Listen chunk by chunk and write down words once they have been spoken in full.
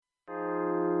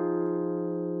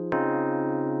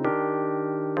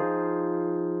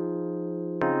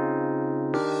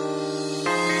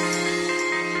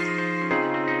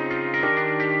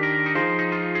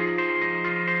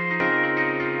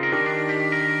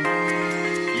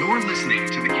You're listening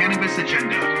to the Cannabis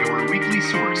Agenda, your weekly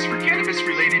source for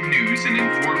cannabis-related news and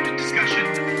informed discussion.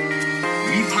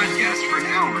 We podcast for an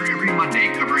hour every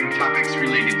Monday covering topics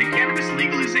related to cannabis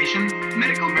legalization,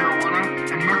 medical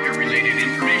marijuana, and market-related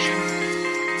information.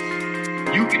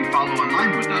 You can follow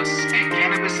online with us at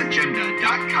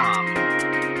cannabisagenda.com.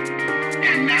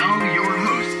 And now your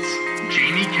hosts,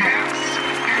 Jamie Cass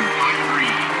and Mike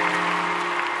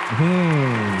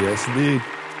Reed. Yes, indeed.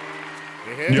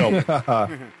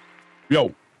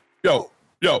 Yo.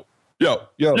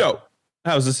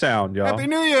 How's the sound, y'all? Happy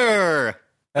New Year!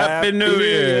 Happy New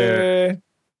Year!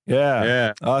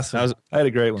 Yeah. Awesome. I had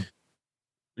a great one.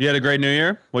 You had a great New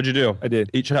Year? What'd you do? I did.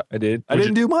 I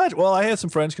didn't do much. Well, I had some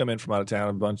friends come in from out of town,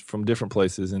 a bunch from different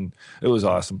places, and it was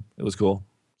awesome. It was cool.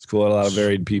 It's cool. I had a lot of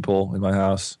varied people in my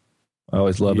house. I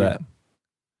always love that.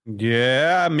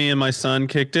 Yeah, me and my son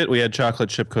kicked it. We had chocolate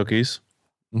chip cookies.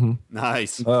 Mm-hmm.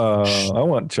 Nice. I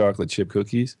want chocolate chip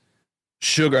cookies.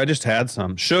 Sugar. I just had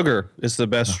some. Sugar is the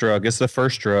best drug. It's the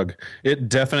first drug. It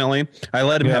definitely. I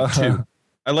let him have two.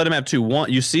 I let him have two.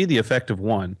 One. You see the effect of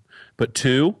one, but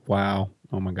two. Wow.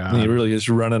 Oh my God. He really is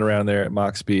running around there at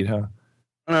Mach speed, huh?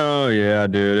 Oh yeah,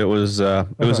 dude. It was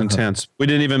intense. We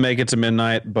didn't even make it to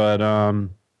midnight, but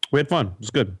we had fun. It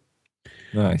was good.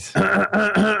 Nice.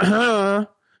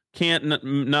 Can't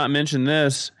not mention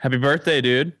this. Happy birthday,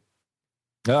 dude.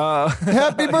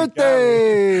 Happy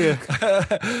birthday!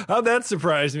 How'd that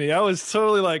surprise me? I was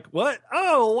totally like, what?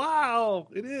 Oh, wow.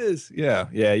 It is. Yeah,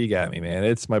 you got me, man.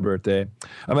 It's my birthday.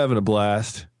 I'm having a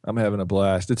blast.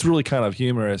 It's really kind of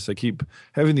humorous. I keep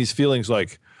having these feelings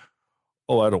like,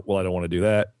 I don't want to do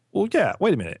that. Well, yeah,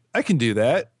 wait a minute. I can do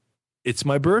that. It's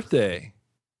my birthday.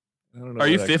 I don't know. Are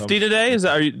you 50 today?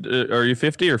 Are you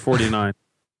 50 or 49?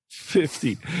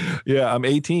 50. Yeah, I'm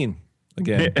 18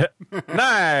 again.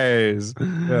 Nice.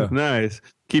 Yeah. Nice.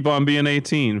 Keep on being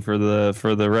 18 for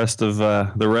the rest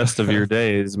of your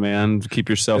days, man. Keep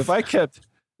yourself. If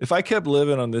I kept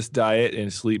living on this diet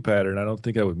and sleep pattern, I don't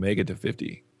think I would make it to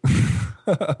 50.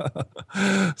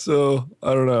 So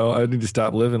I don't know. I need to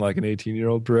stop living like an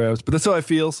 18-year-old perhaps, but that's how I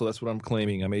feel. So that's what I'm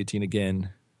claiming. I'm 18 again.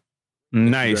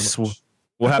 Nice. Well,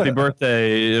 happy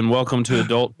birthday and welcome to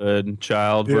adulthood,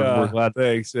 child. We're glad.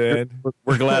 Thanks, man.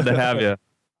 We're glad to have you.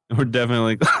 We're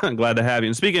definitely glad to have you.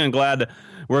 And speaking of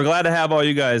we're glad to have all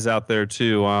you guys out there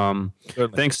too.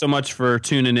 Thanks so much for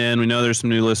tuning in. We know there's some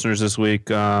new listeners this week.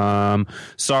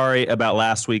 Sorry about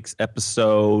last week's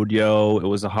episode, It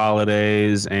was the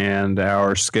holidays and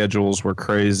our schedules were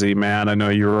crazy, man. I know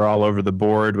you were all over the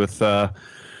board with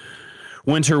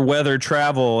winter weather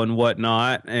travel and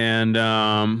whatnot, and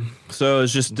so it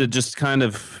just kind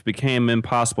of became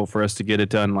impossible for us to get it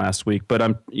done last week. But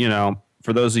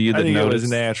for those of you that it was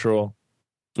natural.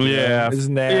 Yeah, it's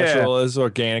natural. It's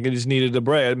organic. It just needed a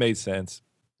break. It made sense.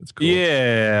 It's cool.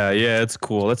 Yeah, it's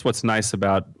cool. That's what's nice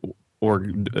about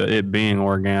it being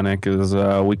organic is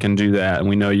we can do that, and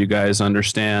we know you guys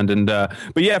understand. And but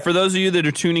yeah, for those of you that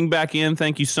are tuning back in,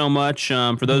 thank you so much.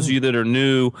 For those of you that are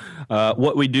new,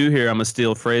 what we do here, I'm gonna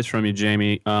steal a phrase from you,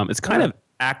 Jamie. It's kind of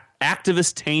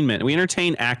activist-tainment. We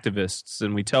entertain activists,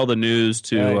 and we tell the news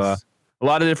to a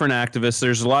lot of different activists.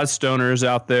 There's a lot of stoners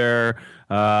out there,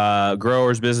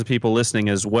 growers, business people listening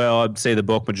as well. I'd say the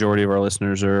bulk majority of our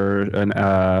listeners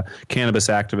are cannabis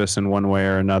activists in one way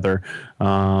or another.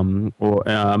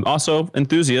 Also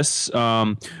enthusiasts.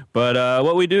 But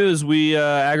what we do is we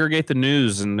aggregate the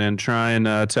news and try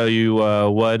and tell you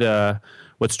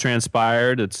what's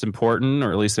transpired. It's important,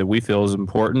 or at least that we feel is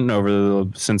important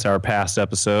since our past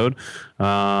episode.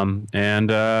 And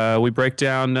we break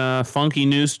down funky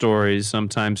news stories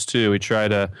sometimes too. We try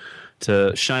to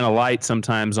shine a light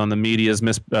sometimes on the media's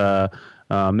misportrayal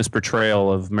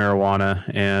of marijuana.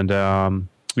 And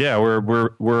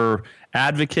we're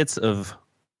advocates of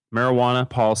marijuana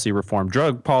policy reform,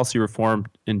 drug policy reform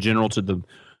in general to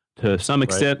some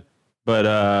extent,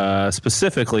 but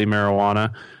specifically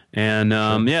marijuana. And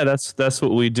that's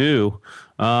what we do.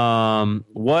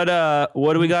 What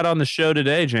do we got on the show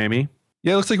today, Jamie?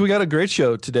 Yeah, it looks like we got a great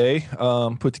show today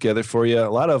put together for you.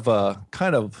 A lot of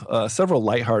several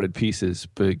lighthearted pieces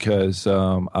because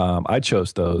I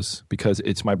chose those because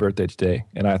it's my birthday today,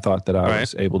 and I thought that I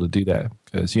was able to do that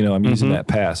because I'm using that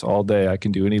pass all day. I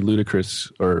can do any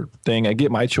ludicrous or thing. I get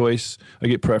my choice. I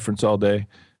get preference all day.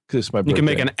 It's my birthday. You can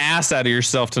make an ass out of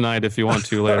yourself tonight if you want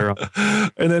to later on.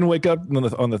 And then wake up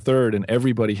on the third and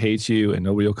everybody hates you and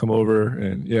nobody will come over.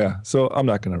 And so I'm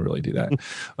not going to really do that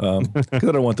because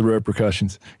I don't want the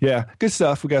repercussions. Yeah, good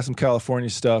stuff. We got some California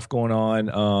stuff going on.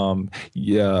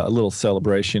 A little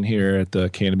celebration here at the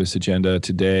Cannabis Agenda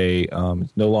today.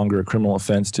 It's no longer a criminal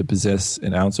offense to possess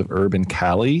an ounce of urban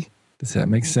Cali. Does that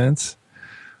make sense?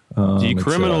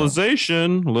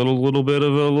 Decriminalization, little bit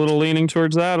of a little leaning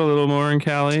towards that, a little more in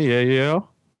Cali. Yeah.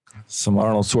 Some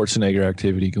Arnold Schwarzenegger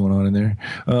activity going on in there.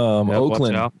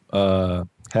 Oakland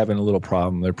having a little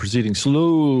problem. They're proceeding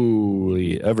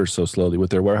slowly, ever so slowly,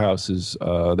 with their warehouses,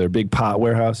 their big pot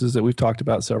warehouses that we've talked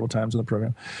about several times on the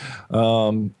program.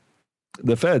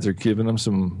 The feds are giving them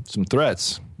some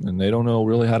threats, and they don't know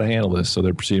really how to handle this, so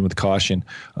they're proceeding with caution.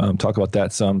 Talk about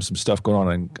that some stuff going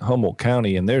on in Humboldt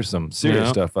County, and there's some serious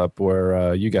stuff up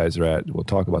where you guys are at. We'll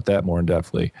talk about that more in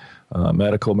depthly.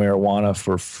 Medical marijuana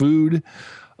for food,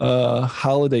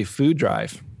 holiday food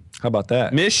drive. How about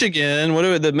that? Michigan.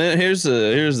 Here's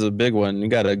the big one. You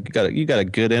got a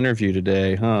good interview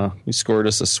today, huh? You scored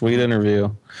us a sweet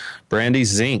interview. Brandy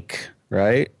Zink,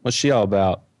 right? What's she all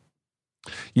about?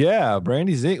 Yeah,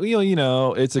 Brandy Zink. You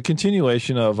know, it's a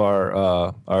continuation of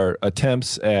our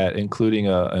attempts at including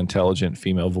an intelligent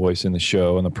female voice in the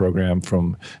show and the program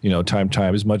from time to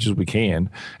time as much as we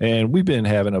can. And we've been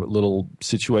having a little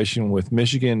situation with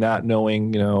Michigan not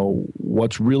knowing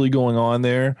what's really going on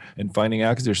there and finding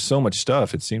out because there's so much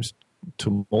stuff. It seems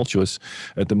tumultuous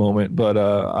at the moment, but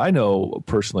I know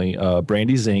personally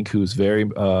Brandy Zink, who's very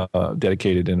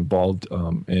dedicated and involved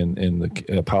in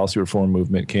the policy reform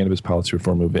movement, cannabis policy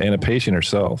reform movement, and a patient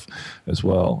herself as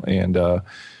well. And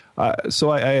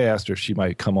so I asked her if she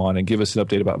might come on and give us an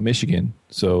update about Michigan.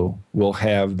 So we'll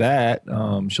have that.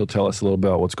 She'll tell us a little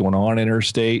about what's going on in her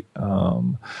state,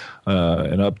 an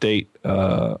update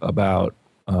about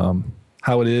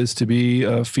how it is to be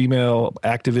a female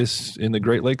activist in the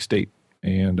Great Lakes state.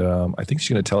 And I think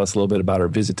she's going to tell us a little bit about her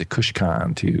visit to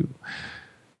KushCon, too.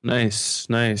 Nice.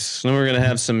 Then we're going to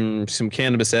have some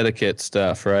cannabis etiquette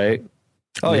stuff, right?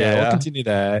 Oh, yeah. We'll continue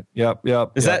that. Yep.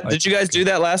 Did you guys do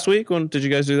that last week? Did you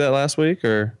guys do that last week?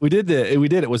 Or We did.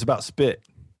 It was about spit.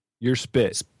 Your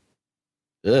spit.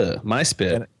 My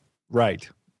spit. Right.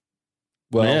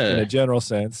 Well, in a general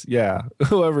sense, yeah.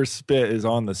 Whoever spit is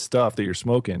on the stuff that you're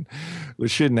smoking, which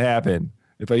shouldn't happen.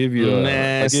 If I give you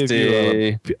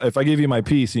if I give you my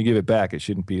piece and you give it back, it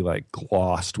shouldn't be like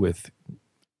glossed with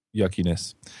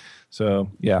yuckiness.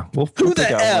 So yeah, who the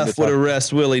F would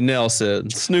arrest Willie Nelson?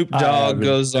 Snoop Dogg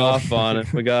goes off on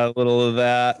it. We got a little of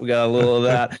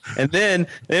that. And then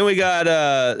we got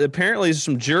apparently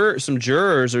some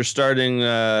jurors are starting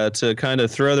to kind of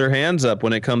throw their hands up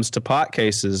when it comes to pot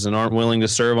cases and aren't willing to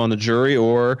serve on the jury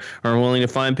or aren't willing to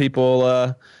find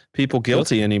people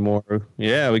guilty anymore.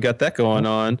 Yeah, we got that going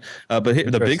on. But here,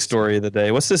 the big story of the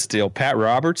day. What's this deal? Pat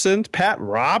Robertson?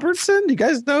 You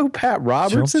guys know who Pat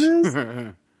Robertson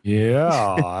is? Yeah,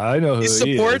 I know who he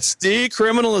supports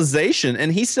decriminalization,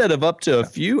 and he said of up to a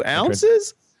few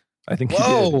ounces. I think he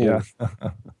did. Yeah.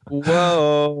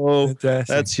 Whoa, fantastic.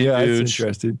 That's huge. Yeah, that's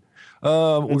interesting.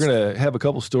 We're gonna have a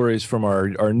couple stories from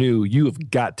our new "You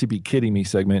Have Got to Be Kidding Me"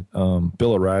 segment.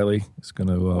 Bill O'Reilly is going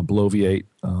to bloviate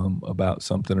about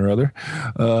something or other.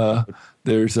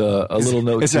 There's a little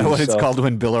note. Is that what it's called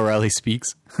when Bill O'Reilly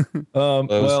speaks?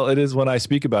 Well, it is when I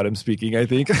speak about him speaking, I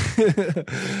think.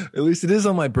 At least it is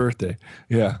on my birthday.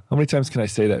 Yeah. How many times can I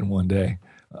say that in one day?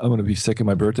 I'm going to be sick of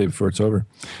my birthday before it's over.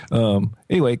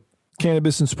 Anyway,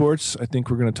 cannabis and sports. I think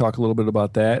we're going to talk a little bit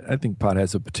about that. I think Pot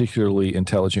has a particularly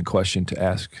intelligent question to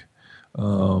ask.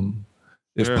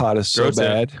 If pot is so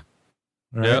bad.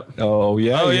 Right? Yep. Oh,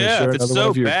 yeah. If it's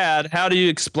so bad, how do you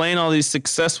explain all these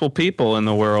successful people in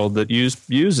the world that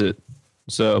use it?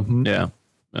 So, yeah.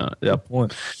 Yep.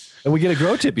 And we get a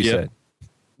grow tip, you said.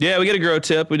 Yeah, we get a grow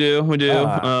tip. We do.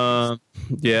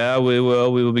 Yeah, we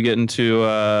will. We will be getting to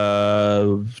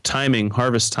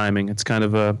harvest timing. It's kind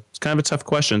of a tough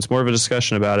question. It's more of a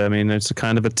discussion about it. I mean, it's a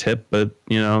kind of a tip, but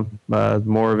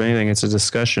more of anything, it's a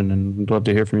discussion. And we'd love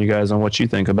to hear from you guys on what you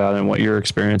think about it and what your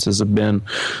experiences have been.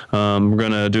 We're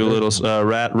gonna do a little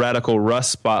radical Russ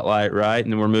spotlight, right?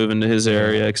 And then we're moving to his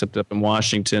area, except up in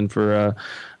Washington for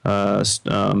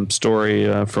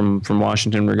story from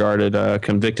Washington regarded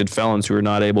convicted felons who are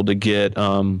not able to get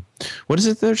what is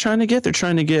it they're trying to get?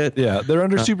 They're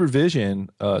under supervision,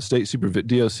 state supervision,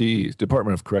 DOC,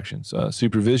 Department of Corrections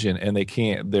supervision, and they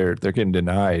can't. They're getting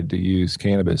denied to use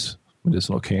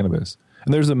medicinal cannabis,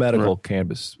 and there's a medical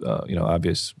cannabis,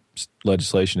 obvious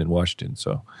legislation in Washington.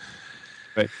 So,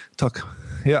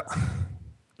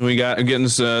 We got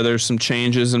there's some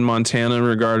changes in Montana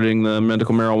regarding the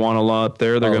medical marijuana law up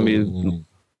there. They're going to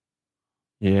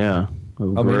be,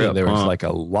 there was like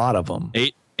a lot of them.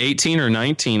 18 or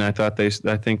 19, I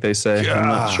think they say. Gosh. I'm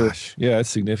not sure. Yeah, it's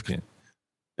significant.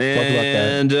 Talk about that.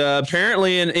 And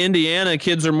apparently in Indiana,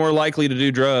 kids are more likely to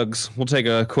do drugs. We'll take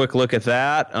a quick look at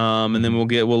that, and then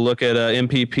we'll look at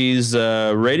MPP's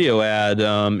radio ad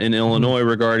in Illinois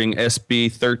regarding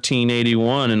SB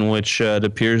 1381, in which it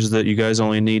appears that you guys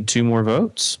only need 2 more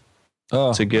votes.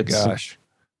 Oh to get gosh.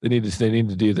 They need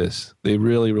to do this. They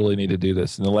really, really need to do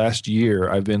this. In the last year,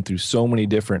 I've been through so many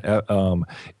different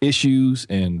issues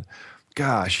and,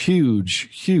 gosh,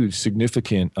 huge,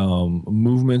 significant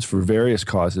movements for various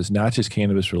causes, not just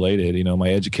cannabis related. You know,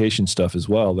 my education stuff as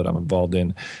well that I'm involved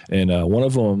in, and one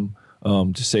of them,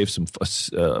 to save some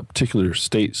particular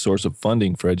state source of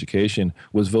funding for education,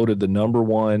 was voted the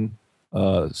 #1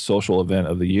 social event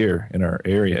of the year in our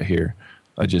area here.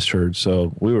 I just heard.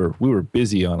 So we were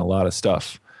busy on a lot of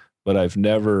stuff. But I've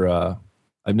never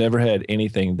had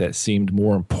anything that seemed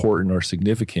more important or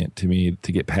significant to me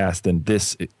to get past than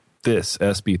this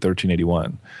SB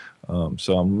 1381.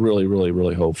 So I'm really, really,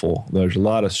 really hopeful. There's a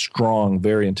lot of strong,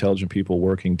 very intelligent people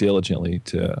working diligently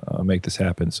to make this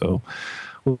happen. So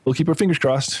we'll keep our fingers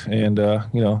crossed and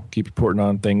keep reporting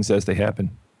on things as they happen.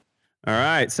 All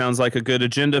right. Sounds like a good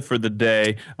agenda for the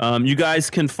day. You guys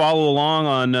can follow along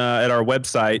on at our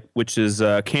website, which is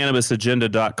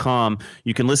cannabisagenda.com.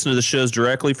 You can listen to the shows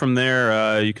directly from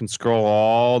there. You can scroll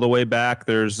all the way back.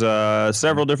 There's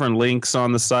several different links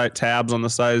on the site, tabs on the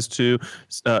site too.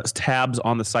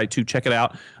 Check it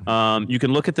out. You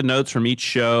can look at the notes from each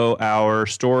show. Our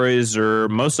stories, or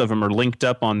most of them, are linked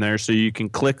up on there, so you can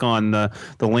click on the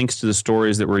links to the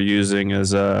stories that we're using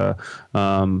as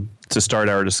to start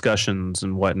our discussions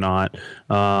and whatnot.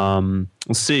 Let's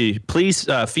see. Please,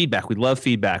 feedback. We'd love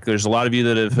feedback. There's a lot of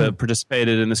you that have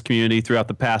participated in this community throughout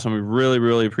the past, and we really,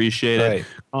 really appreciate it.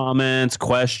 Comments,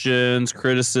 questions,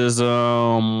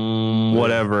 criticism,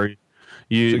 whatever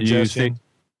you think.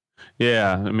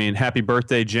 Yeah, I mean, happy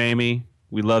birthday, Jamie.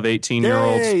 We love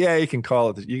 18-year-olds. Yeah, you can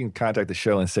call it. You can contact the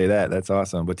show and say that. That's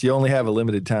awesome. But you only have a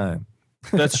limited time.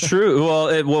 That's true.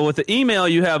 Well, with the email,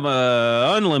 you have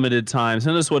unlimited time.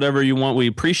 Send us whatever you want. We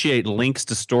appreciate links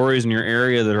to stories in your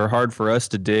area that are hard for us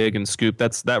to dig and scoop.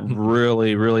 That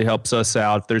really, really helps us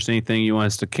out. If there's anything you want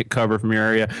us to cover from your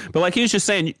area. But like he was just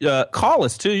saying, call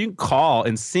us too. You can call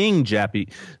and sing Jappy.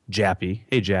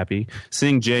 Hey, Jappy.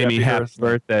 Sing Jamie Jappy happy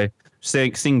birthday.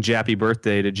 Sing Jappy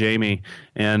birthday to Jamie,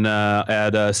 and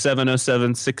at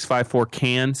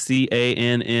 707-654-CANN,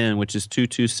 CANN, which is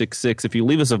 2266. If you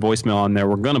leave us a voicemail on there,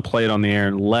 we're going to play it on the air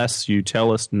unless you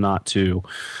tell us not to.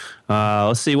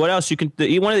 Let's see what else you can.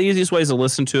 One of the easiest ways to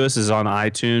listen to us is on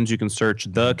iTunes. You can search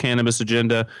the Cannabis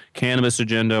Agenda,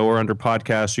 or under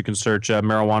podcasts you can search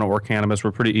marijuana or cannabis.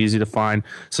 We're pretty easy to find.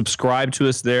 Subscribe to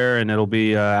us there, and it'll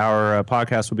be our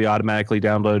podcast will be automatically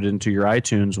downloaded into your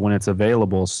iTunes when it's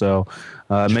available. So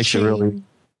it makes it really.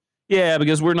 Yeah,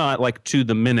 because we're not like to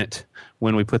the minute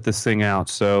when we put this thing out.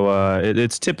 So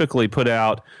it's typically put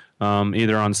out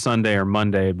either on Sunday or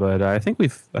Monday, but I think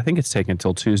it's taken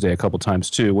until Tuesday a couple times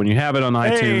too. When you have it on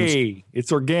iTunes, hey,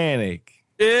 it's organic.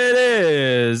 It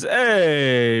is.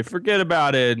 Hey, forget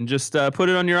about it and just put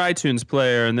it on your iTunes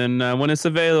player, and then when it's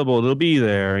available, it'll be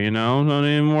there. You know, don't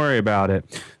even worry about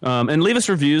it. And leave us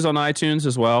reviews on iTunes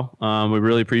as well. We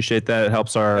really appreciate that. It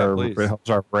helps our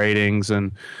ratings,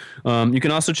 and you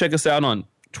can also check us out on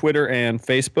Twitter and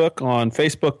Facebook. On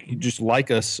Facebook, you just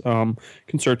like us. You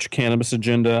can search Cannabis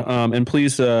Agenda, and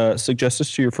please suggest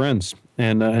us to your friends.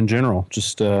 And in general,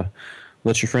 just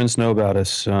let your friends know about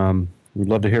us. We'd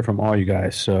love to hear from all you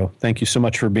guys. So thank you so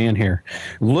much for being here.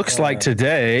 Looks like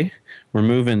today we're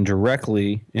moving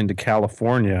directly into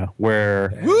California,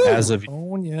 where as of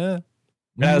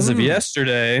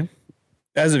yesterday,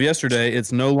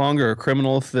 it's no longer a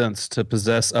criminal offense to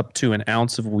possess up to an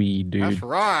ounce of weed, dude. That's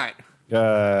right.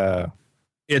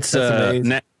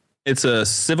 It's a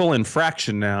civil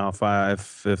infraction now,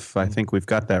 if I think we've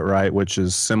got that right, which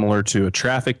is similar to a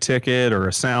traffic ticket or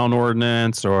a sound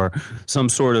ordinance or some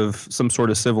sort of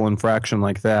civil infraction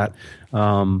like that.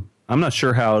 I'm not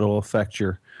sure how it'll affect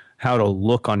how it'll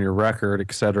look on your record,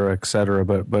 et cetera,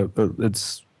 but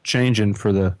it's changing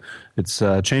for the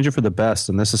best,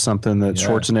 and this is something that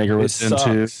Schwarzenegger was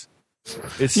into.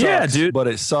 It sucks, dude, but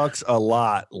it sucks a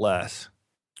lot less.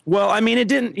 Well, I mean, it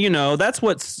didn't, that's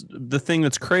what's the thing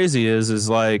that's crazy is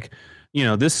like,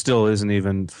 this still isn't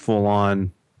even full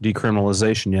on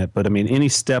decriminalization yet. But I mean, any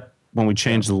step when we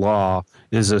change the law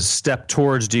is a step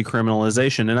towards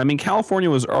decriminalization. And I mean, California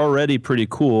was already pretty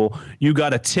cool. You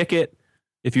got a ticket.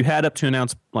 If you had up to an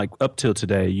ounce, like up till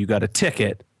today, you got a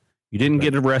ticket. You didn't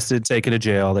get arrested, taken to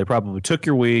jail. They probably took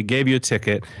your weed, gave you a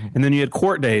ticket, and then you had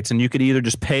court dates, and you could either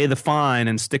just pay the fine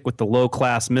and stick with the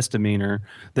low-class misdemeanor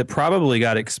that probably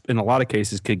in a lot of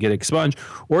cases, could get expunged,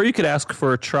 or you could ask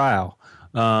for a trial.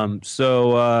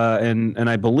 And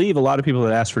I believe a lot of people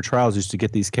that ask for trials used to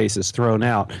get these cases thrown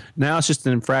out. Now it's just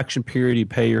an infraction period. You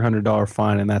pay your $100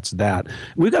 fine, and that's that.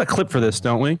 We've got a clip for this,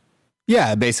 don't we?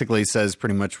 Yeah, it basically says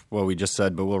pretty much what we just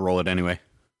said, but we'll roll it anyway.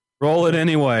 Roll it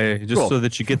anyway, just Cool. so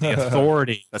that you get the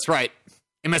authority. That's right.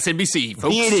 MSNBC,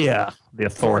 folks. Media. The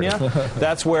authority.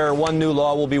 That's where one new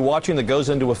law we'll be watching that goes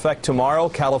into effect tomorrow.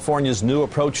 California's new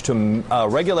approach to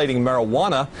regulating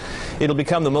marijuana. It'll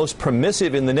become the most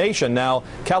permissive in the nation. Now,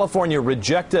 California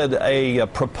rejected a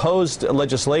proposed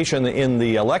legislation in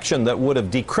the election that would have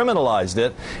decriminalized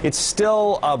it. It's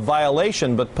still a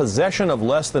violation, but possession of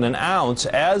less than an ounce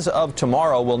as of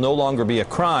tomorrow will no longer be a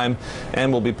crime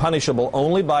and will be punishable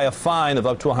only by a fine of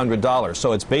up to $100.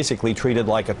 So it's basically treated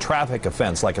like a traffic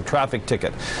offense, like a traffic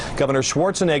ticket. Governor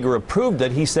Schwarzenegger approved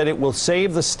it. He said it will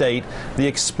save the state the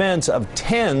expense of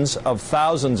tens of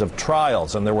thousands of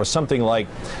trials. And there was something like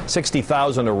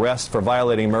 60,000 arrests for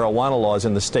violating marijuana laws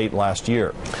in the state last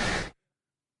year.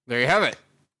 There you have it.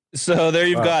 So there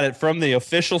you've got it from the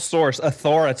official source,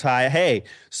 Authority. Hey,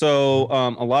 so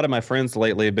a lot of my friends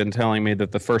lately have been telling me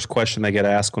that the first question they get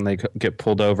asked when they get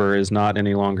pulled over is not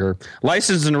any longer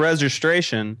license and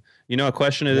registration. You know what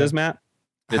question it is, Matt?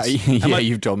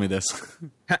 You've told me this.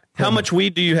 How much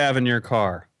weed do you have in your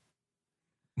car?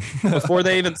 Before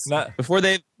they even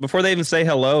say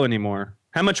hello anymore.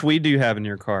 How much weed do you have in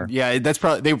your car? Yeah, they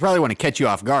probably want to catch you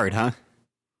off guard, huh?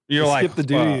 You're like, skip the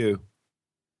do you.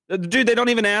 Dude, they don't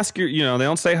even ask they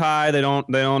don't say hi. They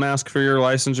don't ask for your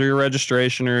license or your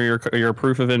registration or your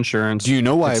proof of insurance. Do you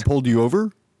know why I pulled you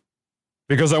over?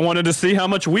 Because I wanted to see how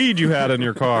much weed you had in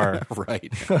your car.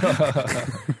 Right.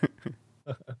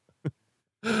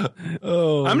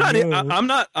 I'm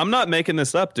not making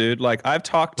this up, dude. Like I've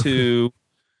talked to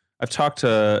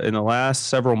in the last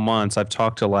several months, I've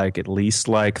talked to like at least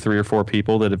like 3 or 4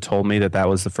 people that have told me that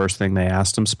was the first thing they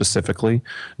asked them specifically.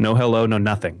 No hello, no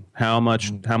nothing. How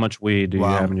much weed do you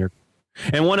have in your?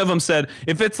 And one of them said,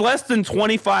 if it's less than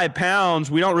 25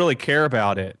 pounds, we don't really care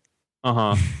about it.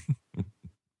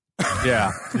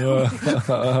 Yeah.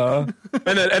 And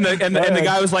the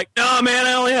guy was like, no, man,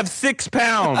 I only have 6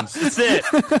 pounds. That's it.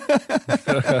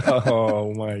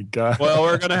 Oh my God. Well,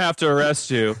 we're gonna have to arrest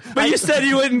you. But you said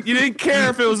you didn't care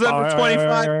if it was under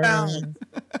 25 pounds.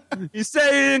 You said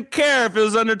you didn't care if it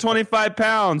was under 25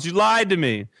 pounds. You lied to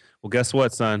me. Well, guess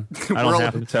what, son? I don't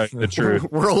have to tell you the truth.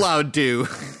 We're allowed to.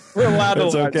 We're allowed to.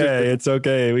 It's okay. It's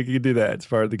okay. We can do that. It's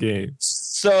part of the game.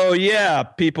 So yeah,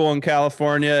 people in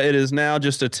California, it is now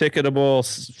just a ticketable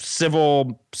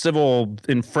civil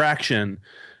infraction.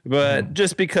 But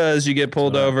just because you get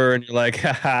pulled over and you're like,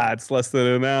 haha, it's less than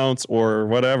an ounce or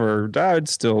whatever, I'd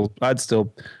still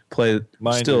play.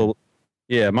 Mind your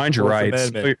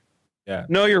rights. Yeah.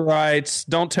 Know your rights.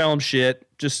 Don't tell them shit.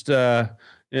 Just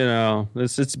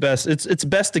it's best. It's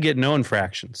best to get no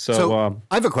infractions. So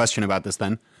I have a question about this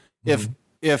then. If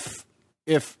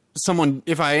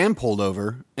I am pulled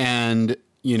over and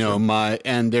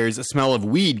there's a smell of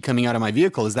weed coming out of my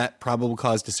vehicle, is that probable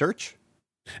cause to search?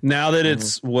 Now that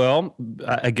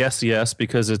I guess yes,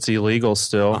 because it's illegal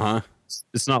still.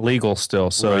 It's not legal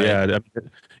still. So right.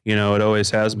 Yeah, it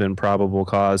always has been probable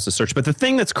cause to search. But the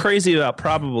thing that's crazy about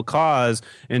probable cause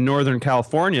in Northern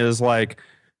California is like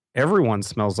everyone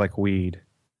smells like weed.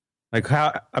 Like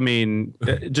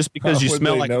just because you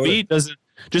smell like weed doesn't.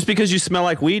 Just because you smell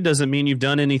like weed doesn't mean you've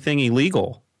done anything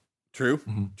illegal. True.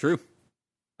 True.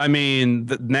 I mean,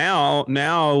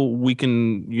 now we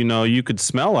can, you could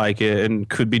smell like it and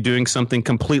could be doing something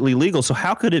completely legal. So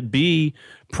how could it be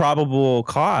probable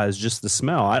cause, just the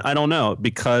smell? I don't know.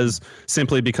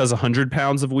 Simply because 100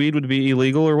 pounds of weed would be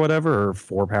illegal or whatever, or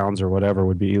 4 pounds or whatever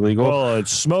would be illegal. Well, it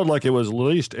smelled like it was at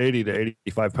least 80 to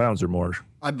 85 pounds or more.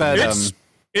 I bet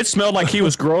it smelled like he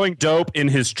was growing dope in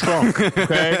his trunk.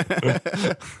 Okay.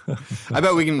 I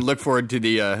bet we can look forward to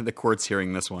the courts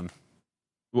hearing this one.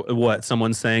 What?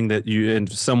 Someone saying that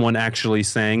someone actually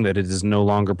saying that it is no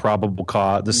longer probable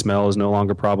cause. The smell is no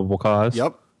longer probable cause.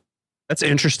 Yep. That's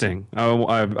interesting.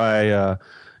 I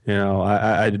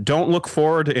don't look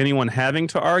forward to anyone having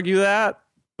to argue that,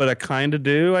 but I kind of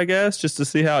do, I guess, just to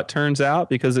see how it turns out,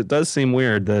 because it does seem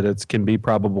weird that it can be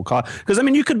probable cause. Because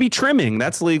you could be trimming.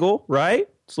 That's legal, right?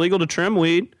 It's legal to trim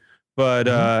weed, but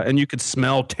and you could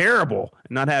smell terrible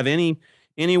and not have any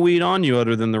weed on you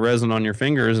other than the resin on your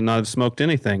fingers and not have smoked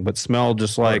anything, but smell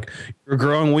just like you're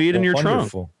growing weed in your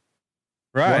trunk.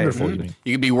 Right. Wonderful. Mm-hmm.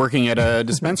 You could be working at a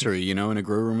dispensary, in a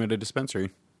grow room at a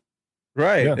dispensary.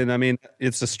 Right. Yeah. And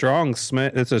it's a strong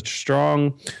smell. It's a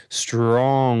strong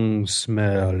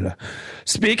smell.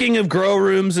 Speaking of grow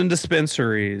rooms and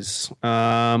dispensaries,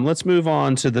 let's move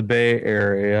on to the Bay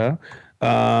Area.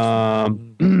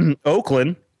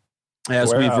 Oakland, as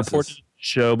we've Warehouses. reported on the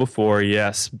show before,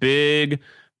 yes, big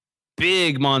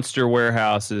monster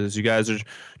warehouses. You guys are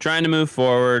trying to move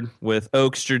forward with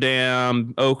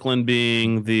Oaksterdam, Oakland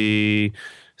being the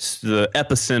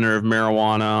epicenter of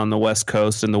marijuana on the West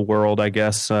Coast in the world, I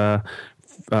guess, for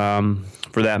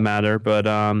that matter. But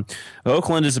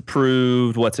Oakland has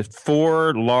approved,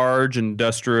 4 large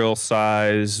industrial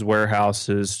size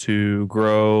warehouses to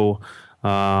grow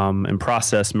and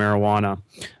process marijuana.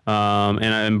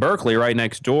 And Berkeley, right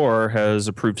next door, has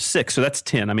approved 6. So that's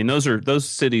 10. I mean, those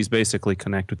cities basically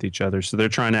connect with each other. So they're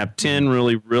trying to have 10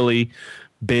 really, really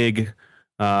big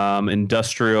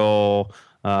industrial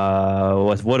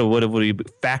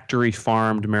factory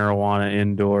farmed marijuana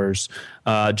indoors.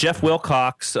 Jeff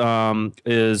Wilcox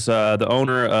is the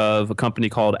owner of a company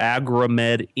called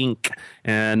Agromed Inc.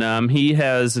 And he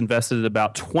has invested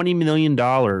about $20 million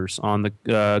on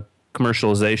the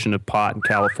commercialization of pot in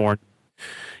California.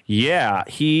 Yeah,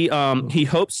 he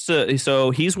hopes to.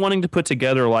 So he's wanting to put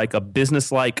together like a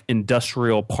business-like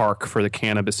industrial park for the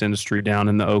cannabis industry down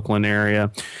in the Oakland area,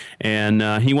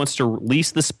 and he wants to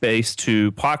lease the space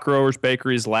to pot growers,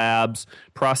 bakeries, labs,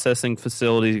 processing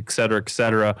facilities, et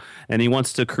cetera, and he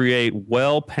wants to create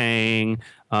well-paying.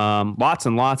 Lots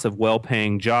and lots of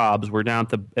well-paying jobs. We're down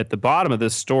at the bottom of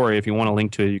this story. If you want to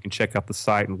link to it, you can check out the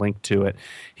site and link to it.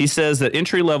 He says that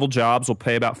entry-level jobs will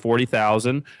pay about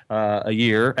 $40,000 a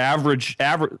year. Average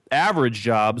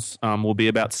jobs will be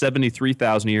about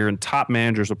 $73,000 a year, and top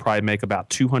managers will probably make about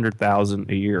 $200,000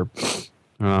 a year.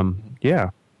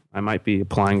 Yeah, I might be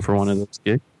applying for one of those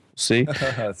gigs. See,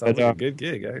 Sounds like a good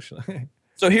gig, actually.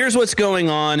 So here's what's going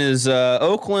on is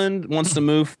Oakland wants to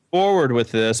move forward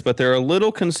with this, but they're a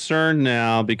little concerned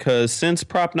now because since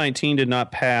Prop 19 did not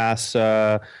pass,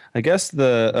 I guess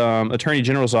the Attorney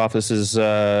General's office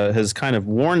has kind of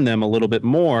warned them a little bit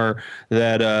more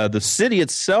that the city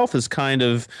itself is kind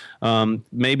of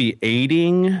maybe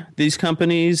aiding these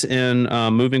companies in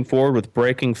moving forward with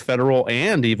breaking federal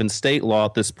and even state law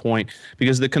at this point.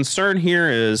 Because the concern here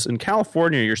is in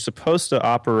California, you're supposed to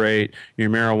operate your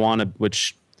marijuana,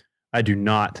 which I do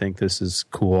not think this is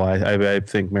cool. I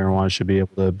think marijuana should be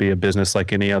able to be a business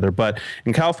like any other. But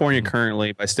in California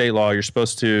currently, by state law, you're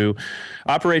supposed to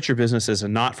operate your business as a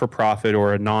not-for-profit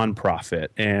or a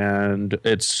non-profit. And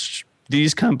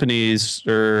these companies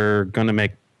are going to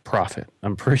make profit.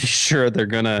 I'm pretty sure they're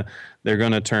going to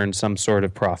turn some sort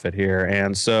of profit here.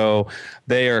 And so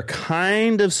they are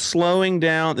kind of slowing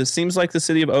down. It seems like the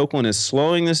city of Oakland is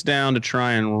slowing this down to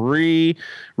try and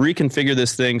reconfigure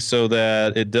this thing so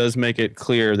that it does make it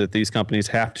clear that these companies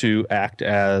have to act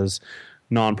as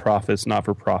nonprofits,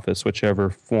 not-for-profits, whichever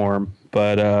form.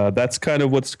 But that's kind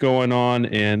of what's going on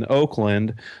in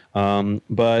Oakland.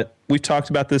 But we've talked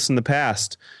about this in the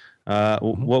past.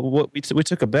 We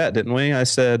took a bet, didn't we? I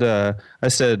said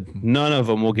none of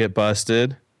them will get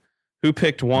busted. Who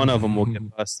picked one of them will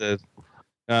get busted?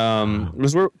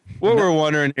 What we're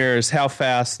wondering here is how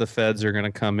fast the feds are going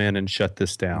to come in and shut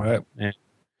this down. Right. And,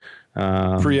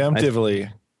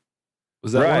 Preemptively.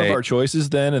 Was that one right. of our choices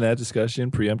then in that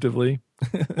discussion? Preemptively?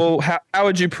 Well, how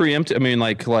would you preempt? I mean,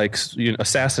 like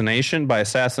assassination by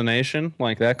assassination,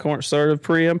 like that sort of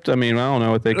preempt. I mean, I don't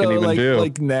know what they can even do.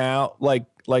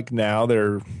 Like now,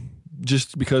 they're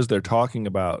just because they're talking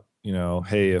about,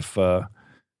 hey, if you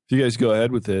guys go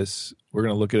ahead with this, we're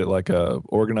going to look at it like a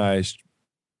organized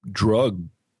drug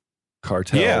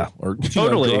cartel or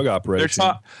totally drug operation.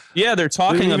 They're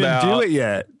talking they didn't about even do it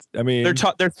yet. I mean,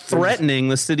 they're threatening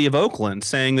the city of Oakland,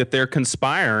 saying that they're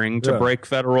conspiring to break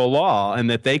federal law and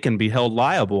that they can be held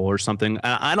liable or something.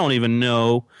 I don't even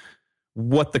know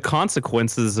what the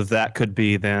consequences of that could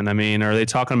be then. I mean, are they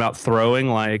talking about throwing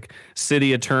like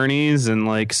city attorneys and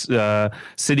like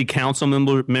city council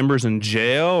members in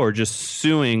jail or just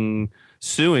suing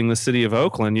the city of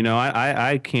Oakland?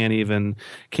 I can't even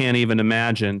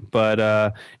imagine.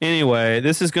 But anyway,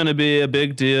 this is going to be a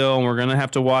big deal, and we're going to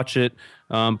have to watch it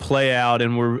play out.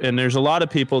 And there's a lot of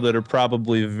people that are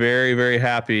probably very, very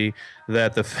happy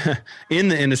that in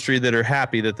the industry that are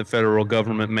happy that the federal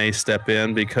government may step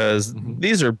in, because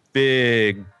these are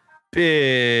big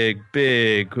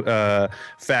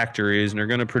factories, and they're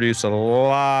going to produce a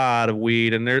lot of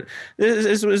weed. And there,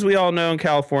 as we all know, in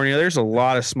California, there's a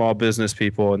lot of small business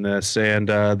people in this, and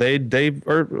they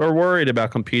are worried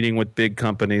about competing with big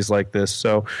companies like this.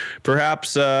 So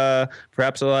perhaps a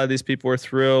lot of these people are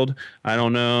thrilled. I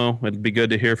don't know. It'd be good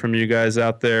to hear from you guys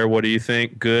out there. What do you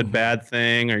think? Good, bad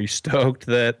thing? Are you stoked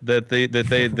that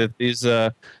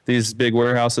these big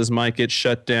warehouses might get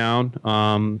shut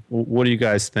down? What do you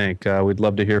guys think? We'd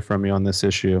love to hear from you on this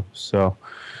issue. So,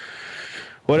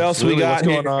 What else we got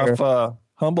What's going here? off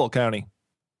Humboldt County?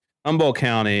 Humboldt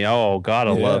County. Oh,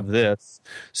 gotta love this.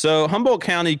 So Humboldt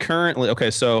County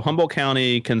Humboldt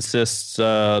County consists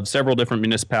of several different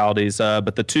municipalities,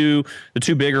 but the two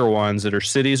bigger ones that are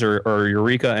cities are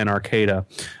Eureka and Arcata.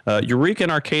 Eureka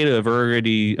and Arcata have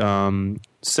already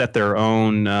set their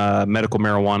own medical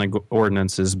marijuana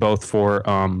ordinances, both for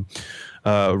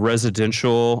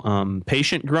residential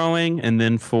patient growing, and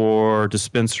then for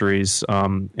dispensaries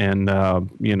and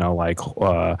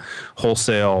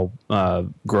wholesale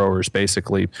growers,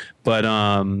 basically. But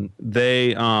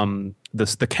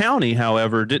the county,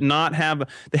 however, did not have.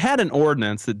 They had an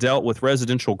ordinance that dealt with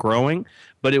residential growing,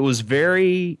 but it's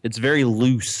very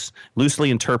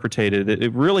loosely interpreted.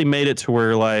 It really made it to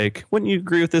where, like, wouldn't you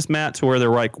agree with this, Matt? To where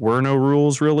there were no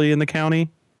rules really in the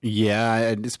county.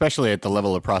 Yeah, especially at the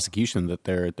level of prosecution that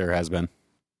there has been.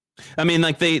 I mean,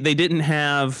 like they didn't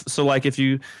have, so like if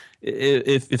the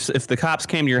cops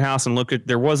came to your house and looked at,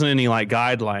 there wasn't any like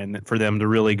guideline for them to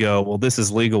really go, well, this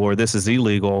is legal or this is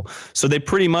illegal. So they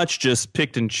pretty much just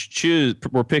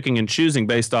were picking and choosing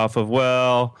based off of,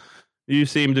 well, you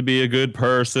seem to be a good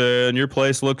person. Your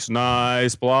place looks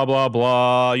nice, blah, blah,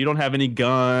 blah. You don't have any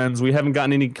guns. We haven't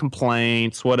gotten any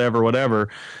complaints, whatever.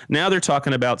 Now they're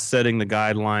talking about setting the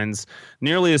guidelines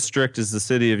nearly as strict as the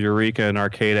city of Eureka and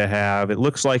Arcata have. It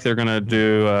looks like they're going to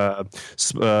do,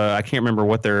 I can't remember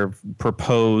what their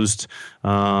proposed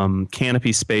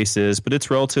canopy space is, but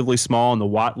it's relatively small, and the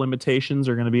watt limitations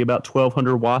are going to be about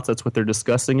 1,200 watts. That's what they're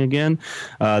discussing again.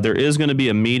 There is going to be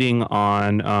a meeting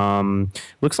on,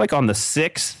 looks like on the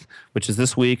 6th, which is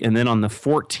this week, and then on the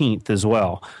 14th as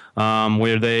well,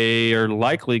 where they are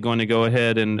likely going to go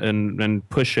ahead and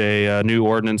push a new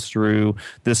ordinance through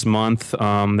this month.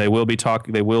 They will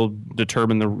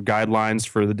determine the guidelines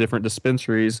for the different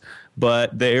dispensaries,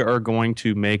 but they are going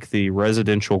to make the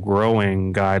residential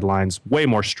growing guidelines way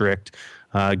more strict.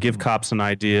 Give cops an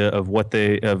idea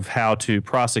of how to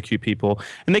prosecute people,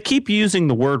 and they keep using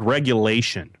the word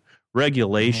regulation.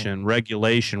 Regulation.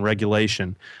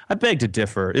 I beg to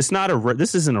differ. This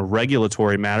isn't a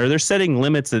regulatory matter. They're setting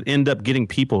limits that end up getting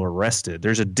people arrested.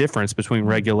 There's a difference between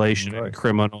regulation and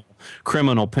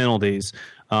criminal penalties.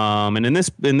 And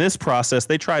in this process,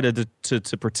 they try to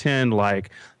pretend like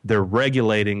they're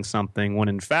regulating something when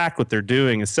in fact what they're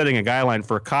doing is setting a guideline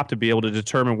for a cop to be able to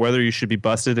determine whether you should be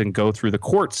busted and go through the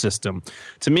court system.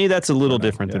 To me, that's a little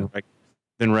different than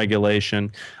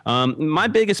regulation. My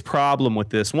biggest problem with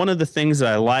this, one of the things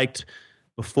that I liked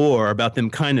before about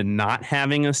them kind of not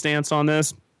having a stance on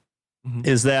this,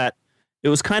 is that it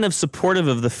was kind of supportive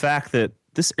of the fact that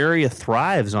this area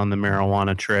thrives on the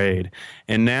marijuana trade.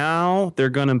 And now they're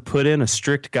going to put in a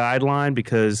strict guideline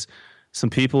because some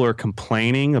people are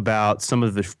complaining about some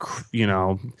of the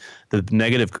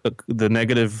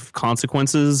negative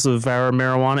consequences of our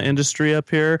marijuana industry up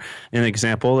here. An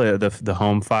example, the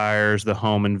home fires, the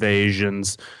home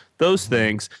invasions, those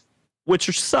things,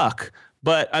 which suck.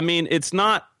 But I mean, it's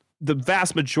not the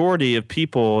vast majority of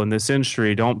people in this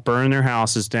industry don't burn their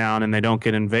houses down and they don't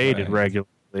get invaded regularly.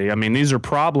 I mean, these are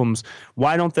problems.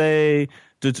 Why don't they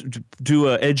do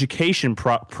an education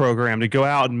program to go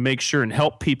out and make sure and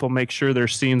help people make sure their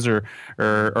scenes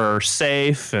are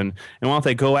safe, and why don't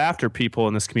they go after people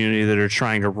in this community that are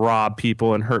trying to rob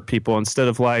people and hurt people instead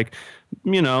of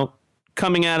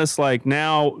coming at us like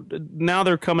now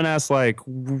they're coming at us like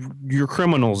you're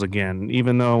criminals again,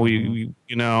 even though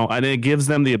and it gives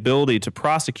them the ability to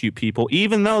prosecute people,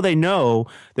 even though they know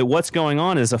that what's going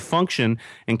on is a function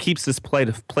and keeps this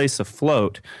place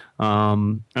afloat. I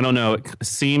don't know. It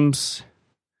seems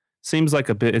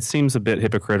a bit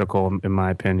hypocritical in my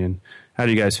opinion. How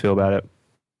do you guys feel about it?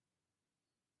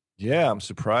 Yeah, I'm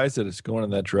surprised that it's going in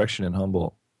that direction in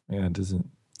Humboldt. Yeah, it doesn't.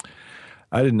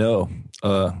 I didn't know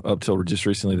up till just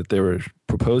recently that they were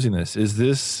proposing this. Is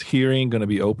this hearing going to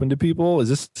be open to people?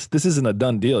 This isn't a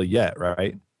done deal yet,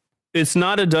 right? It's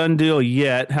not a done deal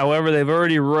yet. However, they've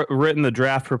already written the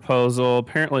draft proposal.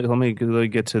 Apparently, let me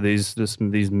get to these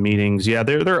meetings. Yeah,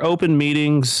 they're open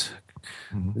meetings.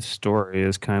 Mm-hmm. This story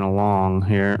is kind of long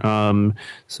here,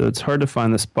 so it's hard to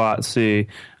find the spot. See,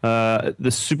 the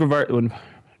supervisor.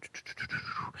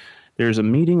 There's a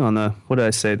meeting on the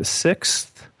 6th.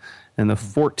 And the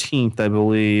 14th, I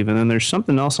believe, and then there's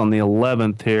something else on the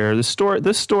 11th here. This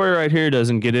story right here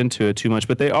doesn't get into it too much,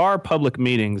 but they are public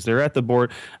meetings. They're at the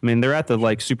board. I mean, they're at the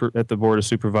at the board of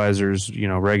supervisors,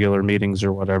 regular meetings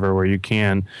or whatever, where you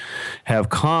can have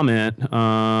comment.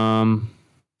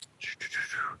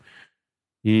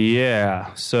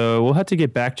 Yeah, so we'll have to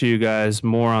get back to you guys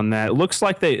more on that. It looks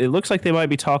like they might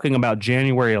be talking about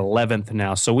January 11th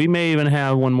now. So we may even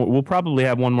have one more. We'll probably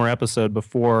have one more episode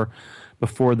before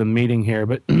before the meeting here,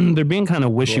 but they're being kind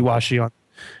of wishy-washy on.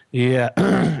 Yeah,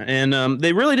 and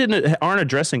they really aren't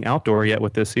addressing outdoor yet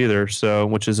with this either. So,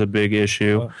 which is a big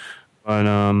issue. But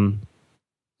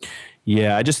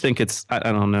yeah, I just think I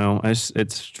don't know.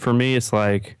 It's for me. It's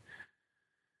like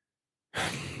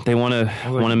they want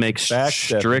to make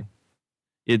strict.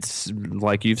 It's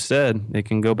like you've said, it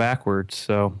can go backwards.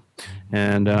 So,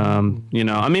 and I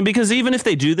mean, because even if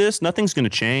they do this, nothing's going to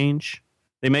change.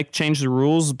 They change the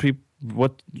rules.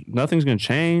 Nothing's going to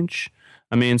change.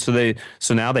 I mean, so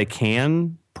now they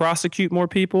can prosecute more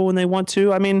people when they want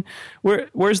to. I mean,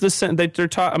 where's the they're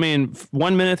talking? I mean,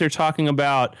 1 minute they're talking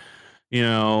about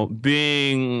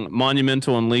being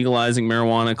monumental and legalizing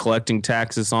marijuana, collecting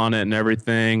taxes on it and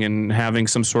everything, and having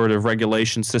some sort of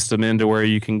regulation system into where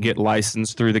you can get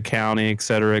licensed through the county, et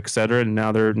cetera, et cetera. And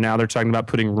now they're talking about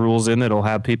putting rules in that'll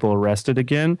have people arrested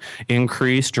again,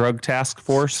 increase drug task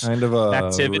force kind of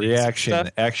a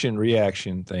action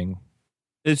reaction thing.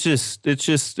 It's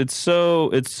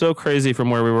so crazy from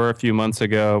where we were a few months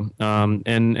ago,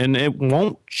 and it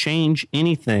won't change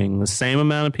anything. The same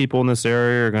amount of people in this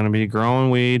area are going to be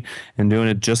growing weed and doing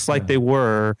it just like they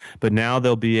were, but now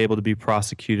they'll be able to be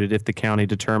prosecuted if the county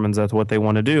determines that's what they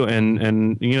want to do.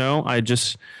 And I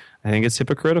think it's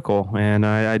hypocritical, and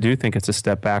I do think it's a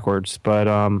step backwards.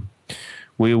 But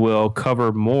we will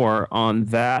cover more on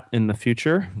that in the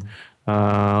future.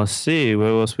 Let's see what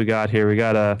else we got here. We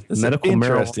got a medical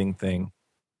interesting thing.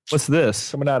 What's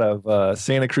this coming out of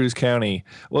Santa Cruz County?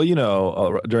 Well,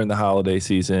 during the holiday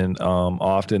season,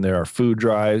 often there are food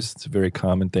drives. It's a very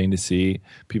common thing to see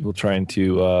people trying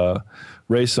to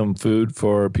raise some food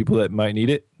for people that might need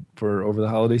it for over the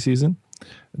holiday season,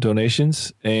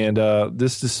 donations. And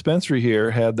this dispensary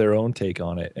here had their own take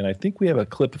on it, and I think we have a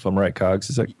clip. If I'm right, Cogs,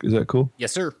 is that cool?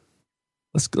 Yes, sir.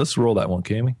 Let's roll that one,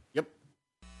 Cammy. Yep.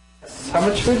 How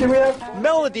much food do we have?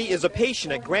 Melody is a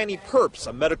patient at Granny Perp's,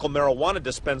 a medical marijuana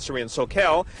dispensary in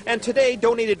SoCal, and today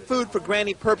donated food for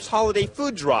Granny Perp's holiday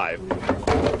food drive.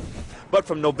 But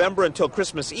from November until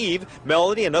Christmas Eve,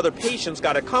 Melody and other patients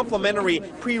got a complimentary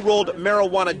pre-rolled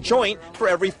marijuana joint for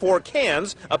every 4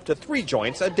 cans, up to 3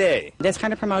 joints a day. This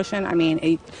kind of promotion, I mean,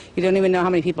 you don't even know how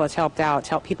many people it's helped out. It's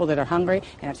helped people that are hungry,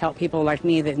 and it's helped people like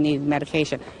me that need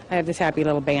medication. I have this happy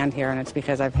little band here, and it's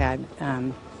because I've had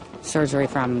surgery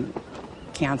from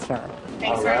cancer.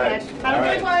 Thanks very much. Have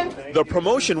a good one. The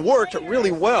promotion worked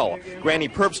really well. Granny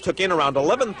Perp's took in around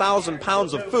 11,000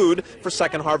 pounds of food for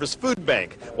Second Harvest Food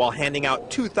Bank, while handing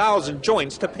out 2,000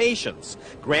 joints to patients.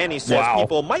 Granny says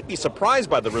people might be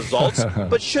surprised by the results,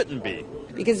 but shouldn't be.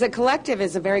 Because the collective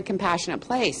is a very compassionate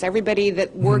place. Everybody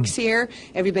that works here,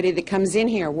 everybody that comes in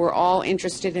here, we're all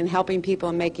interested in helping people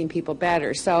and making people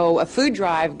better. So a food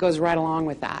drive goes right along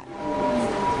with that.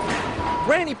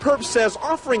 Granny Perp says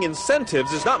offering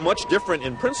incentives is not much different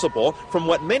in principle from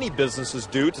what many businesses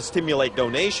do to stimulate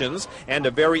donations, and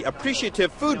a very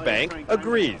appreciative food bank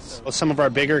agrees. Well, some of our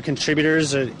bigger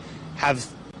contributors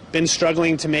have been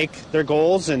struggling to make their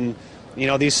goals, and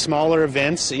these smaller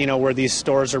events, where these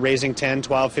stores are raising 10,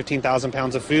 12, 15,000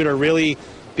 pounds of food are really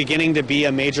beginning to be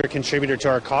a major contributor to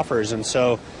our coffers. And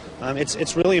so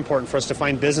it's really important for us to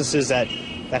find businesses that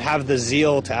have the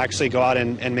zeal to actually go out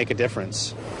and make a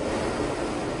difference.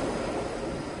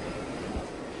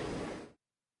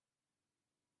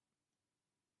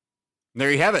 There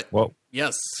you have it. Well,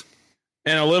 yes.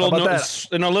 And a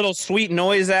little sweet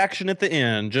noise action at the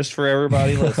end, just for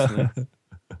everybody listening.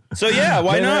 So yeah,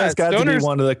 why not? It's got to be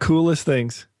one of the coolest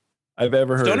things I've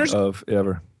ever heard of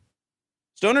ever.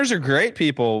 Stoners are great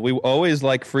people. We always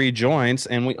like free joints,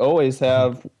 and we always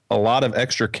have a lot of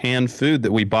extra canned food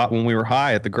that we bought when we were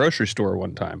high at the grocery store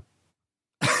one time.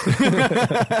 Is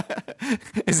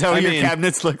that what your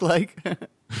cabinets look like?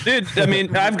 Dude, I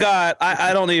mean, I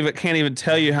can't even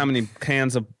tell you how many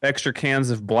extra cans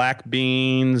of black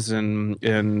beans and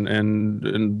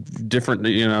different,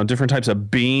 different types of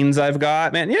beans I've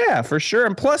got, man. Yeah, for sure.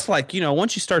 And plus,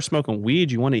 once you start smoking weed,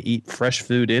 you want to eat fresh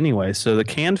food anyway. So the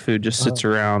canned food just sits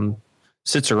around.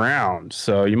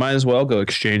 So you might as well go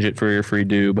exchange it for your free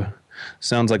doob.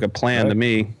 Sounds like a plan to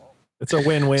me. It's a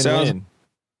win-win-win.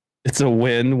 It's a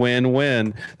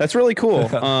win-win-win. That's really cool.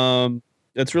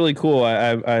 That's really cool.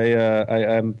 I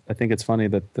think it's funny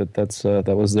that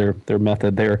was their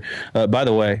method there. By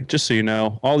the way, just so you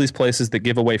know, all these places that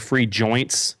give away free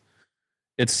joints,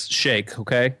 it's shake.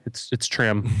 Okay, it's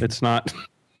trim. It's not.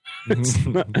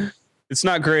 It's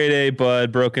not grade A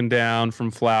bud broken down from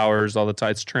flowers all the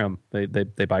time. It's trim.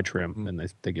 They buy trim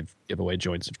and they give away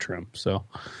joints of trim. So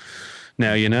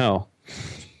now you know.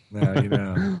 Now you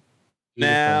know.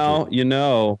 Now you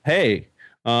know. Hey,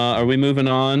 Are we moving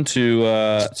on to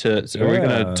are we going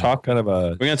to talk? Kind of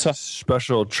a we're going to talk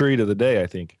special treat of the day, I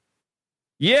think.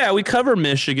 Yeah, we cover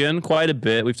Michigan quite a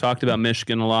bit. We've talked about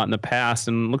Michigan a lot in the past,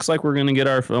 and it looks like we're going to get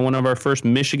one of our first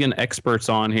Michigan experts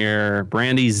on here,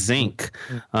 Brandy Zink.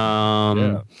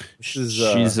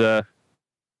 She's an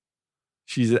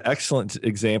excellent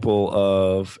example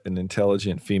of an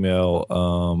intelligent female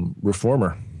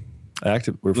reform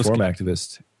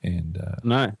activist, and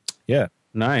nice. Yeah,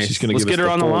 nice. She's going to let's get her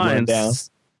on the line.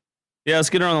 Yeah, let's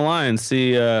get her on the line.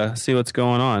 See what's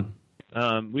going on.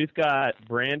 We've got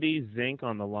Brandy Zink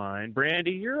on the line.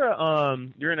 Brandy, you're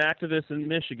an activist in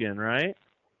Michigan, right?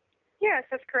 Yes,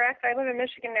 that's correct. I live in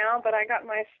Michigan now, but I got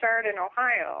my start in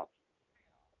Ohio.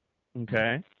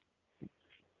 Okay.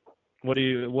 What'd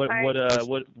you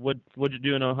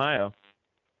do in Ohio?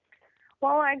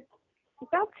 Well,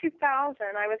 about 2000,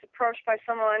 I was approached by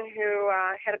someone who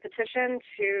had a petition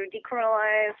to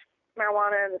decriminalize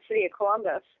marijuana in the city of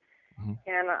Columbus.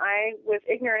 And I was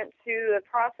ignorant to the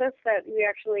process that we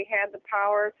actually had the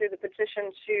power through the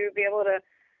petition to be able to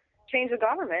change the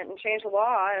government and change the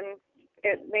law. And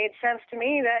it made sense to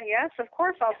me that, yes, of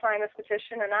course I'll sign this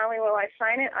petition. And not only will I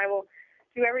sign it, I will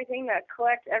do everything that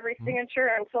collect every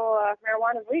signature until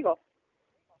marijuana is legal.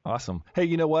 Awesome. Hey,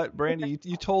 you know what, Brandy?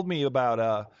 You told me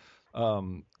about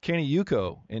Kenny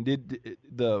Yuko and did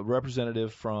the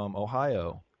representative from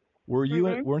Ohio.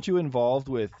 Weren't you involved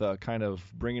with kind of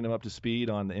bringing him up to speed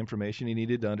on the information he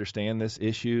needed to understand this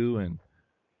issue? And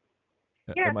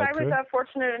yes, I was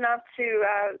fortunate enough to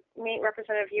meet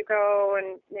Representative Yuko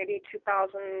in maybe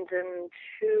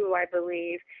 2002, I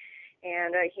believe,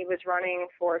 and he was running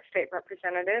for state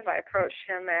representative. I approached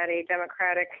him at a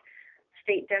Democratic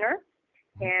state dinner,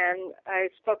 and I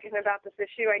spoke to him about this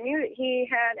issue. I knew that he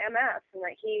had MS and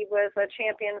that he was a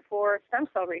champion for stem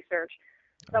cell research.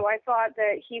 So I thought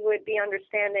that he would be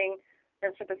understanding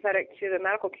and sympathetic to the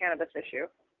medical cannabis issue.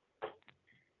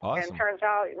 Awesome. And turns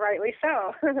out, rightly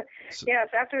so. Yes,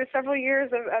 after several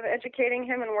years of educating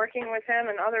him and working with him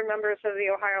and other members of the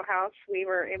Ohio House, we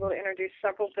were able to introduce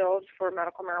several bills for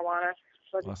medical marijuana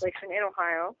legislation in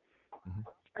Ohio.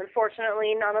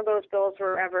 Unfortunately, none of those bills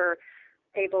were ever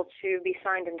able to be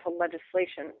signed into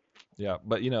legislation. Yeah,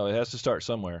 but, it has to start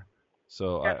somewhere.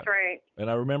 So that's right. And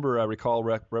I recall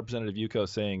Representative Yuko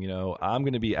saying, I'm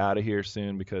going to be out of here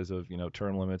soon because of,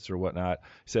 term limits or whatnot.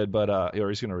 He said, or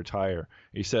he's going to retire.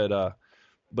 He said,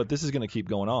 but this is going to keep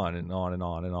going on and on and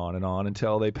on and on and on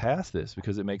until they pass this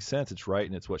because it makes sense. It's right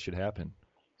and it's what should happen.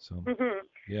 So,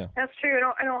 yeah. That's true.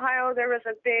 In Ohio, there was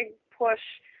a big push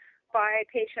by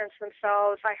patients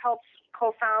themselves. I helped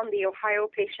co-found the Ohio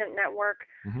Patient Network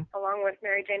along with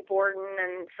Mary Jane Borden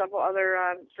and several other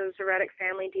the Zaretic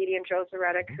family, Dee Dee and Joe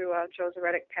Zaretic, who Joe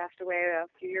Zaretic passed away a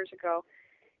few years ago.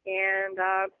 And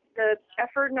the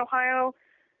effort in Ohio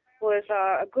was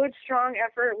a good, strong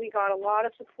effort. We got a lot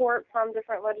of support from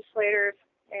different legislators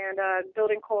and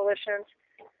building coalitions.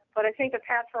 But I think the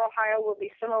path for Ohio will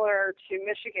be similar to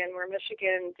Michigan, where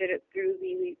Michigan did it through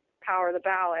the power of the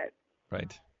ballot.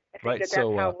 Right. I think that's how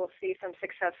we'll see some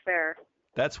success there.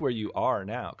 That's where you are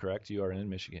now, correct? You are in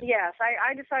Michigan. Yes.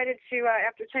 I decided to,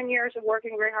 after 10 years of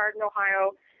working very hard in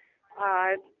Ohio,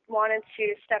 wanted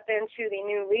to step into the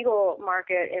new legal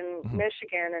market in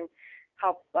Michigan and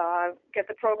help get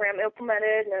the program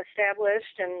implemented and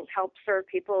established and help serve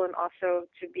people and also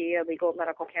to be a legal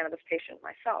medical cannabis patient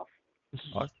myself.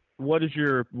 What is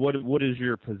your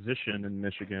position in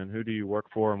Michigan? Who do you work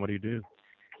for and what do you do?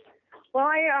 Well,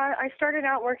 I started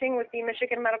out working with the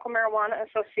Michigan Medical Marijuana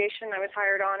Association. I was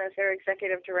hired on as their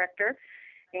executive director,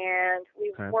 and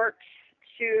we've worked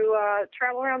to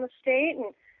travel around the state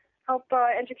and help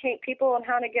educate people on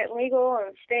how to get legal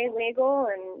and stay legal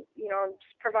and,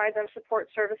 provide them support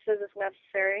services as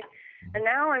necessary. And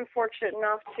now I'm fortunate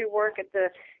enough to work at the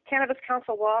Cannabis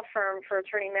Council law firm for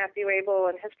attorney Matthew Abel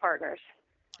and his partners.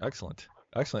 Excellent.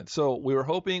 So we were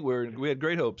hoping, we had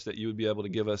great hopes that you would be able to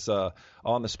give us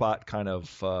on the spot kind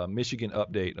of Michigan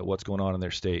update of what's going on in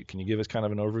their state. Can you give us kind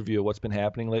of an overview of what's been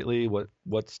happening lately?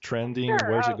 What's trending? Sure.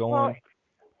 Where's it going? Well,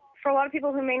 for a lot of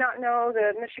people who may not know,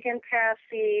 the Michigan passed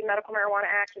the Medical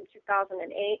Marijuana Act in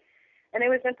 2008, and it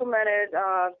was implemented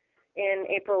in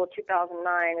April of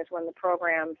 2009 is when the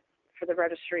program for the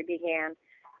registry began.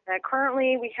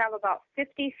 Currently, we have about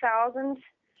 50,000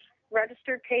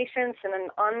 registered patients and an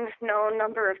unknown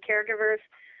number of caregivers.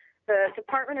 The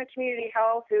Department of Community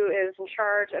Health, who is in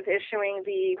charge of issuing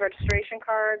the registration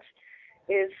cards,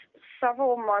 is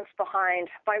several months behind.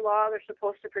 By law, they're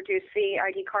supposed to produce the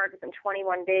ID card within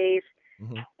 21 days,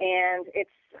 and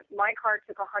my card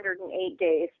took 108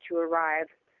 days to arrive.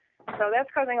 So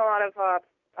that's causing a lot of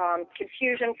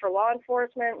confusion for law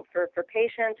enforcement, for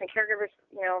patients and caregivers,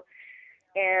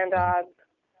 and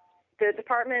the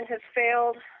department has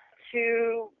failed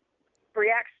to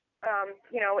react,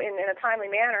 in a timely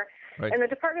manner. Right. And the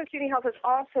Department of Community Health has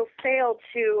also failed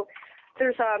to,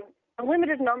 there's a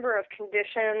limited number of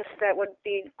conditions that would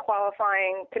be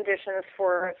qualifying conditions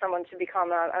for someone to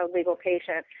become a legal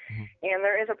patient. And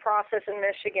there is a process in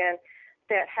Michigan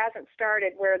that hasn't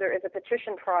started where there is a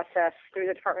petition process through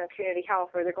the Department of Community Health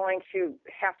where they're going to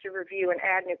have to review and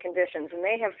add new conditions, and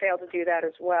they have failed to do that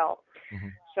as well.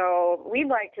 So we'd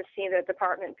like to see the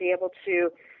department be able to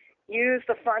use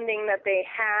the funding that they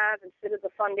have instead of the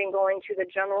funding going to the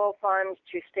general fund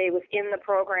to stay within the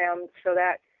program so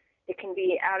that it can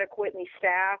be adequately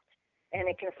staffed and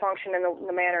it can function in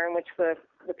the manner in which the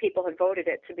people had voted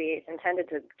it to be intended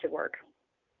to work.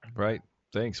 Right.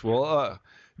 Thanks. Well,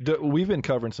 we've been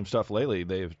covering some stuff lately.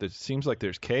 It seems like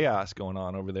there's chaos going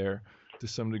on over there to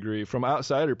some degree, from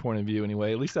outsider point of view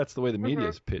anyway. At least that's the way the media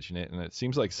is pitching it. And it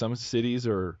seems like some cities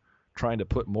are trying to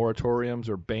put moratoriums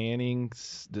or banning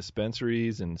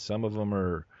dispensaries, and some of them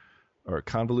are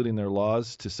convoluting their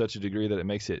laws to such a degree that it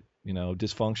makes it,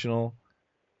 dysfunctional.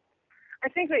 I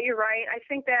think that you're right. I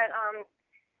think that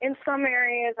in some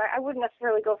areas, I wouldn't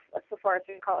necessarily go so far as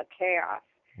to call it chaos.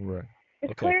 Right.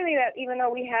 It's clearly that even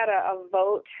though we had a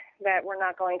vote that we're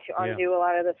not going to undo a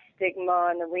lot of the stigma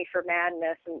and the reefer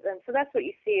madness, and so that's what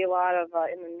you see a lot of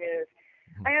in the news.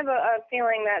 I have a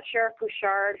feeling that Sheriff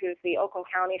Bouchard, who's the Oakland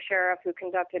County Sheriff who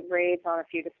conducted raids on a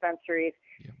few dispensaries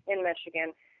in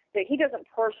Michigan, that he doesn't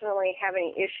personally have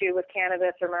any issue with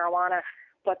cannabis or marijuana,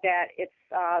 but that it's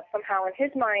somehow in his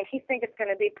mind he thinks it's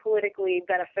going to be politically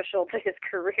beneficial to his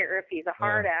career if he's a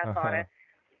hard ass on it.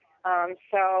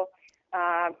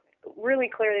 Really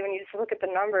clearly, when you just look at the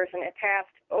numbers, and it passed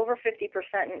over 50%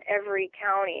 in every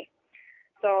county.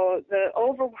 So the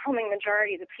overwhelming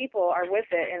majority of the people are with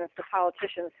it, and it's the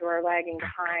politicians who are lagging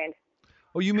behind.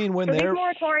 Oh, you mean when so they're...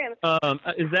 these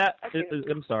moratoriums...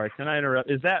 I'm sorry, can I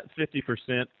interrupt? Is that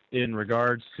 50% in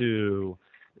regards to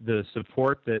the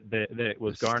support that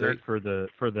was garnered for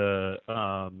the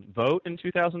vote in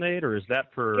 2008, or is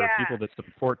that for people that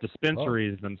support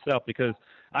dispensaries themselves? Because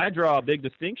I draw a big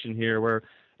distinction here where,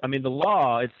 the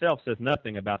law itself says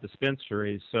nothing about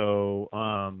dispensaries. So,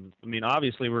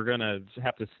 obviously we're going to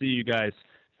have to see you guys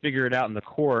figure it out in the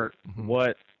court,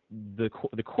 what the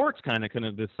court's kind of going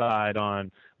to decide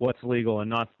on what's legal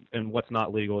and what's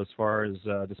not legal as far as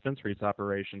dispensaries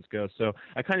operations go. So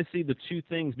I kind of see the two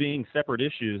things being separate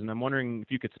issues, and I'm wondering if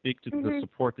you could speak to the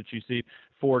support that you see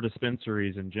for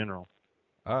dispensaries in general.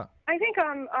 I think,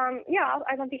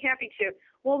 I'd be happy to.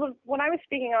 Well, what I was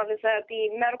speaking of is that the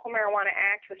Medical Marijuana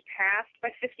Act was passed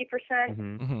by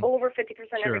 50%, over 50%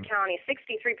 in every county,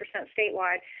 63%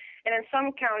 statewide. And in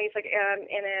some counties, like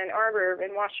in Ann Arbor,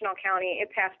 in Washtenaw County, it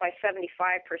passed by 75%.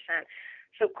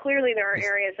 So clearly there are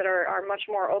areas that are much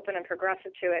more open and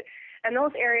progressive to it. And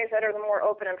those areas that are the more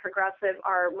open and progressive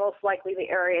are most likely the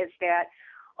areas that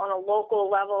on a local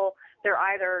level, they're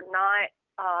either not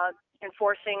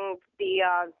enforcing the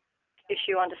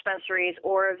issue on dispensaries,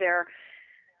 or they're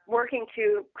working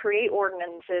to create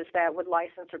ordinances that would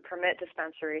license or permit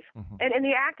dispensaries. And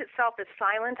the act itself is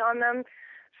silent on them.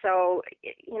 So,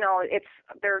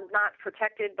 they're not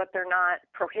protected, but they're not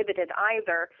prohibited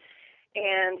either.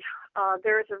 And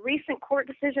there is a recent court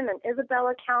decision in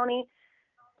Isabella County,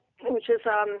 which is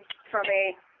from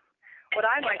what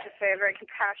I'd like to say, a very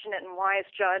compassionate and wise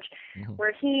judge,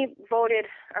 where he voted,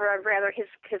 or rather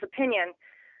his opinion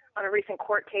on a recent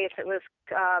court case. It was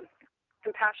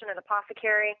compassionate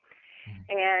apothecary,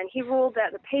 and he ruled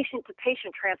that the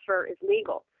patient-to-patient transfer is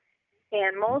legal.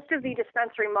 And most of the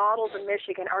dispensary models in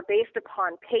Michigan are based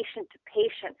upon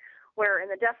patient-to-patient, where in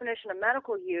the definition of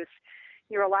medical use,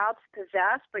 you're allowed to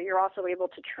possess, but you're also able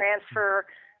to transfer,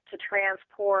 to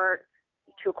transport,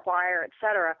 to acquire,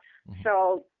 etc.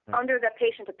 So under the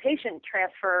patient-to-patient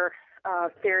transfer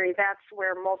theory, that's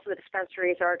where most of the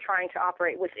dispensaries are trying to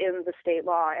operate within the state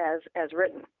law as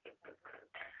written.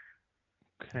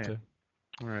 Okay.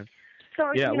 All right. So,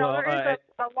 there is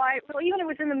a wide, even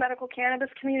within the medical cannabis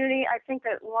community, I think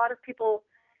that a lot of people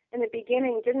in the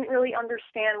beginning didn't really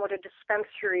understand what a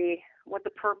dispensary, what the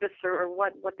purpose or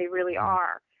what they really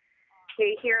are.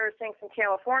 They hear things from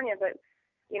California, but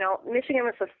Michigan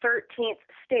was the 13th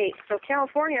state. So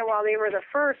California, while they were the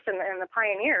first and the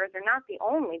pioneers, they're not the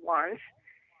only ones.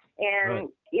 And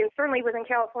certainly within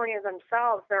California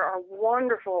themselves, there are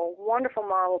wonderful, wonderful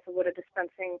models of what a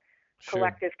dispensing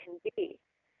collective can be.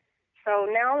 So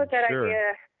now that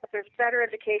idea, that there's better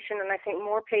education, and I think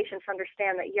more patients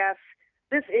understand that, yes,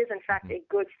 this is in fact a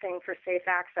good thing for safe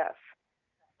access.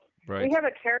 Right. We have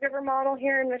a caregiver model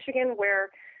here in Michigan where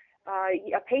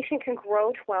a patient can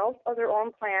grow 12 of their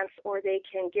own plants, or they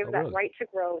can give that right to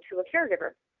grow to a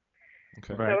caregiver.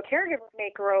 Okay. So a caregiver may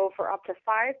grow for up to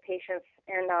 5 patients,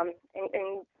 and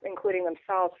including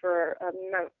themselves for a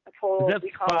total. Is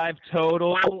that 5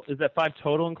 total? Is that 5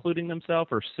 total including themselves,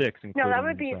 or 6 including themselves? No, that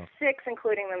would be 6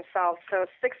 including themselves. So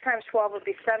 6 times 12 would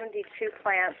be 72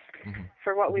 plants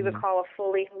for what we would call a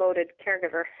fully loaded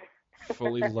caregiver.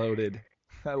 Fully loaded.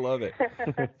 I love it.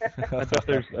 I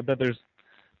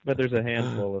bet there's a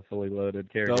handful of fully loaded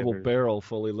caregivers. Double barrel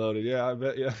fully loaded. Yeah, I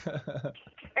bet. Yeah.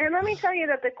 And let me tell you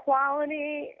that the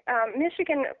quality,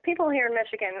 people here in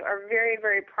Michigan are very,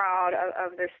 very proud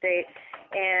of their state.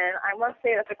 And I must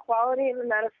say that the quality of the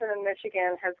medicine in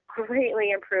Michigan has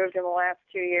greatly improved in the last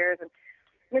 2 years. And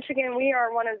Michigan, we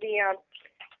are one of the,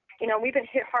 we've been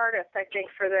hit hardest, I think,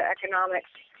 for the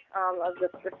economics of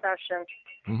this recession.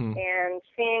 And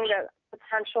seeing the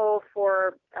potential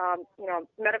for,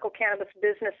 medical cannabis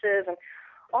businesses and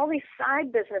all these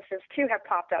side businesses, too, have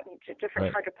popped up.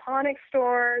 Different hydroponic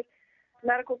stores,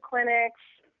 medical clinics,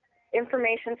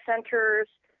 information centers,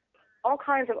 all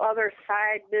kinds of other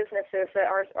side businesses that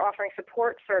are offering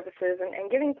support services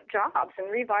and giving jobs and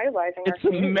revitalizing our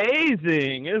community. It's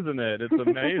amazing, isn't it? It's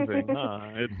amazing,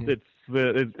 huh?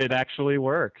 It actually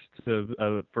works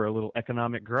for a little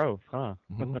economic growth, huh?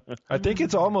 I think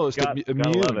it's almost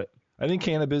immune. Love it. I think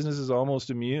cannabis business is almost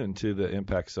immune to the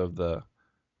impacts of the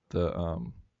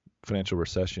financial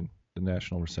recession, the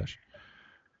national recession.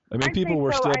 I mean, people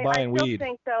were still buying weed. I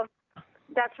think so.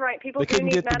 That's right. People they couldn't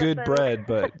get the medicine. good bread,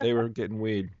 but they were getting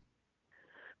weed.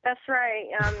 That's right.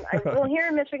 Well, here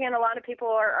in Michigan, a lot of people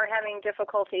are having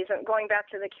difficulties. Going back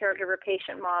to the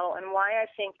caregiver-patient model, and why I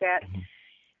think that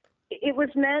it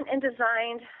was meant and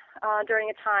designed during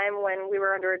a time when we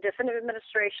were under a different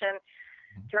administration,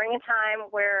 during a time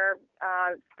where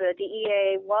the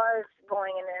DEA was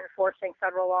going and enforcing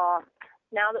federal law.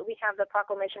 Now that we have the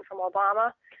proclamation from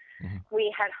Obama, we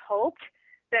had hoped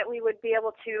that we would be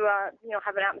able to,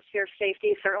 have an atmosphere of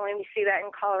safety. Certainly we see that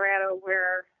in Colorado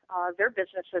where their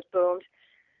business has boomed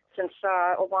since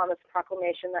Obama's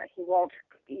proclamation that he won't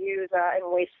use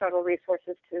and waste federal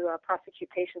resources to prosecute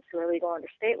patients who are legal under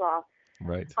state law.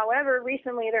 Right. However,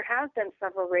 recently there have been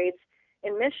several raids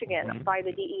in Michigan by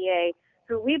the DEA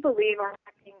who we believe are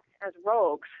acting as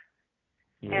rogues.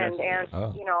 Yes. And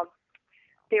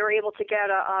they were able to get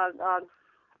a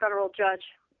federal judge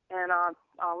in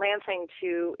Lansing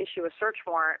to issue a search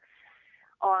warrant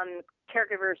on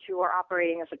caregivers who are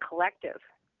operating as a collective.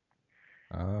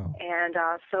 Oh. And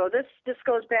so this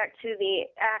goes back to the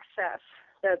access.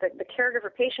 The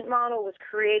caregiver-patient model was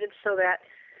created so that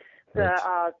the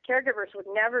caregivers would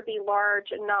never be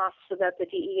large enough so that the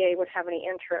DEA would have any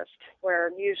interest,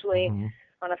 where usually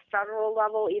on a federal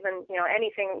level, even,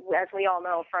 anything, as we all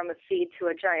know, from a seed to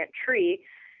a giant tree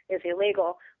is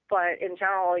illegal. But in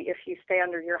general, if you stay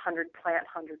under your 100-plant,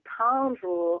 100-pound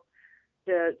rule,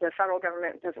 the federal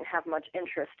government doesn't have much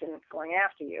interest in going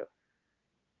after you.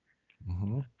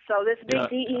 So this big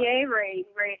DEA raid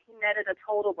netted a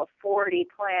total of 40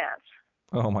 plants.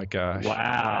 Oh, my gosh.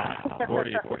 Wow.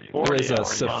 40. It is a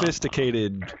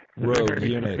sophisticated rogue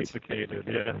unit. Sophisticated,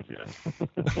 yes.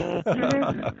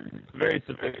 Very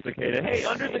sophisticated. Hey,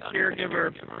 under the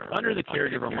caregiver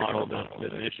model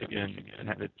that Michigan,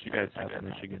 that you guys have in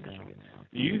Michigan now,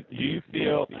 do you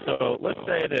feel, so let's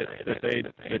say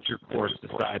that your courts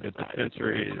decide that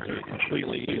dispensaries are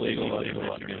completely illegal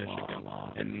under Michigan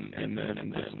law, and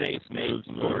then the state moves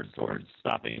towards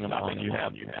stopping them all, and you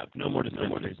have no more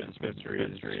dispensaries. To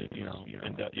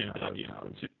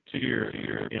your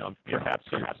perhaps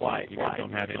some flight, you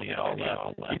don't have any at all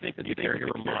left. Do you think that the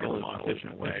caregiver model is an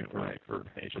efficient way for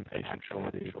patients to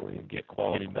actually get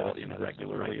quality medicine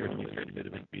regularly, or do you think that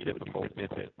it would be difficult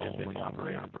if it only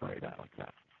operated like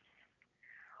that?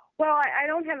 Well, I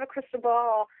don't have a crystal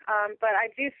ball, but I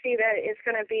do see that it's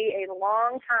going to be a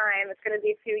long time. It's going to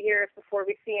be a few years before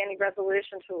we see any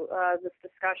resolution to this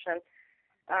discussion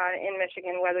in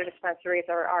Michigan, whether dispensaries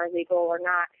are legal or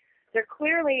not. They're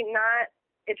clearly not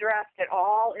addressed at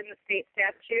all in the state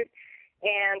statute.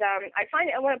 And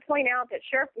I want to point out that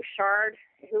Sheriff Bouchard,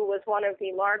 who was one of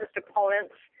the largest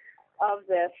opponents of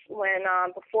this when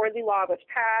before the law was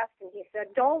passed, and he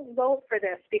said, "Don't vote for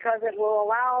this because it will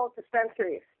allow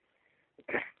dispensaries."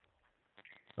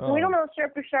 We don't know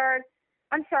Sheriff Bouchard.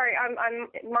 I'm sorry.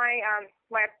 My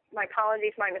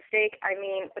apologies. My mistake. I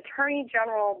mean Attorney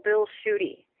General Bill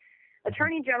Schuette.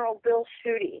 Attorney General Bill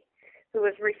Schuette, who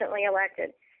was recently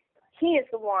elected, he is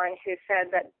the one who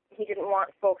said that he didn't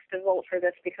want folks to vote for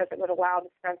this because it would allow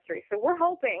dispensaries. So we're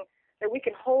hoping that we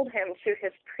can hold him to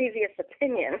his previous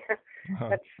opinion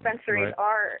that dispensaries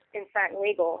are, in fact,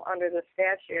 legal under the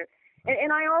statute.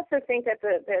 And I also think that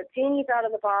the genie's out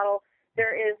of the bottle.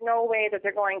 There is no way that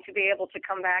they're going to be able to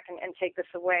come back and take this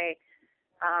away.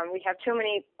 We have too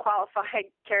many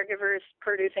qualified caregivers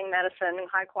producing medicine and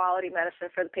high-quality medicine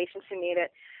for the patients who need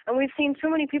it. And we've seen too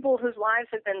many people whose lives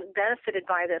have been benefited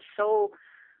by this so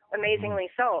amazingly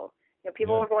so.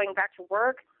 People are going back to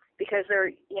work because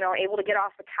they're, able to get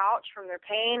off the couch from their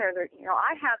pain, or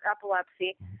I have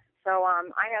epilepsy, so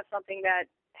I have something that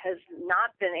has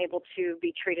not been able to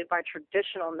be treated by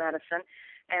traditional medicine,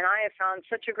 and I have found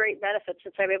such a great benefit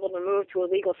since I'm able to move to a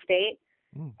legal state.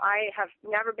 I have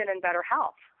never been in better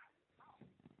health.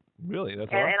 Really,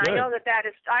 that's and I know that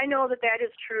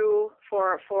is true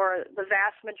for the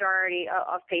vast majority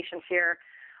of patients here.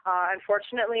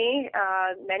 Unfortunately,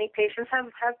 many patients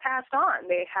have passed on.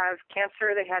 They have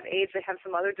cancer, they have AIDS, they have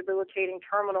some other debilitating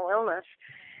terminal illness.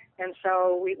 And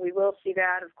so we will see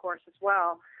that, of course, as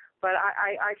well. But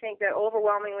I think that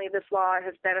overwhelmingly this law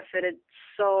has benefited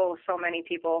so many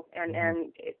people, and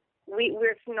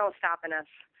there's no stopping us.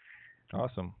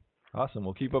 Awesome.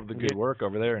 We'll keep up the good work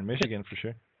over there in Michigan for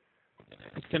sure.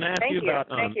 Can I ask you about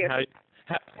how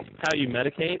you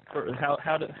medicate?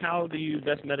 How do you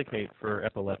best medicate for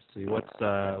epilepsy?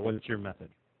 What's your method?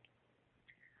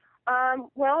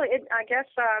 Well, I guess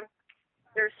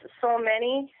there's so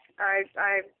many.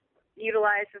 I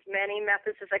utilize as many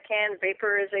methods as I can: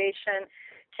 vaporization,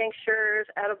 tinctures,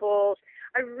 edibles.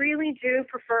 I really do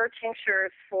prefer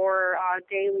tinctures for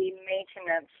daily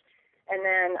maintenance, and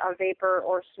then a vapor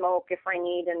or smoke if I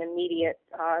need an immediate,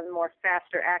 more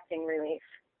faster acting relief.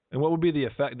 And what would be the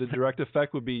effect? The direct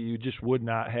effect would be you just would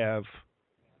not have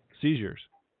seizures.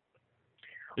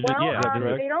 They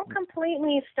don't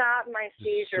completely stop my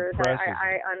seizures.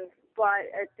 But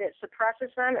it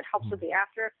suppresses them. It helps with the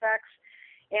after effects,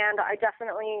 and I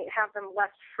definitely have them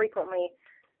less frequently.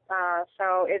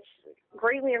 So it's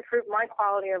greatly improved my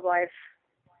quality of life.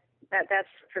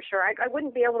 That's for sure. I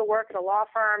wouldn't be able to work at a law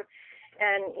firm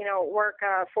and work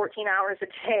 14 hours a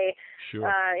day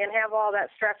and have all that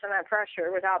stress and that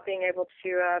pressure without being able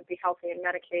to be healthy and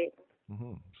medicate.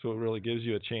 Mm-hmm. So it really gives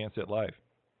you a chance at life.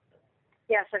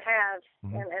 Yes, it has,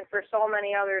 and for so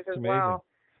many others as well.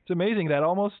 It's amazing that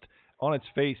almost on its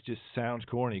face just sounds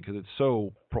corny because it's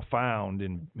so profound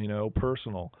and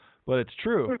personal, but it's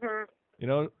true.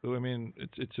 I mean,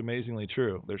 it's amazingly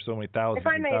true. There's so many thousands.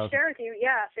 If I may share with you,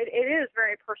 yes, it is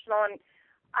very personal. And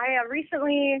I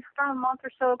recently, about a month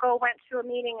or so ago, went to a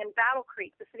meeting in Battle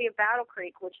Creek, the city of Battle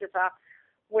Creek, which is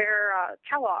where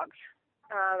Kellogg's,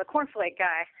 the cornflake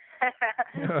guy,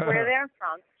 where they're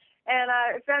from. And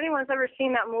if anyone's ever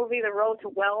seen that movie, The Road to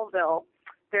Wellville,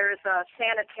 there's a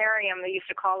sanitarium, they used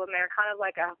to call them there, kind of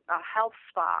like a health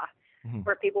spa,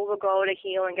 where people will go to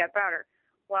heal and get better.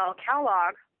 Well,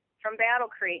 Kellogg from Battle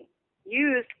Creek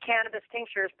used cannabis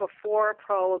tinctures before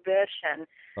Prohibition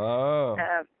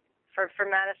for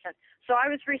medicine. So I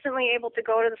was recently able to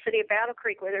go to the city of Battle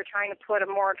Creek where they're trying to put a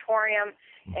moratorium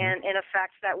and in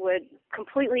effect that would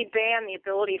completely ban the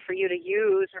ability for you to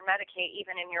use or medicate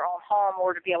even in your own home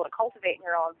or to be able to cultivate in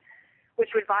your own,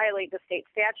 which would violate the state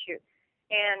statute.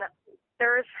 And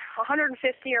there's 150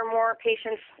 or more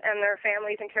patients and their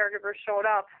families and caregivers showed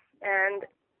up, and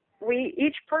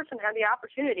each person had the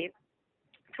opportunity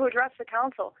to address the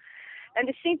council. And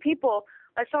to see people,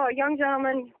 I saw a young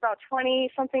gentleman, about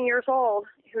 20-something years old,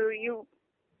 who you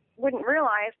wouldn't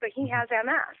realize, but he has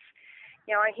MS.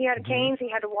 He had canes,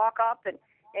 he had to walk up, and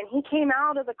he came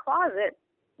out of the closet,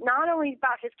 not only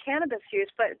about his cannabis use,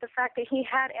 but the fact that he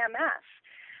had MS.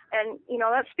 And,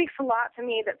 that speaks a lot to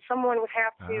me that someone would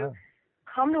have to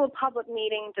come to a public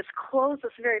meeting, disclose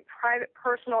this very private,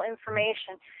 personal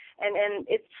information, and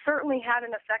it certainly had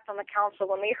an effect on the council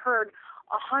when they heard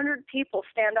 100 people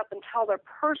stand up and tell their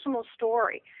personal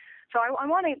story. So I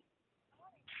want to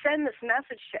send this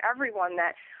message to everyone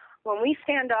that when we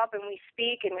stand up and we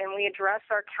speak and we address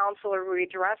our council or we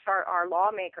address our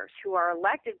lawmakers who are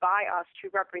elected by us to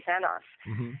represent us,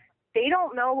 they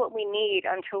don't know what we need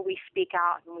until we speak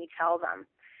out and we tell them.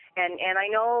 And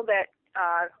I know that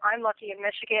I'm lucky in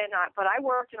Michigan, but I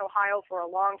worked in Ohio for a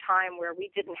long time where we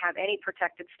didn't have any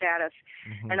protected status.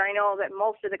 And I know that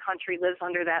most of the country lives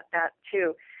under that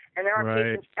too. And there are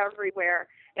patients everywhere.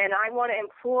 And I want to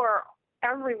implore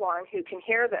everyone who can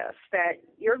hear this that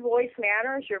your voice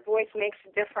matters, your voice makes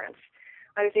a difference.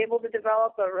 I was able to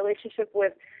develop a relationship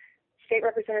with State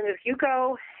Representative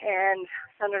Hugo and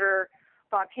Senator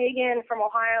Bob Kagan from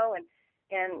Ohio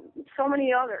and so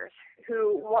many others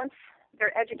who, once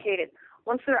they're educated,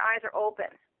 once their eyes are open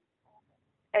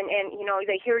and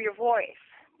they hear your voice,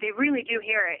 they really do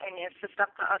hear it, and it's just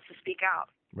up to us to speak out.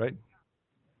 Right.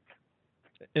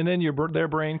 And then their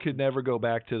brain could never go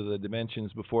back to the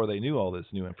dimensions before they knew all this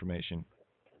new information.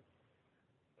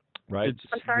 Right.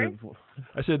 I'm sorry?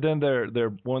 I said then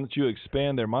once you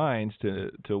expand their minds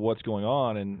to what's going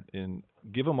on and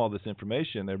give them all this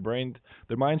information,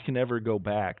 their minds can never go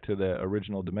back to the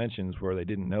original dimensions where they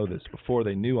didn't know this before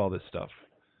they knew all this stuff.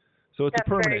 So it's That's a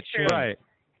permanent very true. change.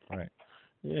 Right.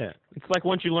 Yeah, it's like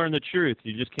once you learn the truth,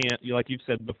 you just can't. Like you've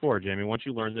said before, Jamie. Once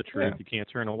you learn the truth, you can't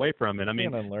turn away from it. I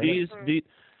mean, when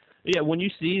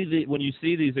you see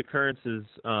these occurrences,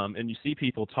 and you see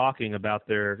people talking about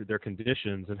their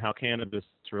conditions and how cannabis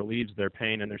relieves their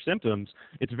pain and their symptoms,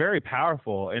 it's very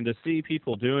powerful. And to see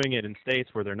people doing it in states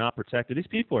where they're not protected, these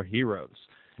people are heroes.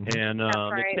 And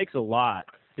it takes a lot.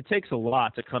 It takes a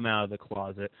lot to come out of the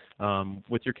closet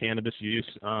with your cannabis use.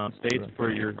 States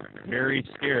where you're very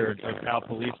scared of how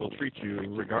police will treat you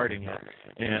regarding it.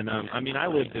 And I mean, I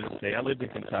lived in a state. I lived in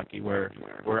Kentucky where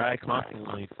I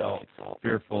constantly felt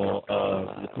fearful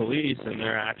of the police and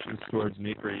their actions towards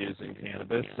me for using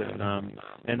cannabis.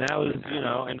 And that was,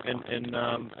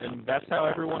 and that's how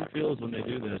everyone feels when they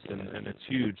do this. And it's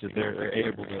huge that they're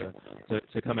able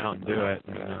to come out and do it.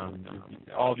 And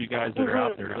all of you guys that are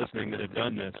out there listening that have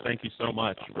done this, thank you so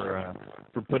much for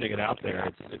putting it out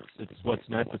there. It's what's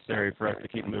necessary for us to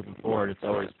keep moving forward. It's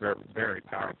always very, very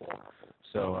powerful.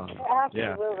 So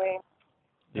absolutely.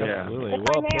 Yeah. Absolutely. If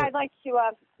I may, I'd like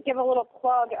to give a little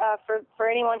plug for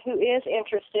anyone who is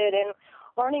interested in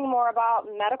learning more about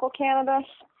medical cannabis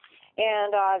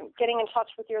and getting in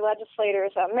touch with your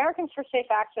legislators. Americans for Safe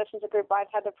Access is a group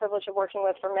I've had the privilege of working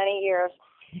with for many years,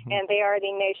 and they are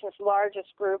the nation's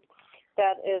largest group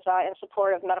that is in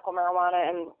support of medical marijuana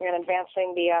and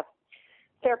advancing the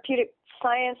therapeutic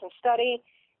science and study.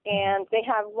 And they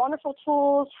have wonderful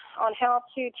tools on how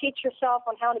to teach yourself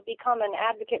on how to become an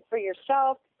advocate for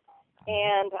yourself.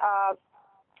 And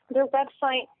their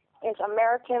website is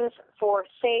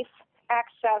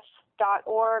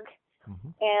americansforsafeaccess.org.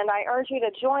 And I urge you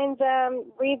to join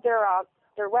them, read their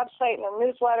website and their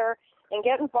newsletter, and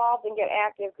get involved and get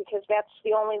active, because that's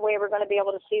the only way we're going to be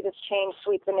able to see this change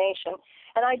sweep the nation.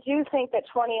 And I do think that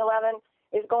 2011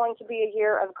 is going to be a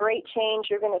year of great change.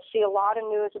 You're going to see a lot of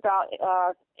news about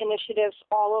initiatives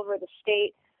all over the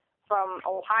state, from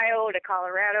Ohio to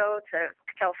Colorado to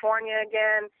California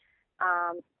again.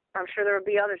 I'm sure there will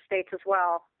be other states as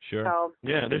well. Sure. So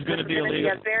yeah, there's going to be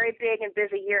a very big and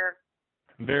busy year.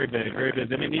 Very big, very big.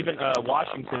 I mean, even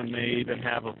Washington may even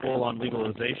have a full-on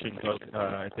legalization vote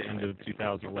at the end of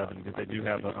 2011, because they do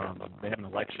have they have an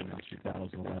election in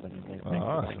 2011. And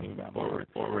they're thinking about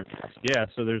forward. Yeah,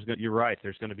 so you're right.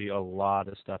 There's going to be a lot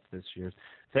of stuff this year.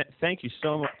 Thank you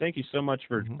so much. Thank you so much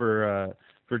for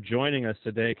joining us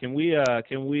today. Can we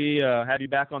have you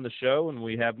back on the show and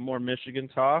we have more Michigan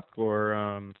talk or?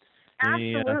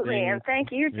 Absolutely, and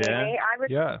thank you, Jamie. Yeah. I would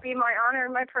be my honor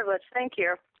and my privilege. Thank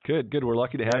you. Good. We're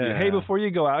lucky to have you. Hey, before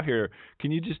you go out here,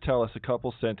 can you just tell us a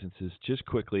couple sentences, just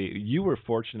quickly? You were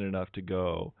fortunate enough to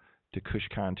go to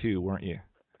KushCon too, weren't you?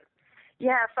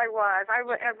 Yes, I was. I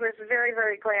was very,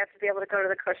 very glad to be able to go to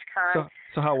the KushCon.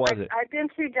 So how was it? I've been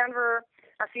to Denver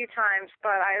a few times,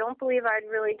 but I don't believe I'd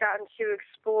really gotten to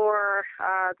explore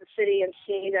the city and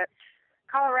see that.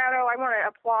 Colorado, I want to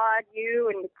applaud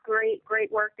you and the great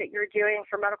work that you're doing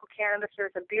for medical cannabis.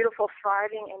 There's a beautiful,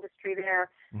 thriving industry there.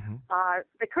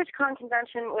 The KushCon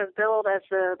convention was billed as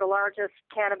the largest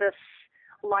cannabis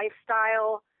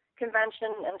lifestyle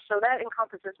convention, and so that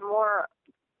encompasses more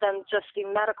than just the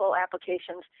medical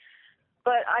applications.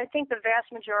 But I think the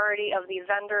vast majority of the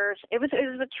vendors, it was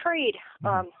a trade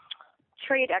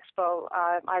expo,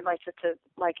 I'd like to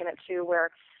liken it to,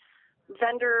 where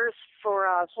vendors for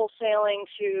wholesaling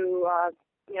to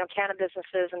cannabis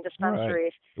businesses and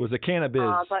dispensaries. Right. It was a cannabis.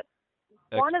 But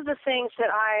one of the things that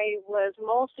I was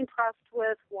most impressed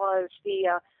with was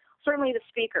certainly the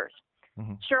speakers.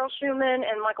 Cheryl Schumann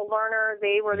and Michael Lerner,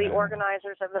 they were the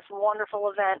organizers of this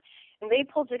wonderful event, and they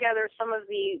pulled together some of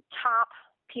the top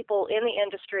people in the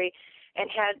industry and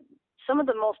had some of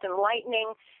the most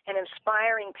enlightening and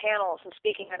inspiring panels and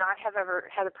speaking that I have ever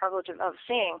had the privilege of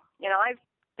seeing. I've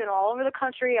been all over the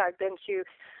country. I've been to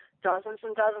dozens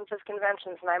and dozens of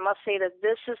conventions, and I must say that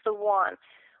this is the one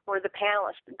where the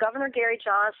panelists, Governor Gary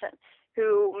Johnson,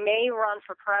 who may run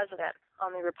for president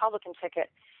on the Republican ticket,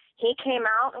 he came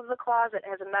out of the closet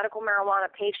as a medical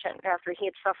marijuana patient after he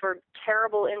had suffered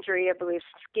terrible injury, I believe,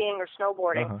 skiing or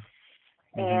snowboarding.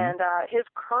 And his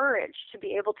courage to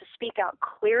be able to speak out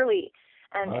clearly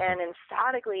and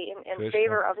emphatically in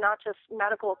favor of not just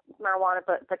medical marijuana,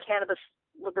 but the cannabis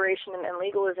liberation and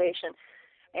legalization,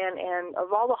 and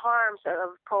of all the harms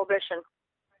of prohibition.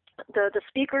 the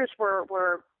speakers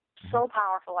were so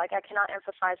powerful. Like, I cannot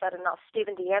emphasize that enough.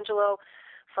 Stephen D'Angelo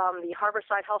from the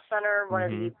Harborside Health Center, one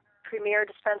of the premier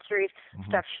dispensaries.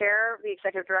 Steph Scher, the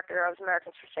executive director of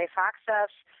Americans for Safe Access.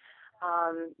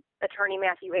 Attorney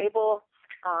Matthew Abel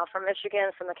from Michigan,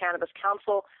 from the Cannabis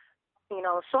Council. You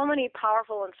know, so many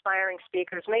powerful, inspiring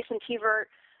speakers. Mason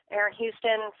Tevert, Aaron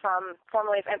Houston,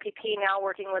 formerly of MPP, now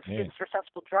working with Students for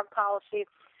Sensible Drug Policy.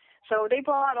 So they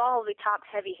brought all of the top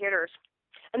heavy hitters.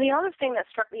 And the other thing that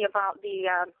struck me about the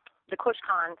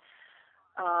KushCon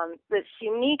that's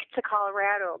unique to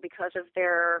Colorado because of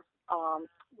their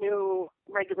new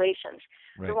regulations.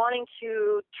 Right. They're wanting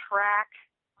to track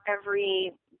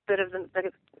every bit of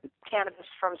the cannabis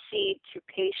from seed to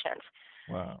patient.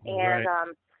 Wow. And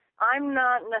I'm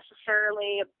not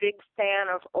necessarily a big fan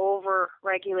of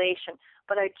over-regulation,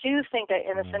 but I do think that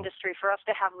in this industry, for us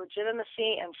to have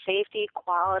legitimacy and safety,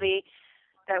 quality,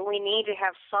 that we need to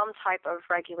have some type of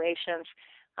regulations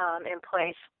in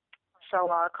place. So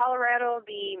Colorado,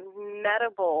 the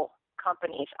medical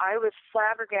companies, I was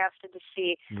flabbergasted to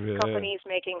see companies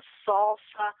making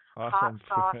salsa, hot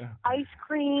sauce, ice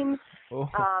cream,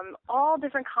 all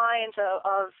different kinds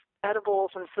of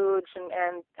edibles and foods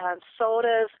and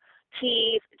sodas,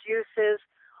 teas, juices,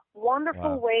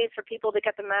 wonderful ways for people to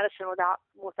get the medicine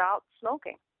without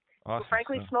smoking. Awesome. And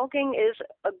frankly, smoking is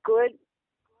a good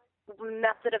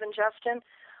method of ingestion,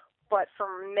 but for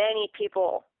many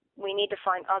people, we need to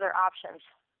find other options.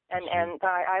 And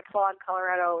I applaud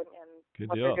Colorado and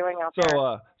what they're doing out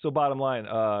there. So bottom line,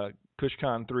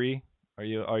 KushCon 3,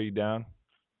 are you down?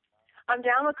 I'm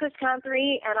down with KushCon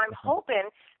 3, and I'm hoping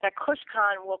that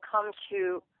KushCon will come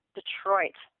to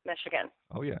Detroit, Michigan.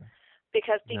 Oh, yeah.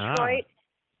 Because Detroit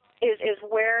is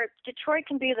where Detroit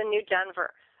can be the new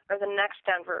Denver or the next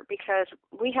Denver, because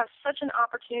we have such an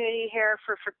opportunity here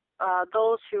for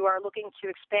those who are looking to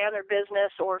expand their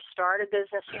business or start a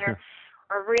business here.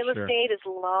 Our real estate is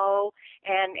low,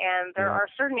 and there are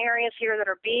certain areas here that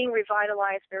are being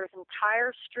revitalized. There's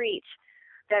entire streets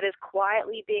that is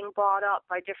quietly being bought up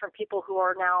by different people who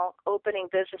are now opening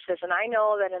businesses. And I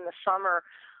know that in the summer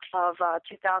of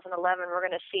 2011, we're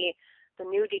going to see the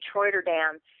new Detroiter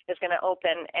Dam is going to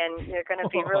open, and you're going to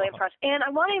be really impressed. And I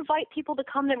want to invite people to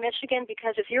come to Michigan,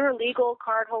 because if you're a legal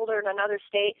card holder in another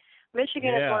state,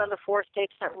 Michigan is one of the 4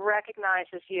 states that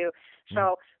recognizes you.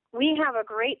 So we have a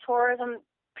great tourism.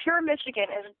 Pure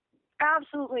Michigan is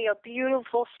absolutely a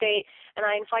beautiful state, and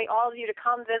I invite all of you to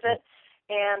come visit,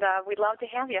 and we'd love to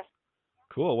have you.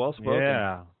 Cool. Well spoken.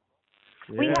 Yeah.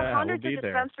 We have hundreds of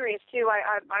dispensaries, too.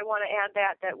 I want to add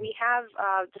that we have,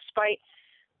 despite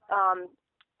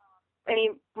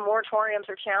any moratoriums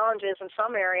or challenges in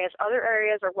some areas, other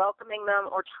areas are welcoming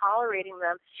them or tolerating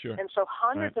them. Sure. And so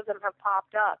hundreds of them have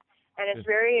popped up. And it's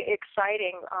very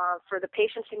exciting for the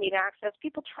patients who need access.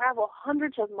 People travel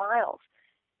hundreds of miles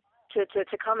to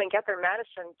come and get their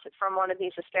medicine from one of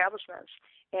these establishments.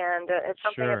 And it's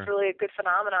something that's really a good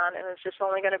phenomenon, and it's just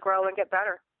only going to grow and get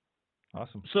better.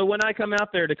 Awesome. So when I come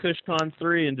out there to KushCon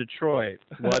 3 in Detroit,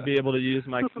 will I be able to use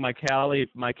my Cali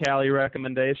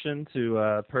recommendation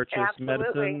to purchase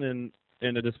medicine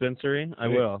in a dispensary? I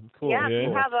will. Cool. Yeah, if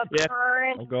you have a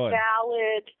current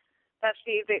valid, that's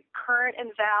the current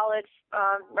and valid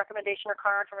recommendation or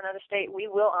card from another state, we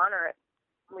will honor it.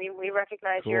 We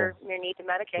recognize your need to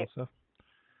medicate. Cool.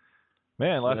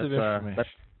 Man, lots of information.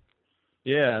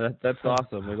 That's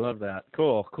awesome. We love that.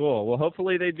 Cool. Well,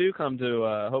 hopefully they do come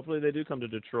to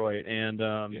Detroit, and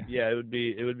it would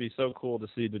be so cool to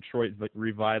see Detroit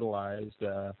revitalized,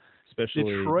 especially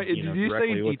Detroit. Did you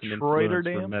say Detroiter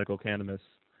Dam? For medical cannabis.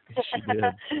 She did.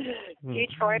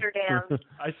 Detroiter Dam.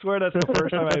 I swear that's the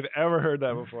first time I've ever heard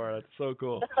that before. That's so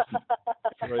cool.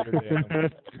 Detroiter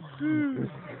Dam.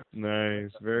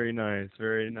 Nice. Very nice.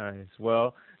 Very nice.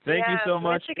 Well, thank you so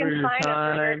much Michigan for your time.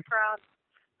 We're very proud.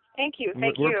 Thank you.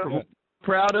 We're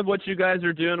proud of what you guys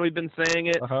are doing. We've been saying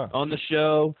it on the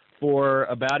show for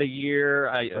about a year.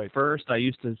 At first, I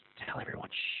used to tell everyone,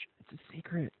 shh, it's a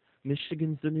secret.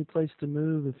 Michigan's the new place to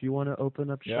move if you want to open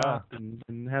up shop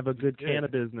and have a good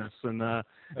cannabis business. And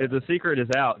the secret is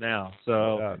out now.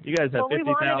 So you guys have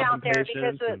 50,000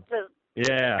 patients.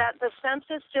 The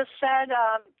census just said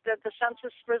that the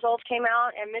census results came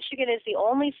out, and Michigan is the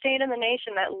only state in the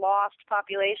nation that lost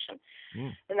population.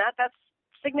 And that's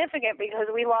significant, because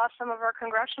we lost some of our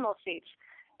congressional seats.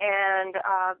 And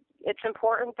it's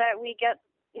important that we get,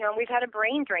 we've had a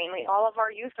brain drain. All of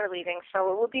our youth are leaving.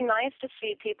 So it would be nice to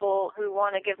see people who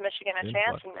want to give Michigan a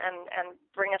chance and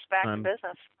bring us back to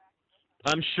business.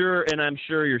 I'm sure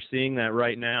you're seeing that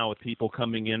right now with people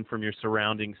coming in from your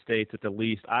surrounding states at the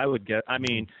least. I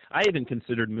even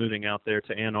considered moving out there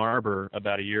to Ann Arbor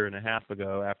about a year and a half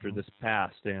ago after this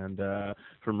passed, and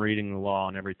from reading the law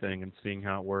and everything and seeing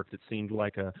how it worked, it seemed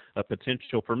like a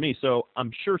potential for me. So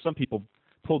I'm sure some people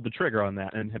pulled the trigger on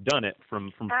that and have done it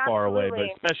from far away, but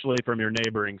especially from your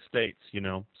neighboring states,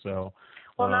 so...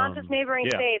 Well, not just neighboring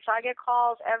states. I get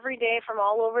calls every day from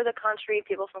all over the country,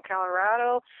 people from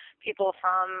Colorado, people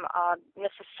from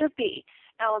Mississippi,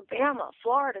 Alabama,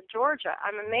 Florida, Georgia.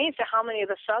 I'm amazed at how many of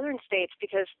the southern states,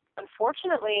 because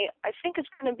unfortunately, I think it's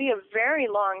going to be a very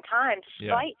long time,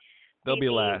 despite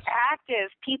these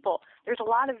active people. There's a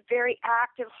lot of very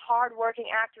active, hard-working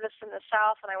activists in the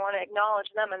South, and I want to acknowledge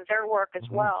them and their work as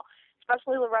well,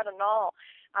 especially Loretta Knoll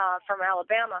from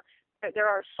Alabama. There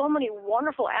are so many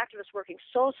wonderful activists working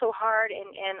so hard,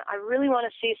 and I really want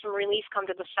to see some relief come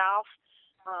to the South,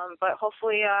 but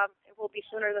hopefully it will be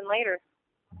sooner than later.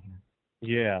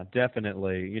 Yeah,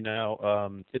 definitely.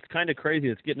 It's kind of crazy.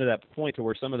 It's getting to that point to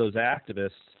where some of those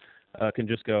activists can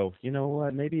just go, you know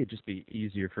what, maybe it'd just be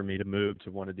easier for me to move to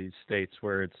one of these states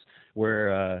where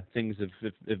things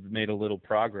have made a little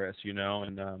progress, and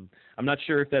I'm not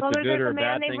sure if that's a good or a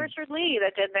bad thing. Well, there's a man named Richard Lee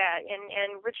that did that,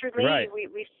 and Richard Lee,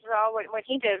 we saw what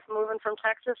he did, moving from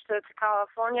Texas to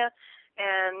California,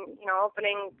 and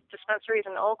opening dispensaries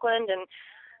in Oakland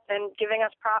and giving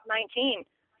us Prop 19.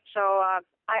 So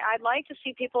I'd like to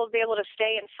see people be able to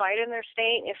stay and fight in their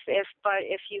state. But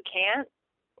if you can't,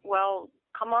 well,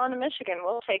 come on to Michigan.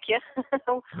 We'll take you.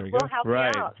 We'll help you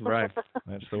out. Right.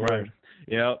 That's the word.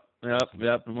 Yep.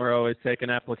 And we're always taking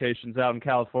applications out in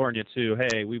California too.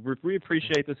 Hey, we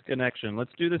appreciate this connection.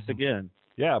 Let's do this again.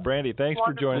 Yeah, Brandy, thanks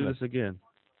for joining us again.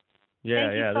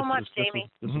 Thank you so much, Jamie.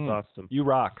 This is awesome. You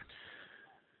rock.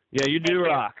 Yeah, you do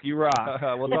rock. You rock.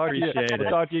 We'll talk to you. We'll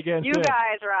talk to you again soon. You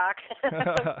guys rock.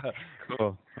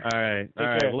 Cool. All right.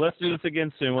 Well, let's do this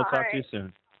again soon. We'll talk to you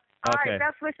soon. All right,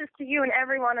 best wishes to you and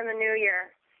everyone in the new year.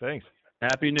 Thanks.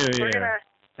 Happy New Year.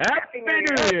 Happy New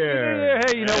Year.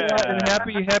 Hey, you know what? And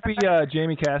happy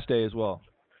Jamie Cass Day as well.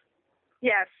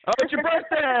 Yes. Oh, it's your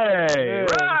birthday.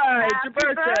 Right, it's your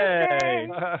birthday.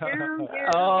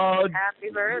 Oh, happy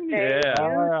birthday. Yeah.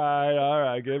 All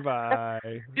right. Goodbye.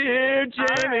 Dear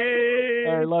Jamie.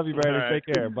 All right, love you, Brandon. Take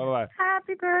care. Bye-bye.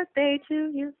 Happy birthday to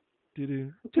you.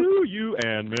 To you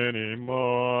and many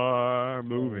more.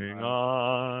 Moving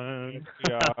on.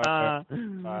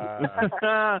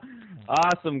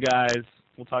 Awesome, guys.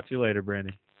 We'll talk to you later,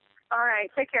 Brandy. All right.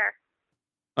 Take care.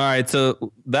 All right.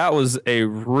 So that was a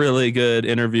really good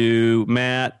interview,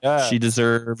 Matt. She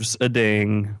deserves a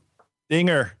ding.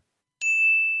 Dinger.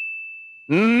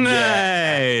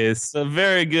 Nice. A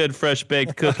very good fresh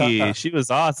baked cookie. She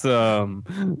was awesome.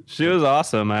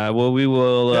 Well, we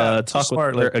will talk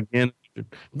with her again.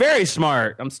 Very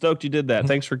smart. I'm stoked you did that.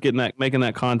 Thanks for making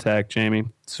that contact, Jamie.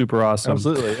 Super awesome.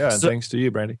 Absolutely. Yeah. And thanks to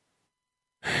you, Brandy.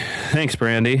 Thanks,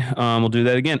 Brandy. We'll do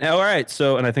that again. All right.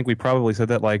 So, and I think we probably said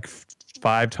that like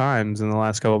 5 times in the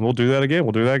last couple. We'll do that again.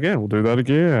 We'll do that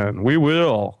again. We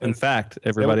will. In fact,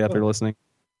 everybody out there listening,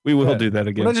 we will do that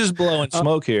again. We're not just blowing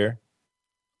smoke here.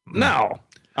 No,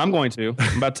 I'm going to.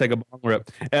 I'm about to take a bong rip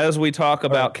as we talk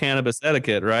about cannabis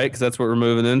etiquette, right? Because that's what we're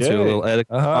moving into, a little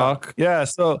etiquette talk. Yeah.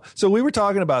 So we were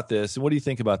talking about this, and what do you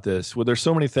think about this? Well, there's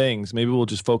so many things. Maybe we'll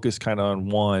just focus kind of on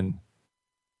one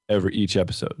each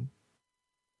episode.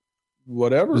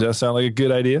 Whatever. Does that sound like a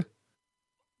good idea?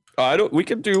 We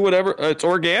can do whatever. It's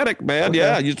organic, man. Okay.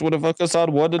 Yeah. You just want to focus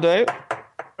on one today?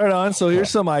 Right on. So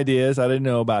here's some ideas I didn't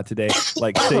know about today,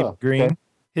 like Safe Green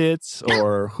hits,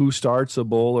 or who starts a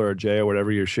bowl or a J or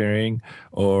whatever you're sharing,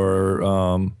 or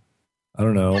I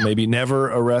don't know, maybe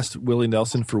never arrest Willie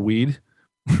Nelson for weed.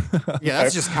 Yeah,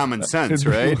 that's just common sense,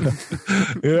 right?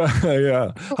 Yeah.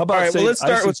 How about let's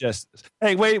start with this.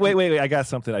 Hey, wait. I got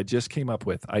something I just came up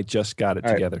with. I just got it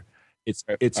together.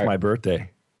 It's my birthday.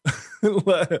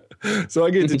 So I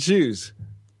get to choose.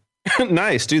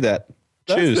 Nice, do that.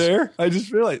 That's there. I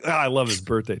just realized I love this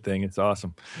birthday thing. It's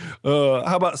awesome.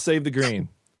 How about Save the Green?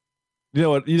 You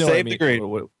know what? Save the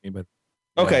Green.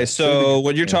 Okay, so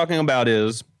what you're talking about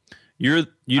is you just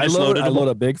I load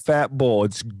a big fat bowl.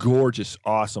 It's gorgeous,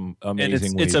 awesome,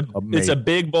 amazing. And it's a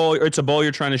big bowl. It's a bowl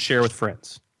you're trying to share with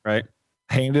friends, right?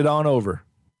 Hand it on over.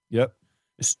 Yep.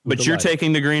 But you're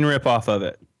taking the green rip off of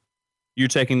it. You're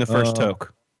taking the first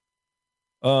toke.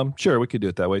 Sure, we could do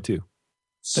it that way too.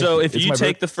 So if you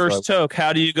take the first toke,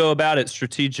 how do you go about it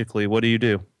strategically? What do you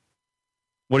do?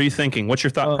 What are you thinking? What's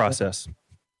your thought process?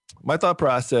 My thought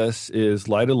process is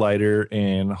light a lighter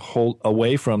and hold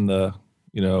away from the,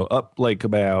 up like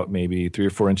about maybe 3 or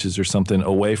 4 inches or something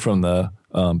away from the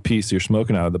piece you're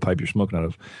smoking out of, the pipe you're smoking out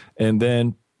of, and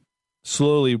then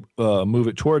slowly move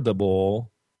it toward the bowl.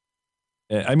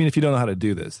 I mean, if you don't know how to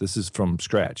do this, this is from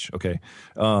scratch, okay?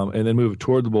 And then move it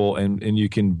toward the bowl, and you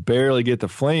can barely get the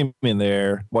flame in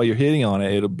there. While you're hitting on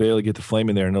it, it'll barely get the flame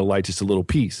in there, and it'll light just a little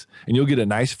piece. And you'll get a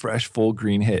nice, fresh, full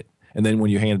green hit. And then when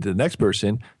you hand it to the next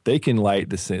person, they can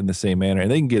light in the same manner,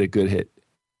 and they can get a good hit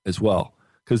as well.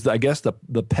 Because I guess the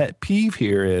pet peeve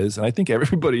here is, and I think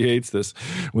everybody hates this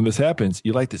when this happens,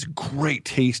 you like this great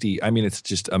tasty, I mean, it's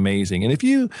just amazing. And if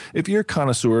you're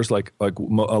connoisseurs like a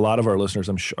lot of our listeners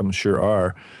I'm sure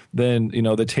are, then, you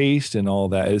know, the taste and all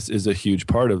that is a huge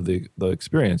part of the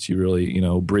experience. You really, you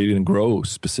know, breed and grow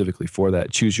specifically for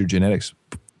that. Choose your genetics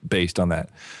based on that.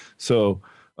 So,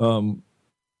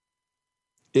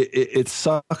 It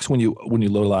sucks when you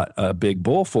load a big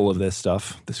bowl full of this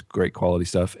stuff, this great quality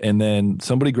stuff, and then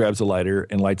somebody grabs a lighter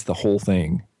and lights the whole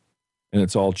thing, and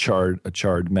it's all a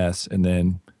charred mess, and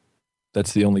then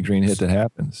that's the only green hit that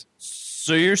happens.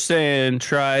 So you're saying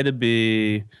try to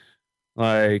be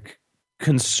like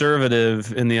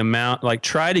conservative in the amount, like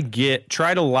try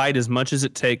to light as much as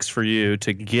it takes for you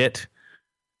to get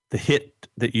the hit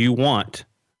that you want,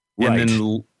 right. And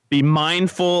then be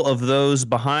mindful of those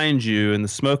behind you in the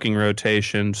smoking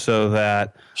rotation so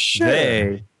that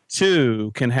they too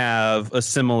can have a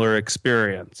similar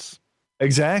experience.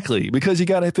 Exactly, because you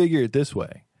got to figure it this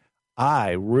way.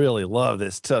 I really love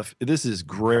this stuff. This is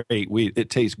great weed. It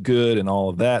tastes good and all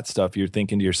of that stuff. You're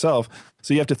thinking to yourself.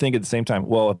 So you have to think at the same time,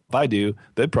 well, if I do,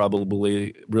 they'd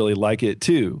probably really like it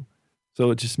too.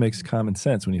 So it just makes common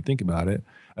sense when you think about it.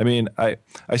 I mean, I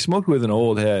smoked with an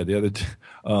old head the other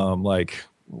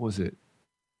what was it?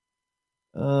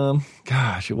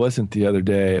 Gosh, it wasn't the other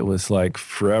day. It was like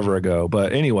forever ago.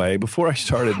 But anyway, before I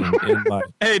started in my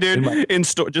hey, dude,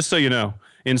 just so you know,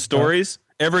 in stories,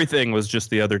 everything was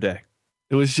just the other day.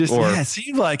 It was just it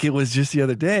seemed like it was just the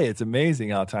other day. It's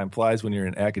amazing how time flies when you're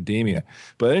in academia.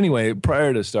 But anyway,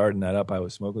 prior to starting that up, I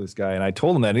was smoking with this guy, and I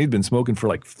told him that he'd been smoking for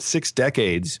like 6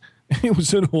 decades. He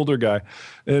was an older guy,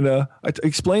 and I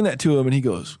explained that to him, and he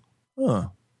goes, "Huh."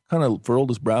 Kind of furrowed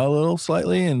his brow a little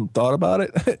slightly and thought about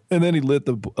it. And then he lit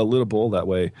a bowl that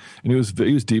way. And he was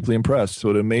deeply impressed. So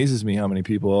it amazes me how many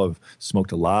people have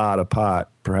smoked a lot of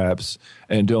pot, perhaps,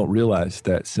 and don't realize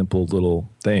that simple little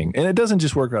thing. And it doesn't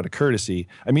just work out of courtesy.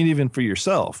 I mean, even for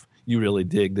yourself, you really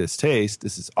dig this taste.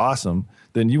 This is awesome.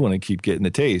 Then you want to keep getting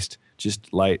the taste.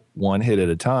 Just light one hit at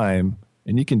a time.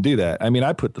 And you can do that. I mean,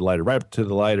 I put the lighter right up to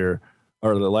the lighter,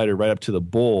 or the lighter right up to the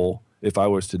bowl if I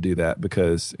was to do that,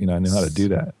 because, you know, I knew how to do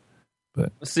that.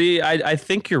 But see, I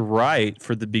think you're right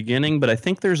for the beginning, but I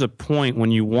think there's a point when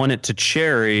you want it to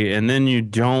cherry, and then you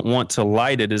don't want to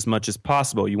light it as much as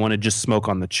possible. You want to just smoke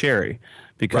on the cherry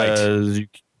because,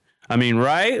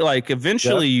 right? Like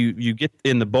eventually you get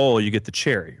in the bowl, you get the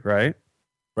cherry, right?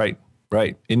 Right.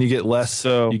 And you get less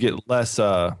of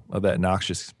that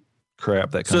noxious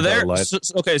crap that comes out of light.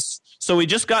 So we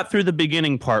just got through the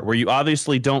beginning part where you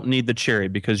obviously don't need the cherry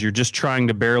because you're just trying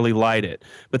to barely light it.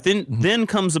 But then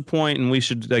comes a point, and we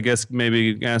should, I guess,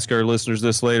 maybe ask our listeners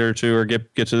this later too, or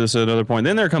get to this at another point.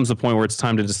 Then there comes a point where it's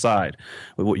time to decide.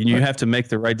 You have to make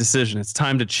the right decision. It's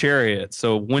time to cherry it.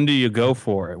 So when do you go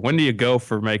for it? When do you go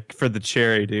for the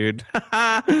cherry, dude?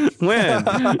 When?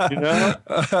 You know?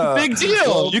 Big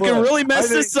deal. You can really mess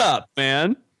this up,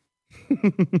 man.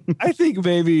 I think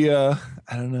maybe, I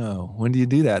don't know. When do you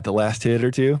do that? The last hit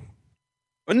or two?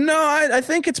 No, I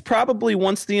think it's probably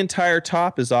once the entire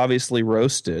top is obviously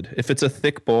roasted. If it's a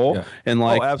thick bowl and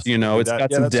it's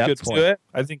got some depth to it.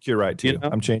 I think you're right too. You know?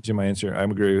 I'm changing my answer.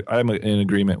 I'm in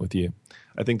agreement with you.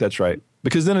 I think that's right.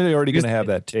 Because then they're already going to have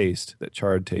that taste, that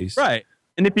charred taste. Right.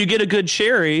 And if you get a good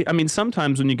cherry, I mean,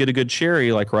 sometimes when you get a good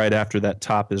cherry, like right after that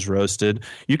top is roasted,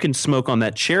 you can smoke on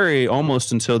that cherry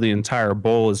almost until the entire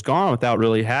bowl is gone without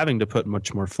really having to put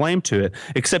much more flame to it.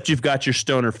 Except you've got your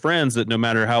stoner friends that no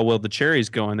matter how well the cherry's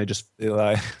going, they just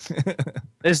light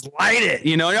it.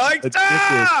 You know, you're like,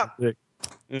 stop! You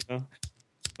know?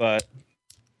 But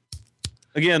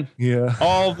again,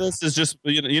 all of this is just,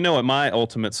 you know what my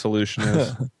ultimate solution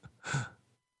is?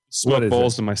 Smoke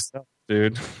bowls to myself,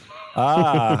 dude.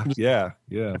 Yeah,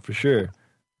 for sure,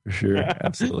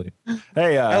 absolutely.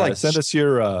 Hey, send us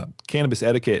your cannabis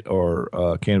etiquette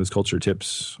or cannabis culture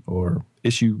tips or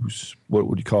issues. What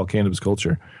would you call cannabis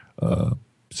culture?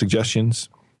 Suggestions.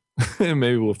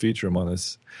 Maybe we'll feature them on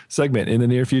this segment in the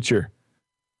near future.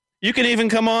 You can even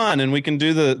come on and we can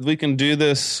do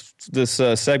this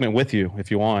segment with you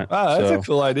if you want. That's a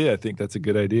cool idea. I think that's a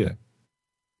good idea.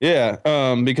 Yeah,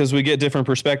 because we get different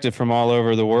perspective from all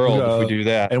over the world if we do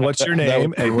that. And what's your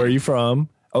name and where are you from?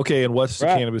 Okay, and what's the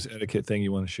cannabis etiquette thing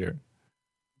you want to share?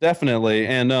 Definitely,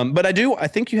 and but I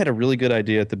think you had a really good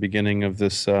idea at the beginning of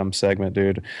this segment,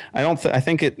 dude. I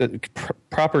think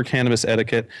proper cannabis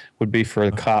etiquette would be for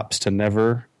the cops to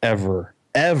never, ever,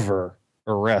 ever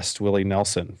arrest Willie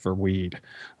Nelson for weed.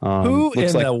 Who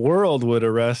in the world would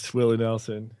arrest Willie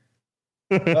Nelson?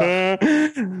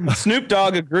 Snoop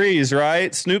Dogg agrees,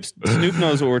 right? Snoop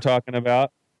knows what we're talking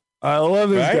about. I love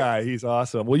this guy. He's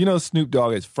awesome. Well, Snoop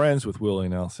Dogg is friends with Willie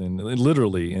Nelson,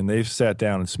 literally, and they've sat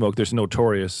down and smoked. There's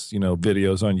notorious,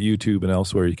 videos on YouTube and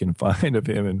elsewhere you can find of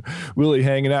him and Willie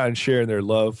hanging out and sharing their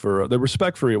love for their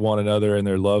respect for one another and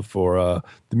their love for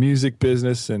the music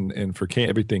business and for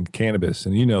everything cannabis.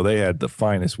 And they had the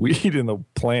finest weed in the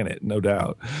planet, no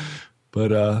doubt.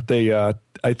 But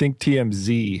I think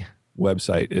TMZ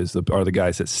website are the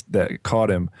guys that caught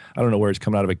him. I don't know where he's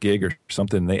coming out of a gig or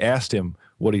something. They asked him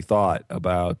what he thought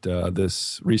about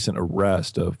this recent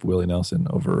arrest of Willie Nelson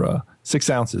over 6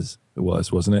 ounces. It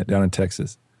wasn't it, down in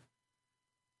Texas?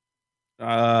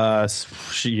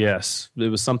 Yes, it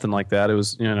was something like that. It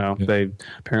was, they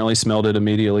apparently smelled it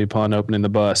immediately upon opening the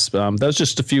bus. That was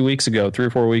just a few weeks ago, 3 or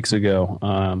 4 weeks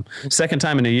ago. Second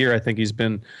time in a year, I think he's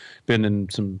been in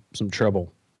some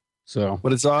trouble. So,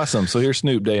 but it's awesome. So here's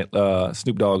Snoop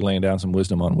Dogg laying down some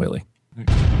wisdom on Willie.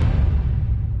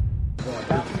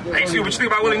 Hey, see what you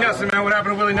think about Willie Nelson, man? What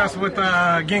happened to Willie Nelson with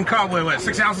getting caught with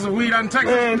 6 ounces of weed out in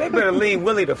Texas? Man, they better leave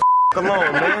Willie the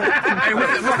alone, man. Hey,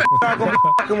 what's that? Y'all gonna be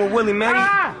fucking with Willie,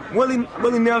 man.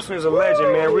 Willie Nelson is a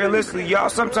legend, man. Realistically, y'all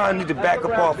sometimes need to back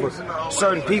up off of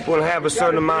certain people and have a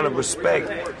certain amount of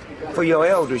respect for your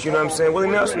elders. You know what I'm saying? Willie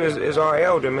Nelson is our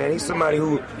elder, man. He's somebody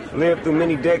who lived through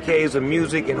many decades of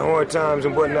music and hard times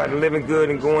and whatnot and living good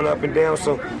and going up and down.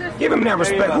 So give him that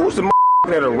respect. Who's the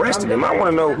that arrested him? I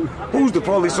want to know who's the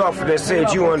police officer that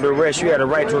said you under arrest. You had a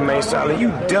right to remain silent. You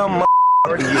dumb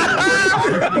you.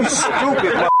 You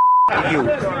stupid you.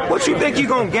 What you think you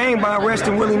gonna gain by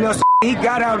arresting Willie Nelson? He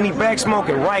got out and he back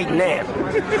smoking right now.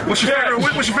 What's your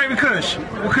favorite Kush?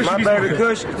 What Kush My favorite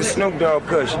Kush is the Snoop Dogg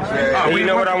Kush. And you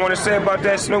know what I want to say about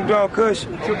that Snoop Dogg Kush?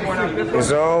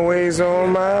 It's always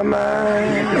on my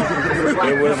mind.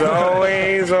 It was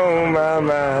always on my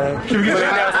mind. You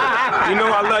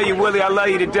know I love you, Willie. I love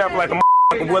you to death like a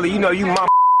Willie. You know you my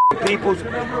peoples.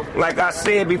 Like I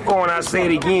said before and I say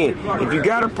it again. If you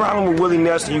got a problem with Willie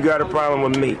Nelson, you got a problem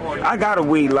with me. I got a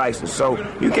weed license, so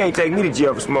you can't take me to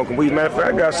jail for smoking weed. Matter of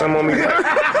fact, I got some on me.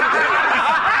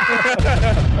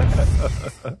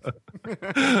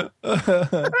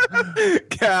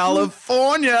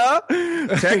 California,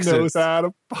 Texas knows how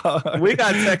to fuck. We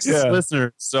got Texas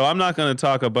listeners, so I'm not going to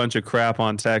talk a bunch of crap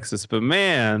on Texas. But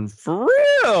man, for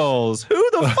reals, who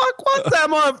the fuck wants that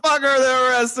motherfucker that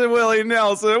arrested Willie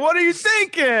Nelson? What are you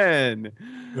thinking?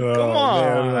 Come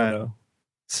on, man.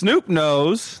 Snoop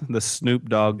knows the Snoop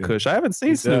Dogg Kush. I haven't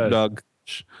seen Snoop Dogg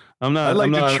Kush. I'd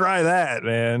like to try that,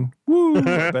 man. Woo!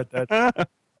 I bet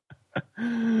that's.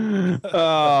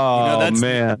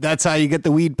 Man, that's how you get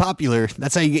the weed popular.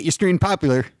 That's how you get your strain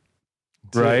popular,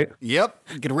 right? Yep,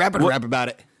 you can rap about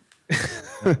it.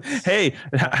 Hey,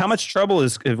 how much trouble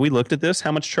have we looked at this?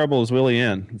 How much trouble is Willie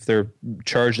in if they're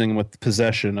charging him with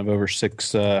possession of over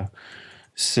six well,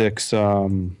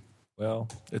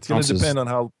 it's going to depend on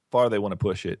how far they want to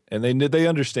push it, and they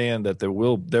understand that there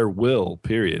will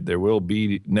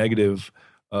be negative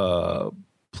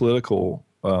political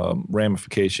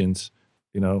ramifications.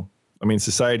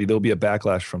 Society, there'll be a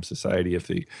backlash from society if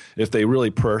they really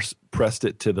pressed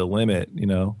it to the limit,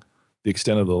 the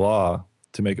extent of the law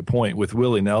to make a point. With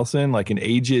Willie Nelson, like an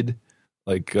aged,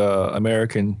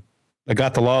 American, I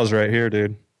got the laws right here,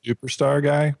 dude. Superstar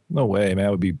guy? No way, man.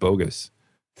 That would be bogus.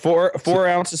 4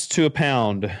 ounces to a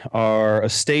pound are a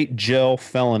state jail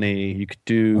felony. You could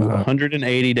do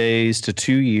 180 days to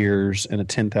 2 years and a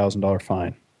 $10,000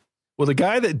 fine. Well, the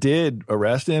guy that did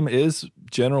arrest him is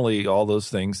generally all those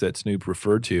things that Snoop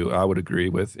referred to. I would agree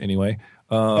with anyway.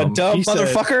 A dumb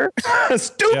motherfucker, a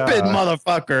stupid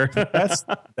motherfucker.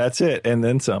 That's it, and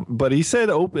then some. But he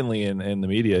said openly in the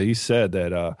media, he said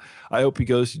that I hope he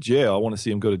goes to jail. I want to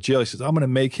see him go to jail. He says I'm going to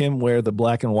make him wear the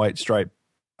black and white striped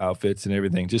outfits and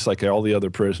everything, just like all the other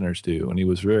prisoners do. And he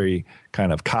was very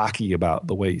kind of cocky about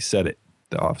the way he said it.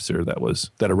 The officer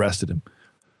that arrested him.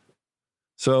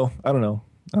 So I don't know.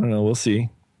 We'll see.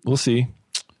 Don't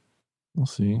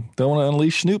want to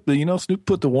unleash Snoop. Snoop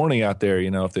put the warning out there,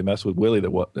 if they mess with Willie,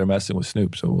 that they're messing with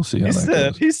Snoop. So we'll see how that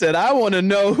goes. He said, I want to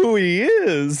know who he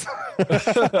is. It's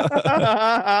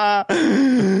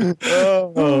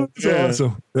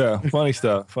awesome. Yeah. Funny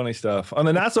stuff. On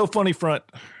the not so funny front,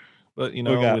 but we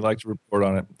like to report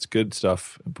on it. It's good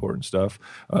stuff, important stuff.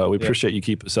 We appreciate you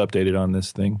keep us updated on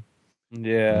this thing.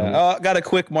 Yeah. Got a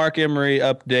quick Mark Emery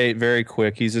update. Very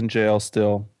quick. He's in jail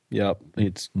still. Yep.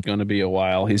 It's going to be a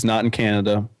while. He's not in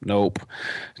Canada. Nope.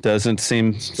 Doesn't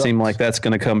seem like that's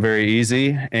going to come very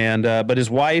easy. And but his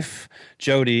wife,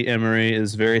 Jody Emery,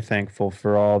 is very thankful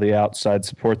for all the outside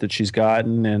support that she's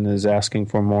gotten and is asking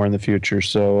for more in the future.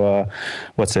 So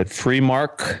what's it? Free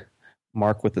Mark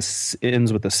with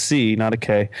ends with a C, not a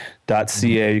K,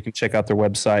 .ca. You can check out their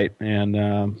website and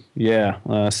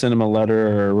send them a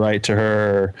letter or write to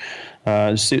her.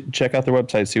 Check out their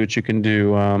website, see what you can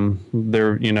do.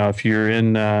 If you're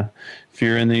in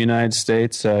the United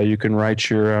States, you can write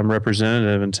your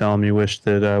representative and tell them you wish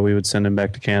that we would send him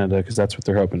back to Canada, because that's what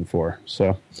they're hoping for.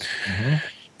 So.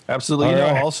 Absolutely.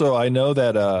 Also, I know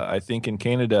that I think in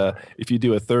Canada, if you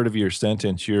do a third of your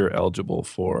sentence, you're eligible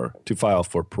to file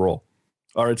for parole.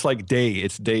 Or it's like day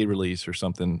release or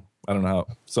something. I don't know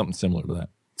something similar to that.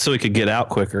 So he could get out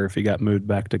quicker if he got moved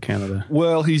back to Canada.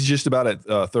 Well, he's just about at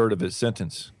a third of his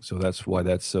sentence. So that's why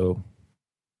that's so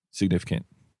significant.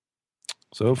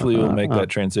 So hopefully we'll make that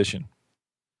transition.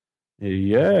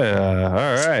 Yeah.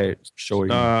 All right.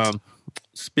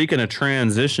 Speaking of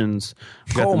transitions.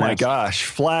 Oh my gosh.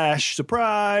 Flash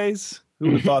surprise. Who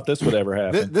would have thought this would ever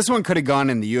happen? This one could have gone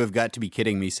in the "You Have Got to Be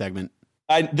Kidding Me" segment.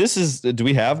 Do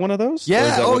we have one of those?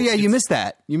 Yeah. Oh, yeah. You missed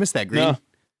that. Green. No.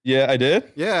 Yeah, I did.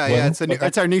 Yeah. Yeah.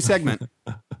 It's our new segment.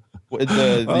 You've got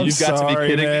to be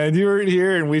kidding me. You weren't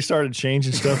here, and we started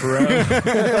changing stuff around.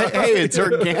 Hey, it's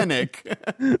organic.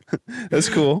 That's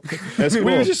cool.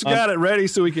 We just got it ready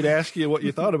so we could ask you what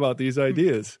you thought about these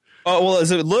ideas. Oh, well, as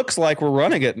it looks like we're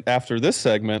running it after this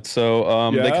segment,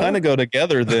 so they kind of go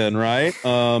together then, right?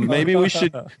 Maybe we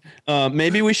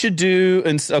should do.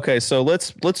 Okay, so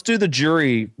let's do the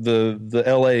jury, the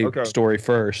LA story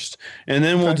first, and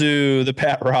then we'll do the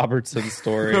Pat Robertson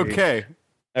story. Okay.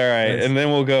 All right, and then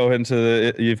we'll go into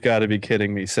the "You've Got to Be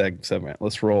Kidding Me" segment.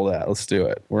 Let's roll that. Let's do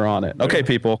it. We're on it. Okay,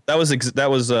 people. That was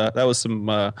some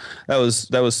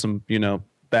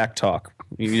back talk.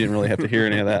 You didn't really have to hear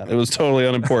any of that. It was totally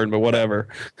unimportant, but whatever.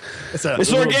 It's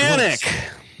organic.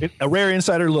 A rare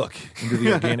insider look into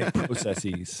the organic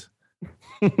processes.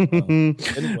 Anyway.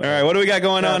 All right, what do we got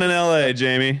going on in LA,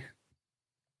 Jamie?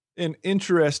 An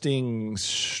interesting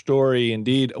story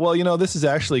indeed. Well, this is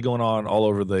actually going on all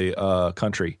over the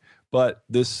country, but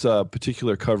this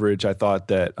particular coverage, I thought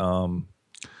that the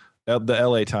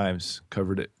LA Times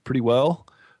covered it pretty well.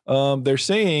 They're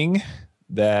saying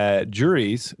that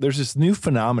juries, there's this new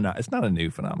phenomena. It's not a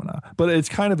new phenomena, but it's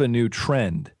kind of a new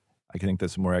trend. I think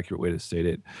that's a more accurate way to state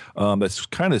it. That's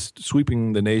kind of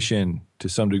sweeping the nation to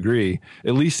some degree,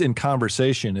 at least in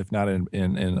conversation, if not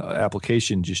in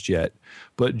application just yet.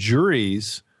 But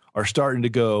juries are starting to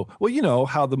go, well,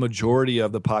 how the majority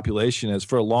of the population has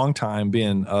for a long time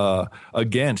been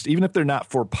against, even if they're not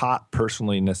for pot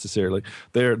personally necessarily,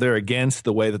 they're against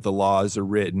the way that the laws are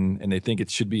written, and they think it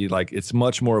should be like it's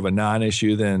much more of a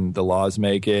non-issue than the laws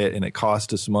make it, and it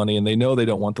costs us money, and they know they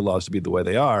don't want the laws to be the way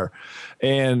they are.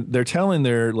 And they're telling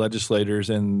their legislators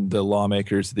and the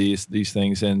lawmakers these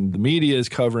things, and the media is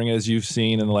covering, as you've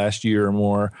seen in the last year or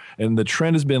more, and the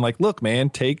trend has been like, look, man,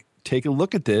 take a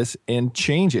look at this and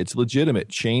change it. It's legitimate.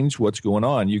 Change what's going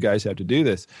on. You guys have to do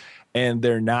this. And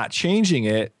they're not changing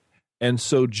it. And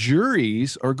so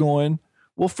juries are going,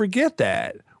 well, forget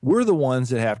that. We're the ones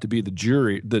that have to be the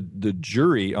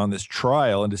jury on this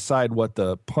trial and decide what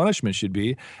the punishment should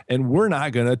be. And we're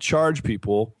not going to charge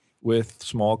people with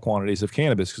small quantities of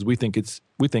cannabis because we think it's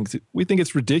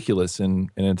ridiculous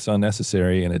and it's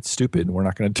unnecessary and it's stupid. And we're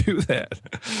not going to do that.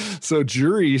 So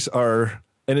juries are.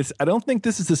 And I don't think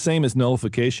this is the same as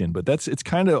nullification, but it's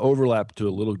kind of overlapped to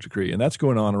a little degree, and that's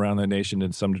going on around the nation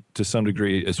to some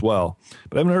degree as well.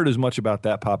 But I haven't heard as much about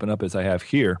that popping up as I have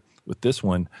here with this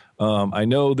one. I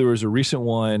know there was a recent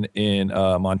one in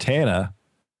Montana,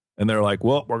 and they're like,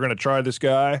 "Well, we're going to try this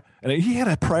guy," and he had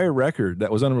a prior record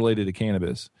that was unrelated to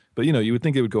cannabis. But you would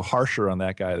think they would go harsher on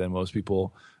that guy than most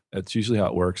people. That's usually how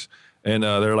it works. And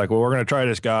they're like, "Well, we're going to try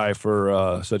this guy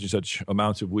for such and such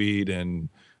amounts of weed and."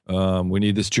 We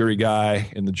need this jury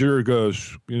guy, and the juror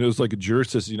goes, it's like a juror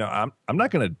says, I'm not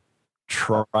going to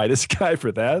try this guy for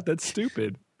that. That's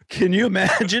stupid. Can you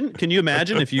imagine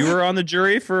if you were on the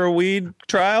jury for a weed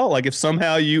trial? Like if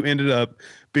somehow you ended up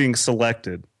being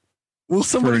selected. Well,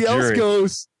 somebody else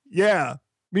goes, yeah,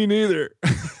 me neither.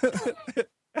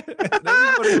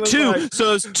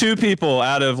 So it's two people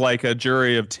out of like a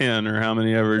jury of 10 or how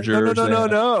many ever jurors.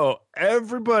 No.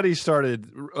 Everybody started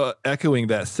echoing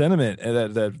that sentiment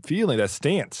and that feeling, that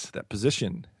stance, that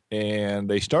position. And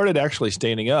they started actually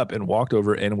standing up and walked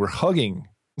over and were hugging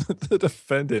the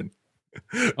defendant.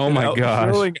 Oh my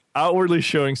gosh. Outwardly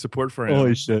showing support for him.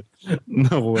 Holy shit.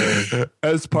 No way.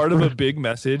 As part of a big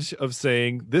message of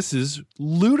saying, this is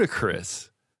ludicrous.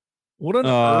 What on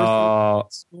earth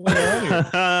is going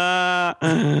on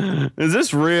here? Is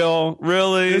this real?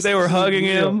 Really? They were hugging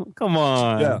him? Come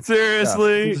on. Yeah.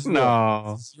 Seriously? Yeah.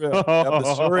 No.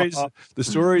 The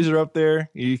stories are up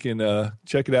there. You can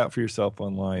check it out for yourself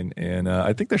online. And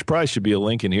I think there probably should be a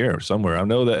link in here somewhere. I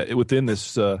know that within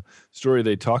this story,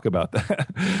 they talk about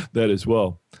that as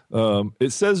well.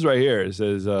 It says right here, it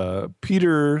says,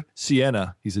 Peter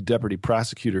Sienna, he's a deputy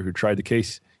prosecutor who tried the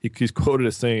case. He's quoted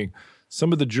as saying,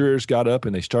 some of the jurors got up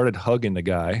and they started hugging the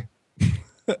guy.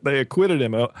 They acquitted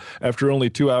him after only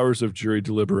 2 hours of jury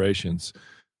deliberations.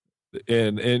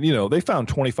 And they found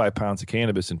 25 pounds of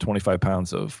cannabis and 25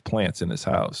 pounds of plants in his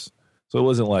house. So it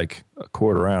wasn't like a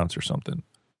quarter ounce or something.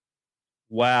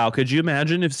 Wow. Could you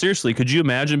imagine could you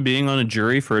imagine being on a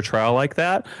jury for a trial like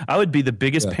that? I would be the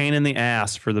biggest pain in the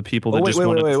ass for the people that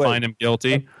wanted to find him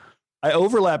guilty. I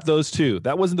overlapped those two.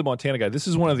 That wasn't the Montana guy. This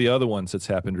is one of the other ones that's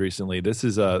happened recently. This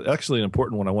is actually an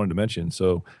important one I wanted to mention.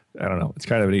 So I don't know. It's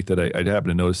kind of neat that I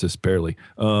happened to notice this barely.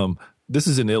 This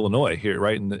is in Illinois here,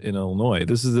 right in Illinois.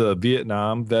 This is a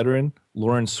Vietnam veteran,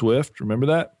 Lauren Swift. Remember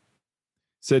that?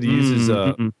 Said he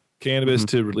uses cannabis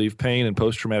to relieve pain and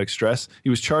post-traumatic stress.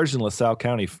 He was charged in LaSalle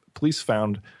County. Police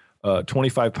found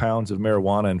 25 pounds of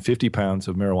marijuana and 50 pounds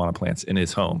of marijuana plants in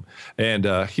his home. And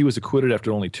he was acquitted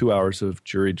after only 2 hours of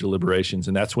jury deliberations.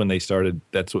 And that's when they started.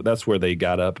 That's where they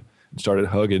got up and started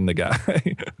hugging the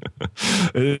guy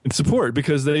in support,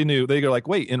 because they knew, they go like,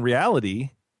 wait, in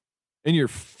reality, in your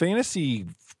fantasy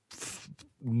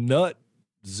nut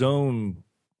zone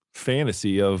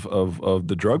fantasy of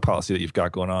the drug policy that you've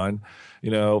got going on,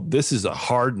 this is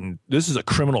a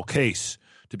criminal case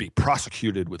to be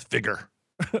prosecuted with vigor.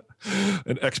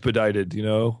 And expedited,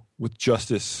 with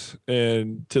justice.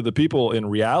 And to the people in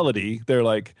reality, they're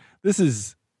like, this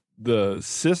is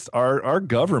our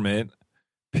government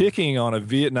picking on a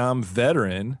Vietnam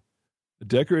veteran, a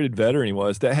decorated veteran he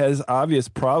was, that has obvious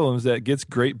problems, that gets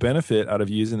great benefit out of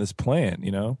using this plant,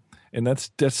 and that's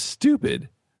stupid.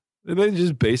 They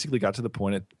just basically got to the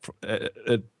point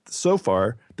so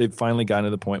far, they've finally gotten to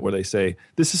the point where they say,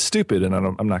 this is stupid, and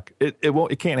I'm not,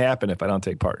 it can't happen if I don't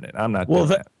take part in it. I'm not doing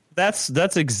that.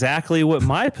 That's exactly what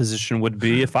my position would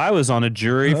be if I was on a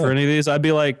jury for any of these. I'd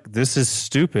be like, this is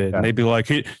stupid. Yeah. And they'd be like,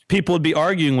 people would be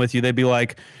arguing with you. They'd be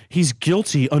like, he's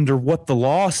guilty under what the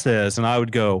law says. And I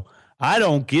would go, I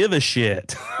don't give a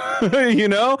shit.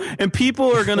 And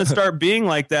people are going to start being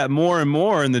like that more and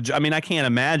more. I can't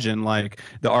imagine like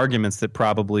the arguments that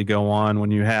probably go on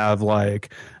when you have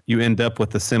like, you end up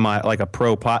with a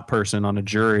pro pot person on a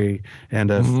jury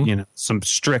and some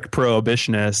strict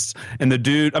prohibitionists, and the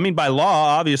dude, by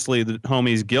law, obviously the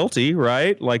homie's guilty,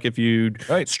 right? Like if you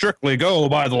strictly go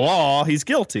by the law, he's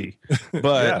guilty.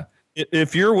 But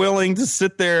if you're willing to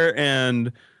sit there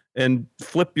and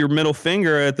flip your middle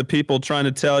finger at the people trying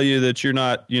to tell you that you're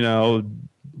not,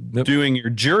 doing your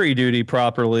jury duty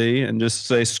properly, and just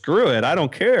say, screw it, I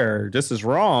don't care, this is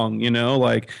wrong,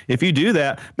 like if you do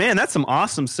that, man, that's some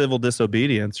awesome civil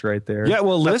disobedience right there. Yeah,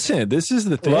 well, listen, this is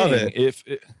the thing. Love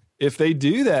it. If they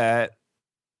do that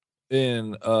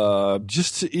in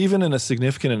even in a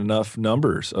significant enough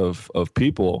numbers of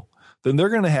people, then they're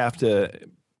going to have to,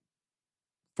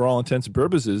 for all intents and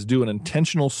purposes, do an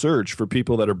intentional search for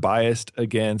people that are biased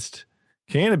against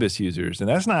cannabis users. And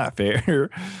that's not fair.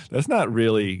 That's not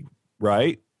really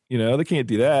right. They can't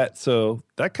do that. So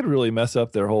that could really mess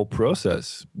up their whole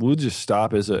process. We'll just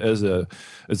stop as a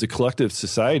collective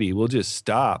society. We'll just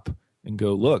stop and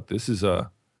go, look, it's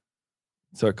our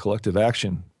collective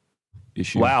action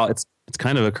issue. Wow. It's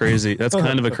kind of a crazy, that's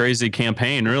kind of a crazy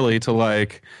campaign, really, to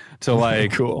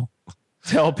cool.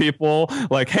 Tell people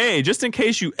like, hey, just in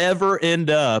case you ever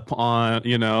end up on,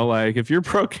 if you're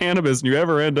pro cannabis and you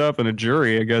ever end up in a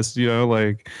jury, I guess,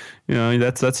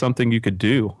 that's something you could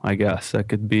do. I guess that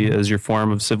could be as your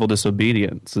form of civil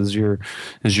disobedience, as your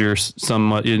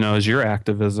somewhat, as your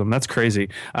activism. That's crazy.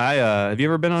 Have you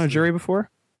ever been on a jury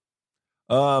before?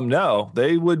 No,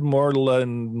 they would more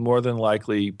than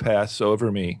likely pass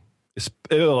over me. If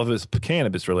it's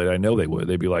cannabis related, I know they would.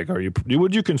 They'd be like,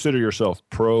 would you consider yourself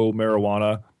pro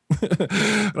marijuana?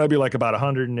 And I'd be like about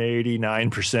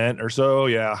 189% or so.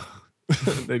 Yeah.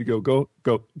 They'd go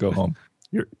home.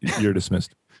 You're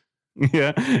dismissed.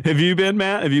 Yeah. Have you been,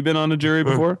 Matt? Have you been on a jury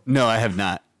before? No, I have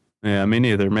not. Yeah, me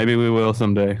neither. Maybe we will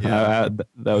someday. Yeah.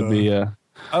 That would be I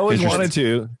always wanted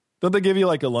to. Don't they give you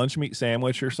like a lunch meat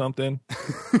sandwich or something?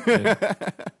 and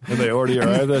they already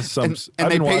arrive. That's some.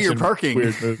 And they pay your parking.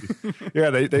 Weird movies.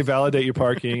 Yeah, they validate your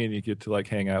parking, and you get to like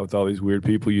hang out with all these weird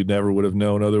people you never would have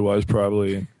known otherwise,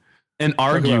 probably, and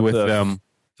argue with them.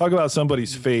 Talk about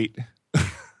somebody's fate.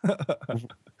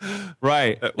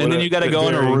 Right. And then you got to go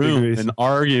in a room and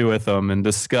argue with them and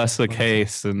discuss the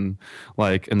case. And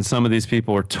some of these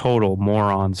people are total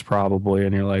morons probably.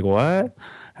 And you're like, what?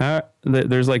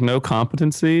 There's like no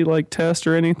competency like test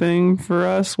or anything for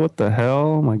us. What the hell?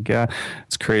 Oh my God.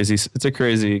 It's crazy. It's a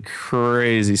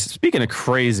crazy. Speaking of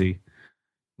crazy,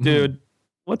 dude,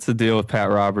 what's the deal with Pat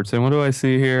Robertson? What do I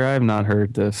see here? I have not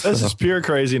heard this. This is pure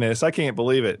craziness. I can't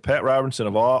believe it. Pat Robertson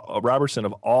of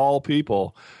all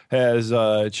people has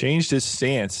changed his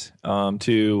stance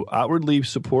to outwardly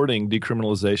supporting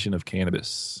decriminalization of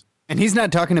cannabis. And he's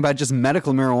not talking about just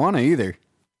medical marijuana either.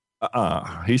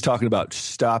 He's talking about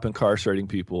stop incarcerating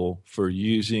people for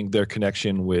using their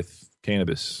connection with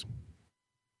cannabis.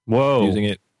 Whoa. Using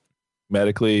it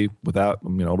medically, without,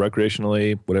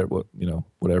 recreationally,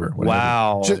 whatever.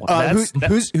 Wow.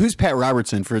 Who's Pat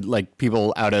Robertson for like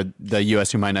people out of the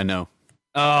U.S. who might not know?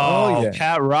 Oh, yeah.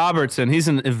 Pat Robertson. He's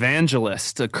an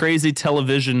evangelist, a crazy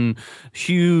television,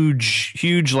 huge,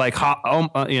 like,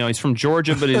 he's from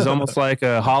Georgia, but he's almost like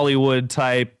a Hollywood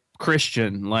type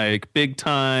Christian, like big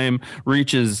time,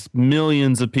 reaches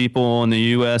millions of people in the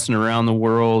U.S. and around the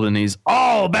world, and he's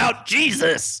all about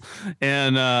Jesus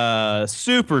and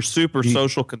super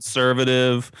social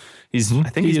conservative. He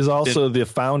is also the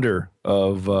founder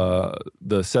of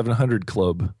the 700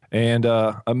 Club, and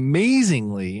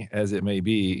amazingly as it may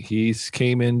be, he's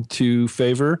came into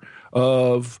favor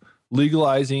of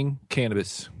legalizing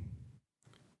cannabis.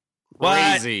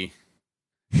 Crazy.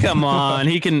 Come on,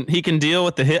 he can deal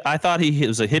with the hit. I thought he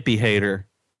was a hippie hater,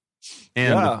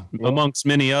 and amongst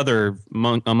many other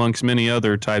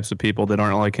types of people that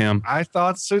aren't like him. I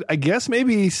thought so. I guess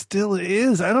maybe he still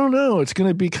is. I don't know. It's going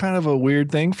to be kind of a weird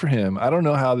thing for him. I don't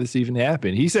know how this even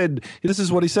happened. He said, "This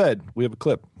is what he said." We have a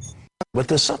clip. But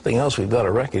there's something else we've got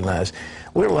to recognize.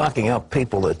 We're locking up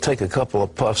people that take a couple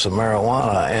of puffs of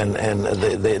marijuana, and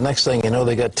the next thing you know,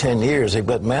 they got 10 years. They've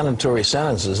got mandatory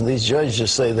sentences, and these judges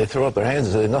just say, they throw up their hands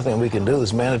and say, there's nothing we can do.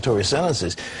 There's mandatory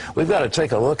sentences. We've got to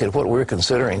take a look at what we're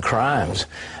considering crimes,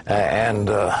 and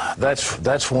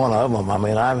that's one of them. I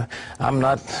mean, I'm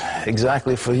not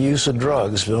exactly for the use of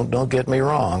drugs. Don't get me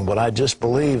wrong, but I just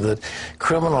believe that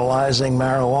criminalizing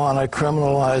marijuana,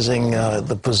 criminalizing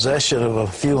the possession of a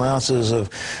few ounces of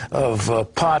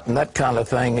pot and that kind of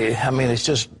thing, I mean,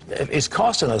 it's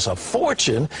costing us a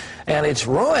fortune, and it's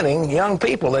ruining young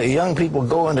people. Young people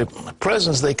go into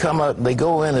prisons, they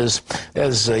go in as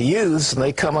youths, and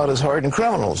they come out as hardened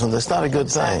criminals, and that's not a good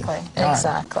thing.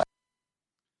 Exactly.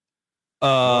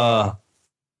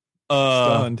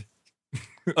 Stunned.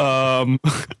 I'm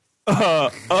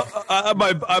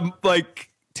like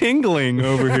tingling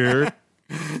over here.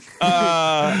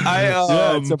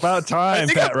 It's about time,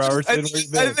 Pat Robertson.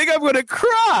 I think I'm gonna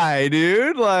cry,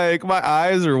 dude. Like my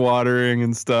eyes are watering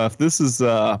and stuff. This is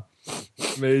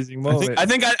amazing moment. I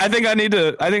think I need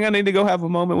to go have a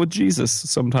moment with Jesus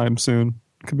sometime soon.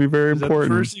 Could be very important. That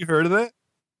the first you heard of that?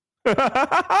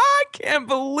 I can't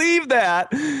believe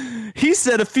that. He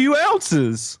said a few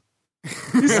ounces.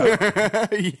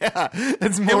 Yeah,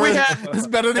 it's more. It's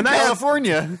better than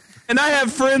California. And I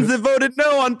have friends that voted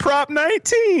no on Prop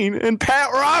 19 and Pat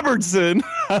Robertson.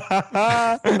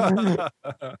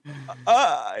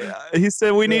 He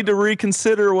said we need to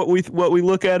reconsider what we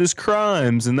look at as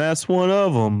crimes, and that's one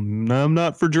of them. I'm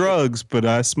not for drugs, but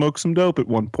I smoked some dope at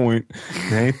one point.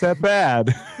 It ain't that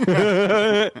bad.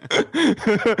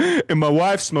 And my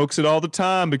wife smokes it all the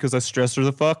time because I stress her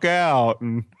the fuck out.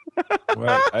 And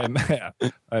right,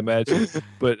 I imagine.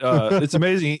 But it's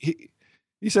amazing.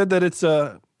 He said that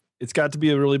it's got to be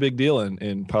a really big deal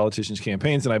in politicians'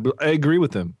 campaigns, and I agree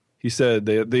with him. He said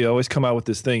they always come out with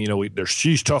this thing,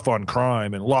 she's tough on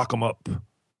crime and lock them up.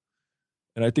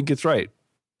 And I think it's right.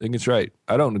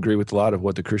 I don't agree with a lot of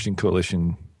what the Christian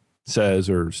Coalition says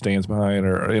or stands behind,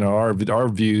 or our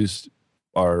views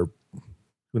are,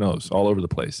 who knows, all over the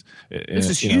place. This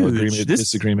is huge. Agreement,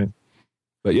 disagreement.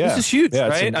 But yeah, this is huge,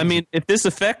 right? I mean, if this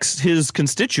affects his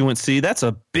constituency, that's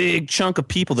a big chunk of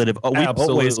people that we've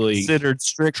always considered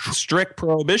strict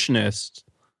prohibitionists.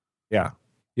 Yeah.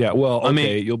 Well,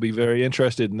 okay, you'll be very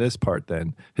interested in this part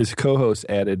then. His co-host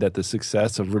added that the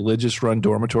success of religious-run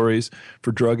dormitories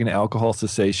for drug and alcohol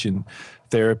cessation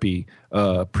therapy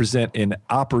present an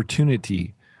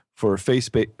opportunity for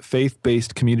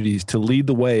faith-based communities to lead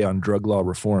the way on drug law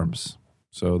reforms.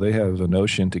 So they have a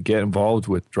notion to get involved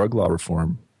with drug law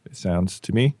reform, it sounds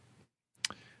to me.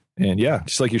 And yeah,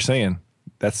 just like you're saying,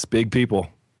 that's big people.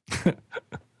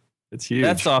 It's huge.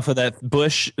 That's off of that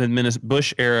Bush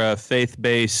era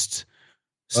faith-based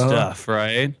stuff,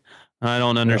 right? I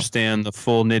don't understand the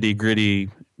full nitty-gritty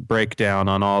breakdown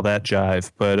on all that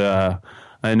jive, but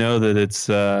I know that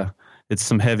it's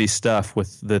some heavy stuff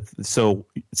with the. So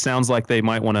it sounds like they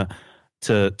might want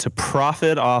to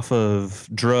profit off of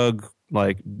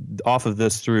off of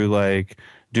this through like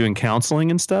doing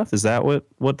counseling and stuff. Is that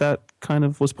what that kind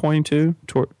of was pointing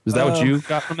to? Is that what you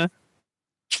got from that?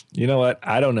 You know what?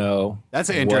 I don't know. That's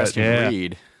an interesting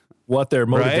read. What their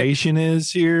motivation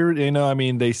is here. You know, I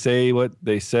mean, they say what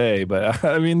they say, but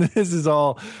I mean, this is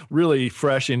all really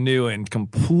fresh and new and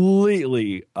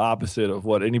completely opposite of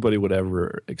what anybody would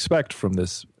ever expect from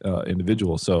this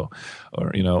individual. So,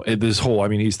 or, you know, this whole, I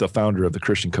mean, he's the founder of the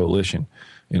Christian Coalition.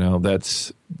 You know,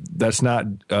 that's not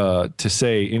to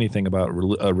say anything about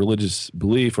a religious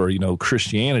belief or, you know,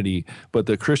 Christianity, but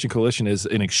the Christian Coalition is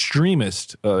an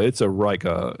extremist. It's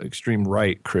a extreme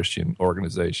right Christian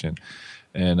organization.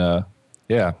 And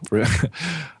yeah,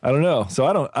 I don't know. So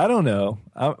I don't know.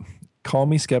 Call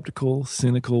me skeptical,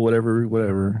 cynical,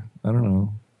 whatever. I don't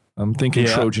know. I'm thinking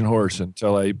Trojan horse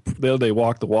until they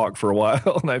walk the walk for a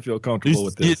while, and I feel comfortable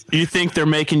with this. You think they're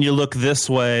making you look this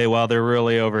way while they're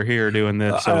really over here doing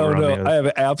this? I don't know. I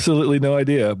have absolutely no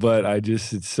idea, but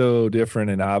it's so different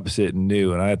and opposite and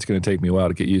new, and it's going to take me a while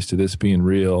to get used to this being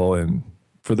real, and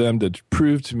for them to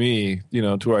prove to me, you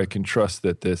know, to where I can trust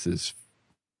that this is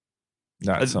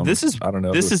not some. I don't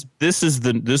know. This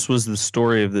was the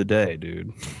story of the day,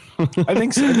 dude. I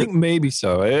think so. I think maybe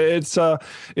so.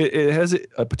 It has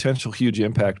a potential huge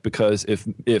impact because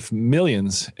if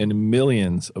millions and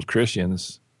millions of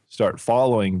Christians start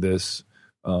following this,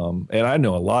 and I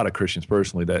know a lot of Christians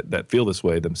personally that feel this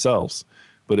way themselves,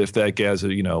 but if that as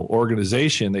a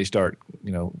organization they start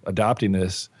adopting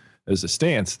this as a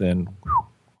stance, then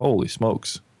holy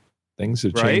smokes. Things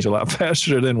have changed a lot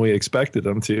faster than we expected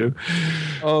them to.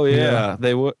 Oh yeah,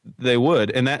 they would,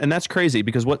 and that's crazy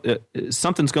because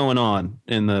something's going on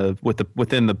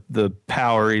within the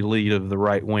power elite of the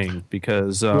right wing.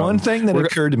 Because one thing that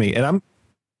occurred to me, and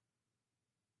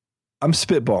I'm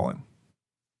spitballing,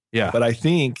 but I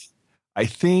think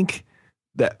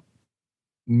that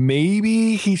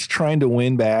maybe he's trying to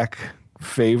win back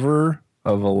favor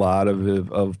of a lot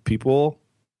of people.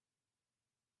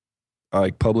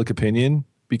 Like public opinion,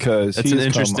 because that's an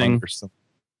interesting some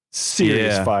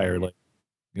serious fire,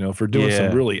 for doing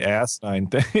some really asinine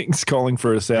things, calling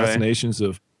for assassinations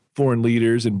of foreign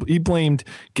leaders, and he blamed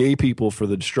gay people for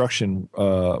the destruction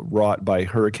wrought by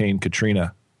Hurricane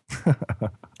Katrina.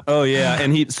 Oh yeah,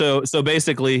 and so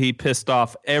basically he pissed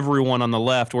off everyone on the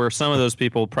left, where some of those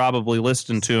people probably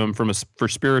listened to him for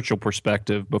spiritual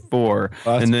perspective before,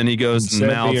 and then he goes and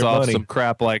mouths off some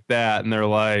crap like that, and they're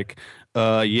like,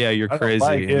 yeah, you're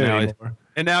crazy.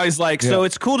 And now he's like, so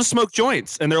it's cool to smoke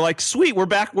joints. And they're like, sweet, we're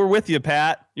back. We're with you,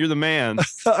 Pat. You're the man.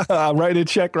 I'll write a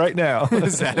check right now.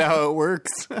 Is that how it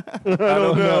works? I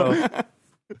don't know.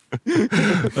 I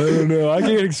don't know. I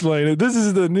can't explain it. This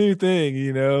is the new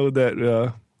thing,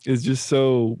 that is just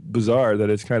so bizarre that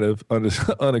it's kind of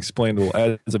unexplainable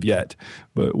as of yet.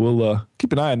 But we'll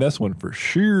keep an eye on this one for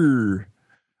sure.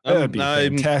 That'd be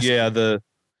fantastic. Yeah,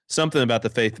 something about the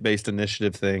faith-based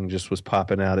initiative thing just was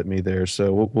popping out at me there.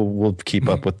 So we'll keep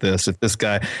up with this.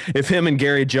 If him and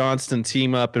Gary Johnston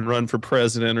team up and run for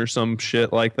president or some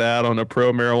shit like that on a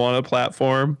pro-marijuana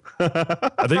platform,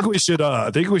 I think we should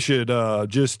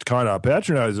just kind of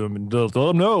patronize them and let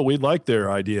them know we like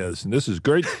their ideas. And this is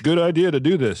good idea to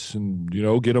do this, and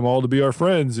get them all to be our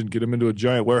friends and get them into a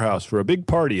giant warehouse for a big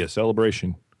party, a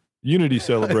celebration, unity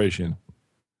celebration,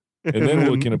 and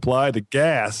then we can apply the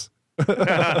gas. On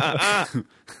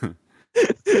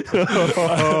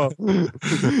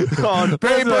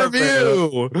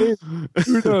pay-per-view.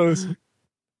 Who knows?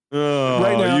 Oh,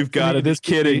 right now, you've got to be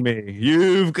kidding me.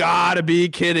 You've got to be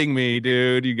kidding me,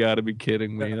 dude. You got to be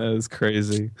kidding me. That is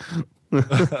crazy.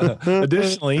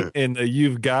 Additionally, in the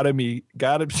 "you've got to be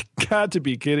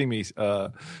kidding me"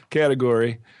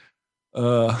 category,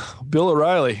 Bill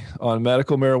O'Reilly on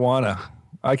medical marijuana.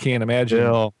 I can't imagine.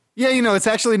 Bill. Yeah, it's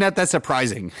actually not that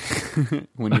surprising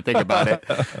when you think about it.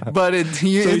 But so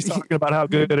he's talking about how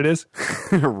good it is,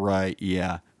 right?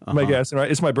 Yeah. Am I guessing right?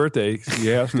 It's my birthday. He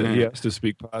has to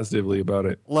speak positively about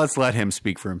it. Let's let him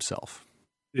speak for himself.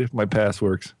 If my pass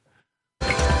works.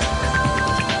 He's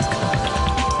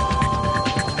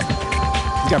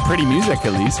got pretty music,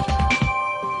 at least.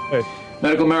 Hey.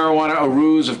 Medical marijuana, a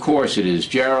ruse? Of course it is.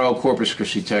 Jarrow, Corpus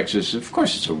Christi, Texas. Of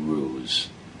course it's a ruse.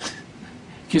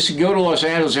 Just go to Los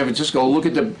Angeles, San Francisco, look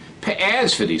at the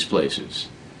ads for these places.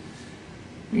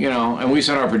 and we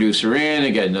sent our producer in.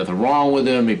 He got nothing wrong with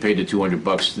him. He paid the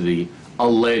 $200 to the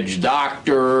alleged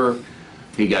doctor.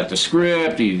 He got the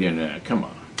script. Come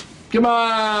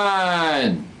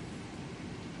on.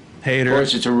 Hater. Of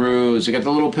course, it's a ruse. They got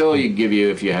the little pill you give you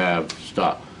if you have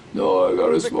stuff. No, I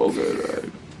gotta smoke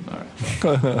it. All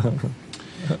right.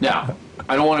 Now,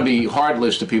 I don't want to be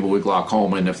heartless to people with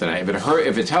glaucoma, and if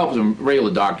it helps them, a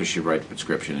regular doctor should write the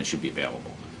prescription. It should be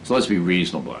available. So let's be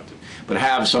reasonable about it. But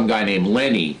have some guy named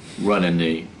Lenny running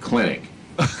the clinic.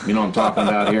 You know what I'm talking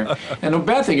about here? And the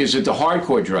bad thing is that the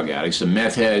hardcore drug addicts, the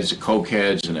meth heads, the coke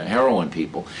heads, and the heroin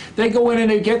people, they go in and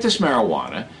they get this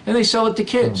marijuana and they sell it to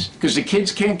kids because the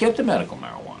kids can't get the medical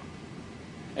marijuana.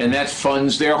 And that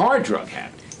funds their hard drug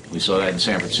habit. We saw that in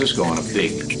San Francisco on a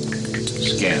big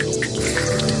scandal.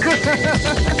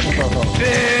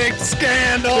 Big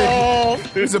scandal!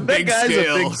 It's a big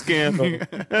scale. A big scandal.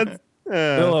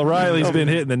 Bill O'Reilly's been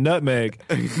hitting the nutmeg.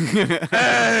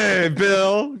 Hey,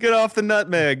 Bill, get off the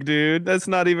nutmeg, dude. That's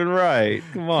not even right.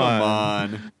 Come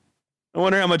on. I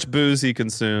wonder how much booze he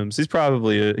consumes. He's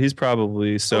probably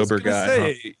a sober guy.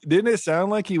 Say, didn't it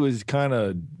sound like he was kind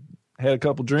of had a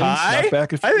couple drinks? High?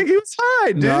 Back I think he was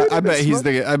high, dude. No, I bet he's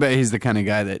the kind of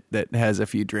guy that has a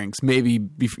few drinks. Maybe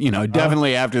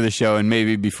definitely after the show and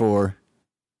maybe before.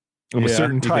 Of a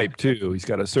certain type too. He's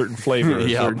got a certain flavor, a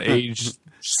certain age.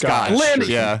 Scotch. Lenny.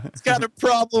 Yeah. He's got a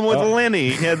problem with Lenny.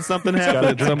 He had something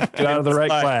happen. Get out of the right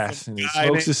class. And he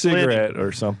smokes a cigarette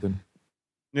or something.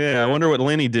 Yeah, I wonder what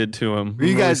Lenny did to him.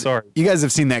 You guys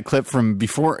have seen that clip from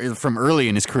early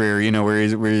in his career, where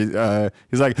he's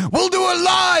like, "We'll do it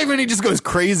live," and he just goes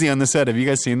crazy on the set. Have you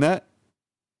guys seen that?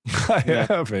 I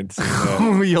haven't seen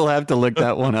that. You'll have to look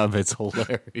that one up. It's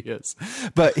hilarious.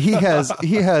 But he has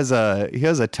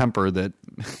a temper that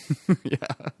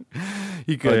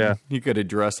he could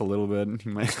address a little bit. He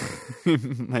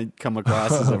might come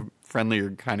across as a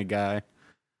friendlier kind of guy.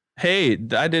 Hey,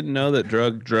 I didn't know that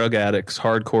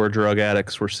hardcore drug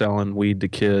addicts were selling weed to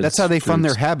kids. That's how they fund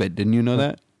their habit. Didn't you know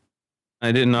that?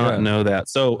 I did not know that.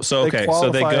 So okay, so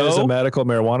they go as a go. medical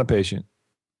marijuana patient.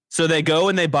 So they go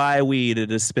and they buy weed at a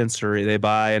dispensary. They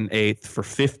buy an eighth for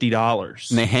 $50,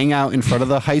 and they hang out in front of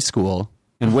the high school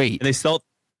and wait. And they sell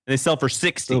for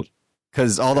 $60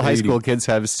 because all the high school kids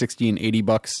have $60 and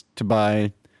 $80 to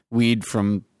buy weed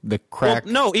from the crack.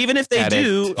 Well, no, even if they addict.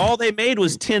 do, all they made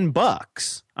was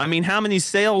 $10. I mean, how many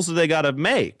sales do they got to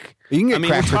make? You can get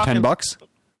crack for $10.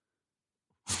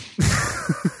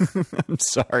 I'm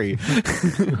sorry.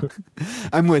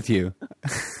 I'm with you.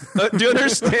 Do you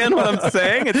understand what I'm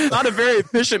saying? It's not a very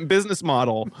efficient business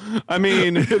model. I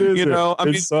mean, they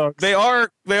are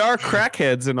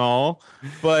crackheads and all,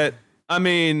 but I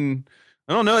mean,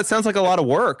 I don't know. It sounds like a lot of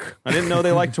work. I didn't know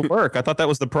they like to work. I thought that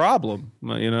was the problem,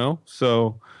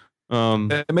 so.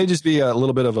 It may just be a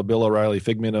little bit of a Bill O'Reilly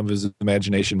figment of his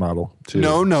imagination model too.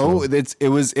 No,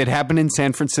 it happened in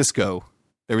San Francisco.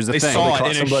 There was a thing. Saw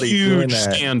it in a huge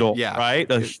scandal,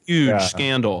 right? A huge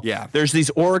scandal. Yeah. There's these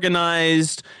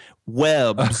organized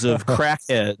webs of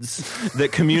crackheads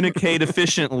that communicate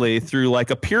efficiently through like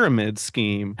a pyramid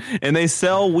scheme, and they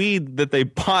sell weed that they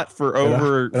bought for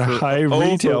a high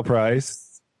retail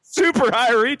price, super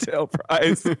high retail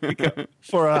price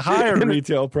for a higher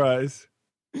retail price.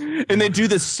 And they do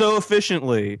this so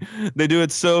efficiently. They do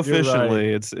it so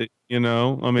efficiently. Right. It's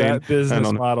that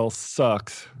business model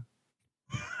sucks.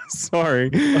 Sorry.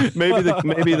 Maybe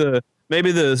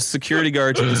the security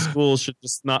guards at the schools should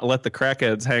just not let the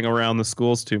crackheads hang around the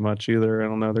schools too much either. I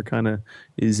don't know. They're kind of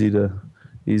easy to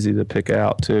pick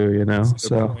out too,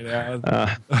 So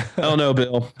I don't know,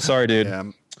 Bill. Sorry, dude. Yeah.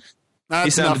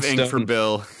 That's enough ink for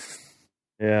Bill.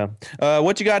 Yeah.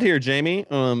 What you got here, Jamie?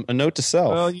 A note to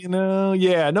self. Well,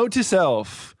 note to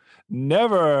self.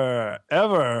 Never,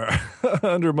 ever,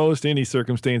 under most any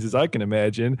circumstances I can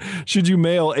imagine, should you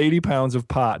mail 80 pounds of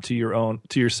pot to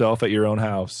yourself at your own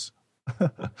house.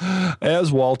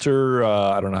 As Walter,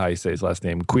 I don't know how you say his last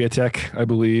name, Kwiatek, I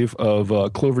believe,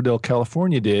 of Cloverdale,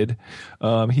 California did.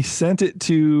 He sent it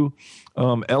to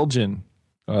Elgin,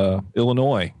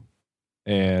 Illinois.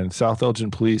 And South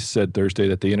Elgin police said Thursday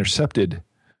that they intercepted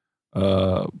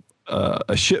a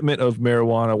shipment of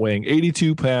marijuana weighing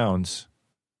 82 pounds.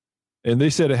 And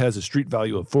they said it has a street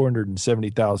value of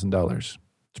 $470,000.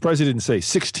 Surprised he didn't say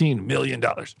 $16 million.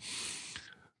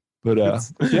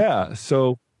 But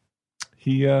so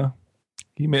he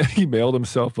mailed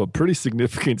himself a pretty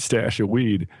significant stash of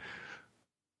weed.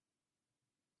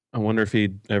 I wonder if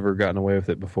he'd ever gotten away with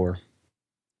it before.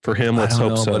 For him, let's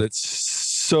hope so. But it's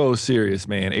so serious,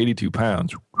 man. 82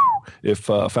 pounds. If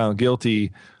found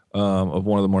guilty of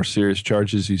one of the more serious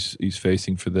charges he's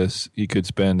facing for this, he could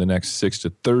spend the next 6 to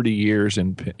 30 years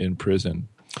in prison.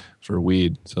 for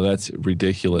weed. So that's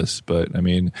ridiculous. But I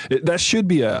mean, that should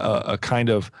be a kind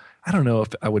of, I don't know if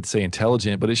I would say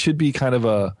intelligent, but it should be kind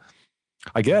of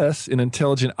I guess, an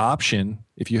intelligent option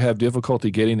if you have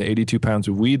difficulty getting the 82 pounds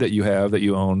of weed that you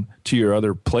own to your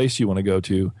other place you want to go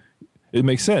to. It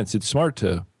makes sense. It's smart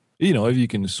to, if you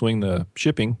can swing the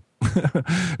shipping,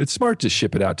 it's smart to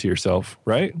ship it out to yourself,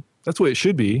 right? That's what it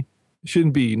should be. It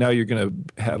shouldn't be now you're going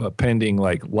to have a pending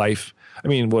life. I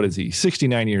mean, what is he?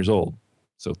 69 years old.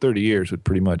 So 30 years would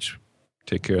pretty much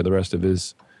take care of the rest of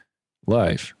his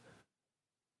life.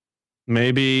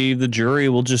 Maybe the jury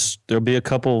will there'll be a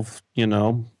couple of,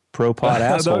 pro-pot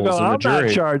assholes in the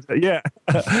jury.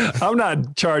 I'm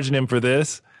not charging him for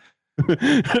this.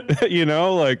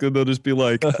 They'll just be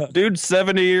like, dude's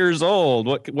 70 years old.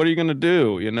 What are you going to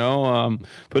do?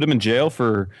 Put him in jail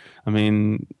for, not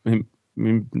even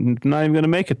going to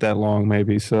make it that long,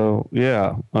 maybe. So,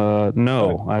 yeah,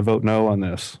 no, I vote no on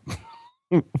this.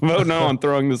 Vote no on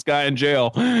throwing this guy in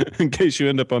jail in case you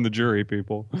end up on the jury,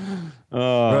 people.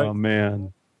 Oh, right.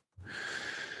 Man.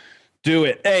 Do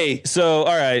it. Hey, so,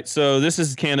 all right. So this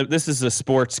is a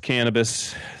sports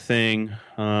cannabis thing.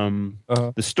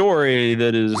 The story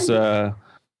that is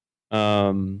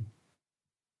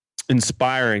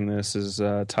inspiring this is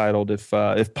titled,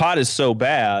 If Pot is So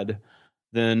Bad,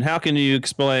 Then How Can You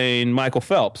Explain Michael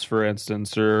Phelps, for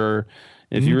instance, or...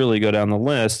 If you really go down the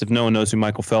list, if no one knows who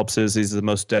Michael Phelps is, he's the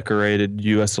most decorated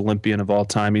U.S. Olympian of all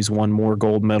time. He's won more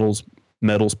gold medals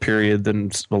period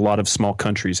than a lot of small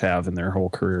countries have in their whole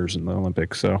careers in the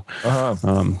Olympics. So,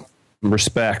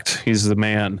 respect. He's the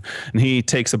man, and he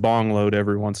takes a bong load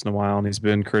every once in a while, and he's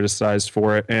been criticized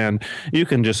for it. And you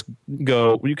can just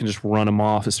run him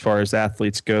off as far as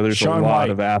athletes go. There's a lot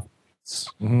of athletes.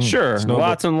 Sure,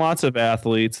 lots and lots of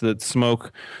athletes that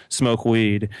smoke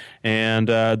weed, and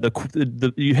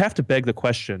you have to beg the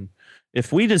question: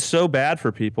 if weed is so bad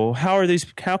for people, how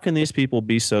can these people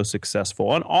be so successful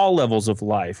on all levels of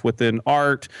life, within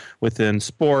art, within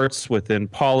sports, within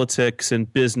politics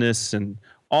and business, and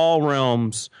all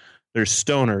realms? There's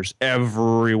stoners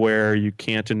everywhere. You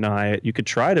can't deny it. You could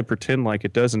try to pretend like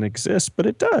it doesn't exist, but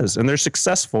it does. And they're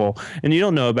successful. And you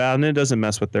don't know about it, and it doesn't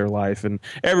mess with their life. And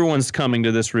everyone's coming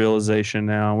to this realization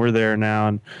now. We're there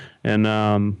now. And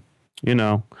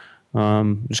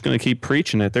just going to keep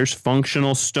preaching it. There's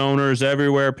functional stoners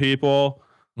everywhere, people.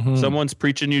 Someone's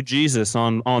preaching you Jesus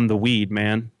on the weed,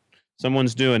 man.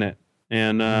 Someone's doing it.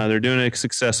 And they're doing it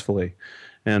successfully.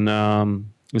 And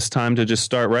it's time to just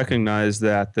start recognize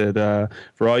that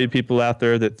for all you people out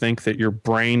there that think that your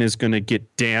brain is going to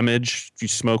get damaged if you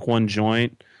smoke one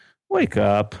joint, wake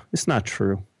up. It's not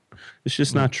true. It's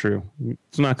just not true.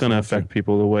 It's not going to affect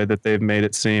people the way that they've made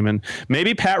it seem. And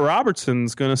maybe Pat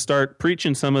Robertson's going to start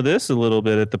preaching some of this a little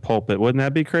bit at the pulpit. Wouldn't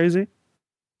that be crazy?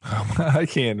 I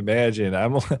can't imagine. I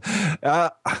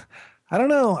don't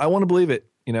know. I want to believe it.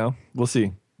 We'll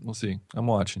see. I'm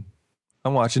watching.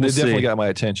 It definitely got my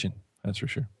attention. That's for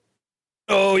sure.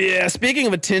 Oh, yeah. Speaking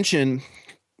of attention,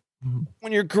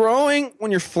 when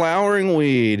you're flowering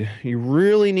weed, you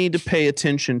really need to pay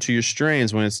attention to your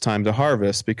strains when it's time to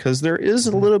harvest, because there is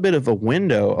a little bit of a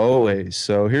window always.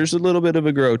 So here's a little bit of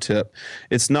a grow tip.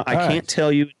 I can't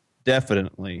tell you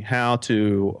definitely how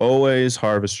to always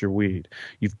harvest your weed.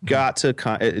 You've got to,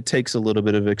 it takes a little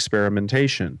bit of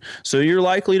experimentation. So you're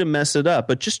likely to mess it up,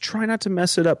 but just try not to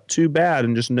mess it up too bad,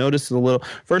 and just notice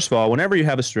first of all, whenever you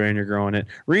have a strain, you're growing it,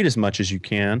 read as much as you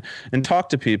can and talk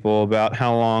to people about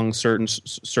how long certain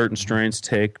strains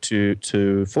take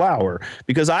to flower.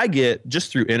 Because I get,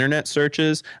 just through internet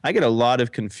searches, I get a lot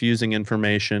of confusing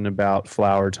information about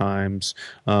flower times.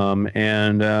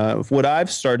 What I've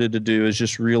started to do is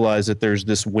just realize that there's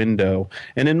this window,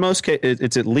 and in most cases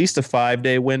it's at least a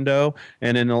 5-day window,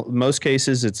 and in most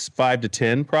cases it's 5 to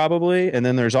 10 probably, and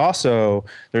then there's also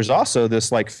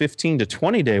this like 15 to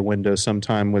 20 day window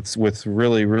sometime with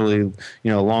really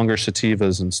longer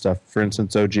sativas and stuff. For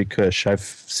instance, OG Kush. I've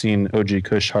seen OG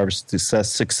Kush harvest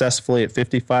successfully at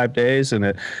 55 days and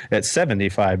at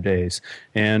 75 days,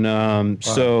 and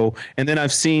wow. And then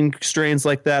I've seen strains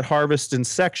like that harvest in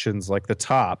sections, like the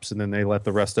tops, and then they let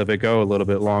the rest of it go a little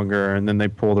bit longer, and then they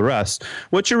pull the rest.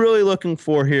 What you're really looking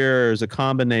for here is a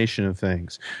combination of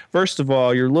things. First of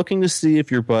all, you're looking to see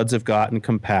if your buds have gotten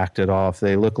compacted off.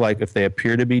 If they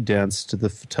appear to be dense to the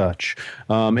touch.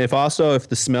 If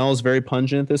the smell is very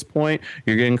pungent at this point,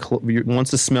 you're getting once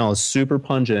the smell is super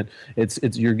pungent,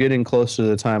 you're getting close to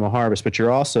the time of harvest. But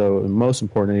you're also, most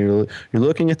importantly, you're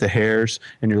looking at the hairs,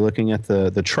 and you're looking at the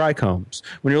trichomes.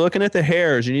 When you're looking at the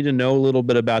hairs, you need to know a little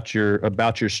bit about your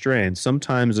strain.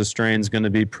 Sometimes the strain's going to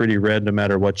be pretty red no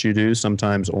matter what you do.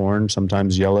 Sometimes orange,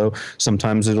 sometimes yellow,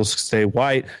 sometimes it'll stay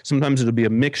white. Sometimes it'll be a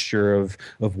mixture of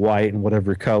white and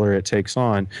whatever color it takes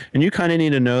on. And you kind of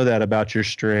need to know that about your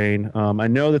strain. I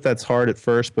know that that's hard at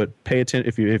first, but pay attention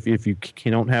if you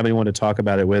don't have anyone to talk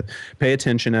about it with. Pay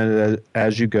attention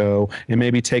as you go, and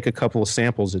maybe take a couple of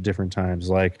samples at different times.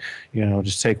 Like,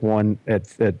 just take one at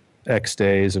X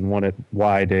days and one at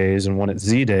Y days and one at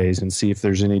Z days, and see if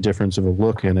there's any difference of a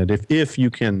look in it. If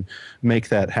you can make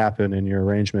that happen in your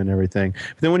arrangement and everything.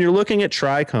 But then when you're looking at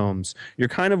trichomes, you're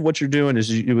kind of what you're doing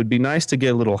is it would be nice to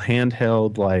get a little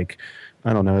handheld, like,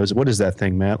 I don't know, what is that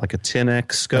thing, Matt? Like a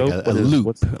 10x scope? Like a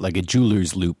loop, like a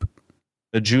jeweler's loop.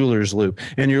 A jeweler's loop.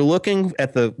 And you're looking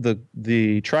at the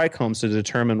trichomes to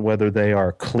determine whether they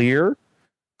are clear,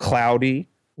 cloudy,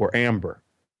 or amber,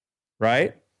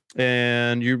 right?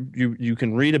 And you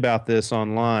can read about this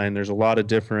online. There's a lot of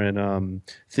different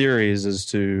theories as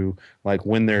to like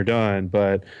when they're done,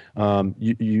 but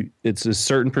it's a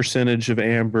certain percentage of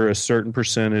amber, a certain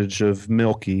percentage of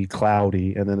milky,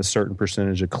 cloudy, and then a certain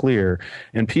percentage of clear.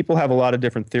 And people have a lot of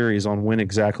different theories on when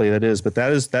exactly that is, but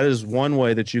that is one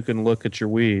way that you can look at your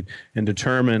weed and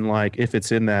determine like if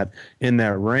it's in that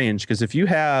range. Because if you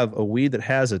have a weed that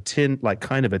has a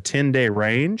 10-day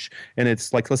range, and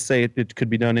it's like, let's say it could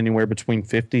be done anywhere between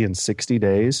 50 and 60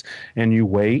 days, and you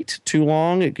wait too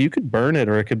long, you could burn it,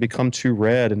 or it could become too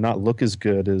red and not look as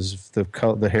good as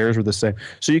the hairs were the same.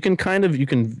 So you can kind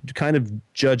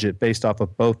of judge it based off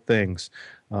of both things,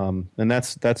 and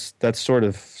that's sort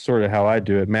of how I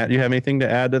do it. Matt, do you have anything to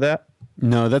add to that?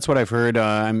 No, that's what I've heard.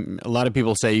 A lot of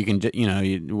people say you can,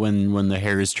 when the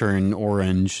hairs turn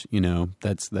orange,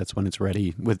 that's when it's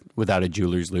ready without a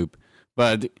jeweler's loop.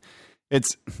 But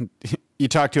it's you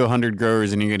talk to 100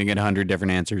 growers and you're going to get 100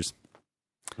 different answers.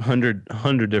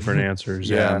 100 different answers.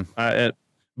 Yeah.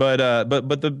 But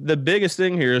the biggest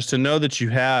thing here is to know that you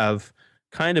have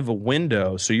kind of a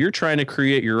window. So you're trying to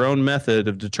create your own method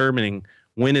of determining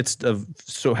when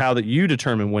how that you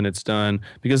determine when it's done,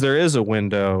 because there is a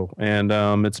window, and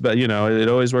it's about, it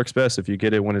always works best if you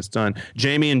get it when it's done.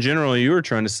 Jamie, in general, you were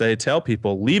trying to tell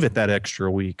people leave it that extra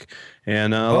week,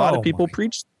 and a lot of people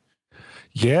preach.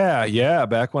 Yeah.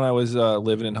 Back when I was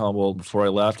living in Humboldt before I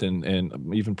left,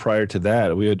 and even prior to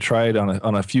that, we had tried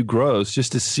on a few grows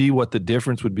just to see what the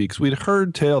difference would be, because we'd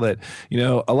heard tell that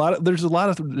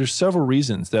there's several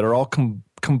reasons that are all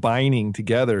combining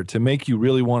together to make you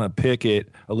really want to pick it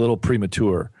a little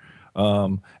premature,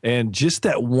 and just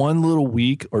that one little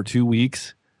week or 2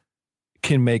 weeks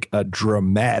can make a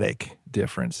dramatic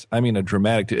difference. I mean,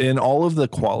 in all of the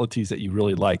qualities that you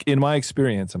really like. In my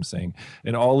experience, I'm saying,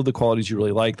 in all of the qualities you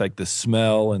really like the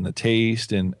smell and the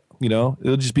taste, and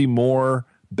it'll just be more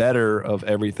better of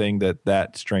everything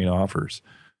that strain offers.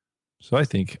 So I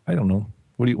don't know.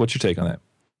 What's your take on that?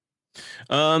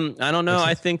 I don't know.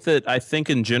 I think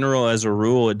in general, as a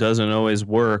rule, it doesn't always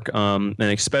work. And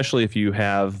especially if you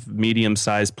have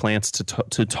medium-sized plants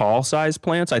to tall-sized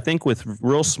plants. I think with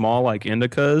real small, like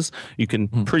indicas, you can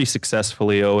pretty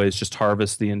successfully always just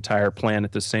harvest the entire plant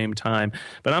at the same time.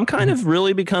 But I'm kind of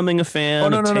really becoming a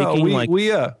fan of taking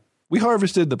we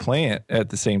harvested the plant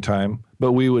at the same time,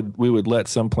 but we would let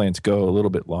some plants go a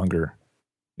little bit longer,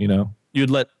 You'd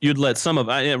let some of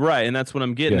right, and that's what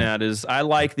I'm getting at. Is I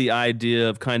like the idea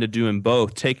of kind of doing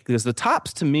both. Because the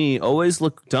tops to me always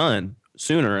look done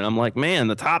sooner, and I'm like, man,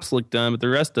 the tops look done, but the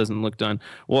rest doesn't look done.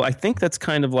 Well, I think that's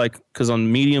kind of like, because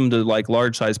on medium to like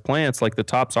large size plants, like the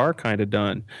tops are kind of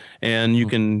done, and you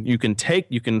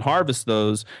can harvest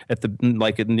those at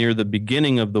near the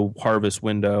beginning of the harvest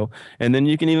window, and then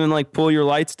you can even like pull your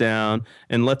lights down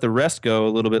and let the rest go a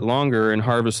little bit longer and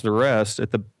harvest the rest at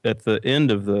the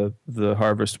end of the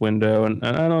harvest window. And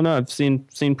I don't know, I've seen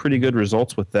pretty good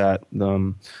results with that.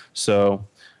 So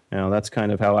that's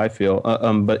kind of how I feel.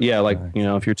 But yeah,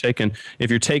 if you're taking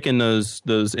those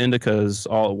indicas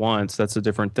all at once, that's a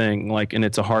different thing. Like, and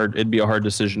it'd be a hard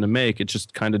decision to make. It's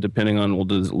just kind of depending on, well,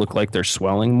 does it look like they're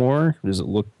swelling more? Does it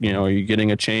look, are you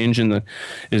getting a change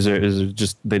is it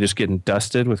just, they just getting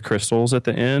dusted with crystals at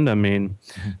the end? I mean,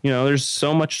 there's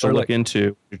so much to look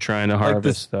into. You're trying to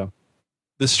harvest stuff.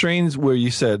 The strains where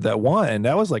you said that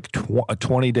was like a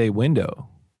 20-day window.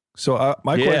 So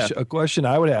a question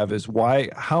I would have is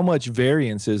how much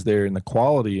variance is there in the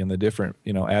quality and the different,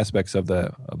 aspects of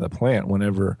the plant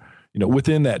whenever,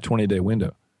 within that 20-day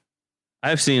window?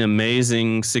 I've seen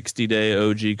amazing 60-day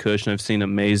OG Kush, and I've seen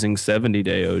amazing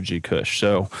 70-day OG Kush.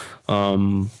 So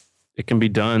it can be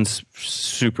done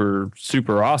super,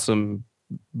 super awesome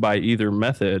by either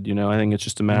method. I think it's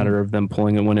just a matter of them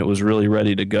pulling it when it was really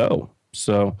ready to go.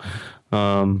 So,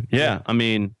 I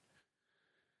mean,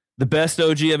 The best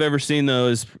OG I've ever seen, though,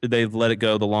 is they've let it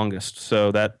go the longest.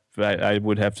 So that I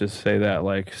would have to say that,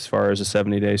 like, as far as the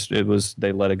 70 days,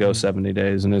 they let it go 70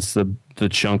 days, and it's the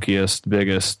chunkiest,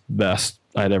 biggest, best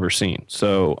I'd ever seen.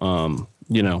 So,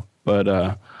 yeah.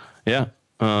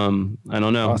 I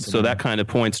don't know. Awesome, so man. that kind of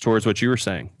points towards what you were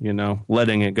saying.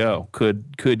 Letting it go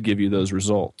could give you those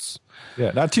results.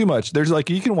 Yeah, not too much. There's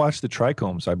you can watch the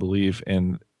trichomes, I believe,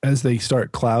 and as they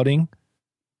start clouding,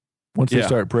 once they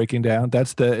start breaking down,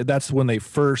 that's when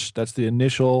that's the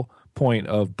initial point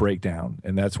of breakdown,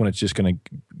 and that's when it's just going to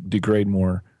degrade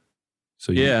more.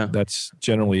 So that's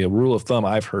generally a rule of thumb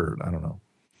I've heard. I don't know.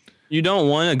 You don't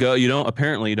want to go. You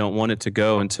don't want it to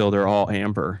go until they're all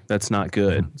amber. That's not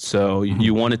good. So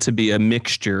you want it to be a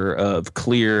mixture of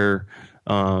clear,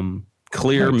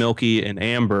 milky, and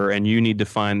amber, and you need to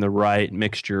find the right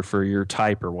mixture for your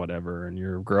type or whatever, and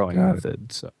you're growing with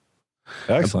it. So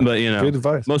excellent. But good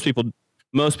advice.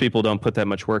 Most people don't put that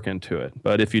much work into it.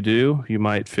 But if you do, you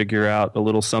might figure out a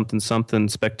little something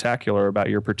spectacular about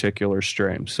your particular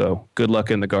strain. So good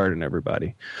luck in the garden,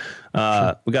 everybody.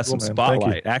 We got some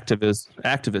spotlight,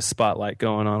 activist spotlight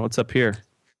going on. What's up here?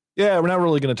 Yeah, we're not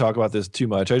really going to talk about this too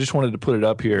much. I just wanted to put it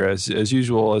up here as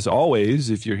usual. As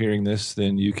always, if you're hearing this,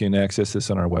 then you can access this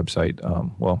on our website.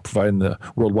 Providing the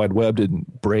World Wide Web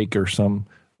didn't break or some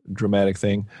dramatic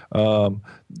thing.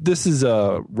 This is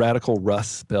Radical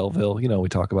Russ Belville. We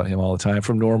talk about him all the time,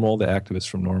 from Normal, the activist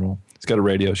from Normal. He's got a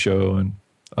radio show and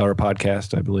or a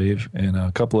podcast, I believe, and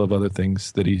a couple of other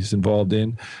things that he's involved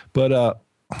in. But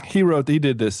he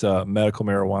did this medical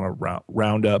marijuana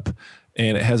roundup,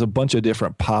 and it has a bunch of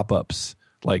different pop-ups,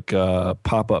 like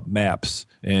pop-up maps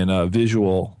and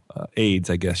visual aids,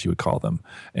 I guess you would call them.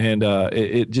 And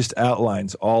it just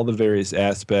outlines all the various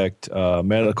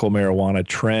medical marijuana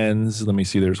trends. Let me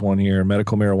see, there's one here,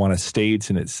 medical marijuana states,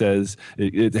 and it says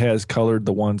it has colored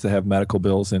the ones that have medical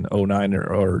bills in 2009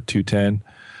 or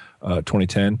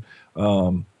 2010.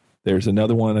 There's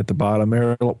another one at the bottom,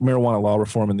 marijuana law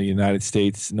reform in the United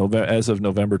States as of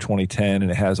November 2010,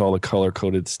 and it has all the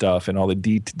color-coded stuff and all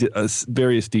the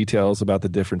various details about the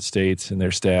different states and their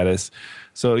status.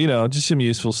 So, just some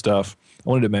useful stuff. I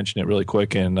wanted to mention it really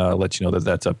quick and let you know that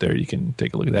that's up there. You can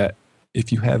take a look at that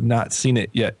if you have not seen it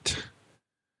yet.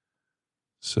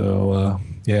 So,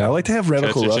 I like to have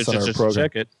Radical Russ on our program.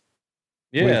 Check it.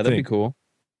 Yeah, that'd be cool.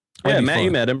 Yeah, Matt, you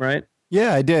met him, right?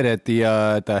 Yeah, I did at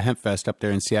the Hemp Fest up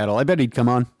there in Seattle. I bet he'd come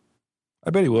on. I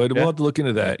bet he would. Yeah. We'll have to look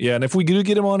into that. Yeah, and if we do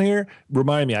get him on here,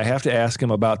 remind me. I have to ask him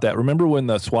about that. Remember when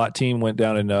the SWAT team went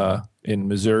down in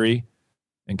Missouri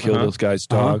and killed those guys'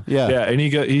 dog? Yeah, and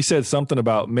he said something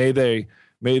about may they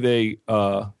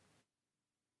the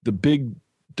big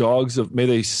dogs of may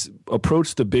they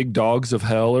approach the big dogs of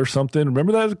hell or something.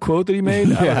 Remember that quote that he made?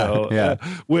 I don't know. Yeah.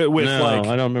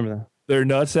 I don't remember that. Their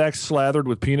nutsacks slathered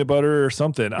with peanut butter or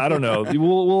something. I don't know.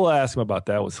 We'll ask him about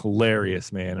that. It was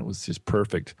hilarious, man. It was just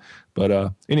perfect.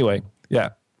 But anyway,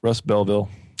 Russ Belville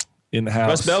in the house.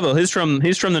 Russ Belville, he's from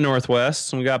the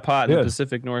Northwest, and we got pot in the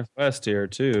Pacific Northwest here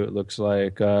too. It looks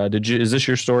like. Is this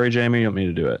your story, Jamie? You want me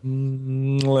to do it?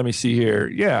 Let me see here.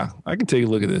 Yeah, I can take a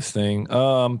look at this thing.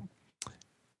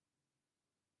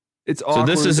 It's so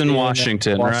this is in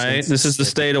Washington, right? This is the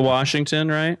state of Washington,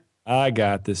 right? I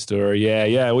got this story.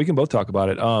 Yeah. We can both talk about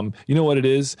it. You know what it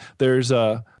is? There's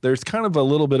kind of a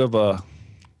little bit of a,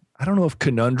 I don't know if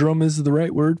conundrum is the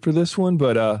right word for this one,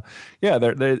 but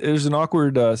there's an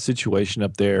awkward situation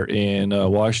up there in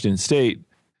Washington State.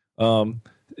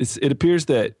 It appears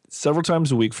that several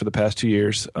times a week for the past 2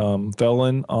 years,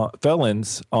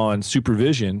 felons on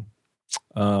supervision,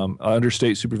 under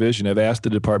state supervision, have asked the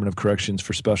Department of Corrections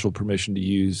for special permission to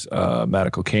use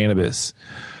medical cannabis.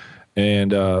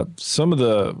 And some of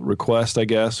the requests, I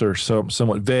guess, are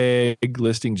somewhat vague,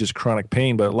 listing just chronic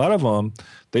pain. But a lot of them,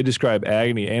 they describe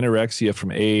agony, anorexia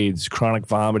from AIDS, chronic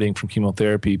vomiting from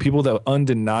chemotherapy, people that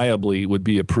undeniably would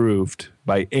be approved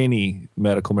by any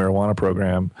medical marijuana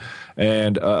program.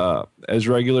 And as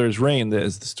regular as rain,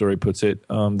 as the story puts it,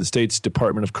 the state's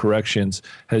Department of Corrections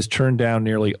has turned down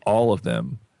nearly all of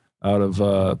them. Out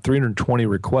of 320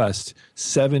 requests,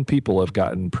 7 people have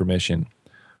gotten permission.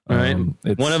 All right.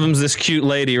 One of them's this cute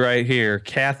lady right here,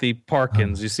 Kathy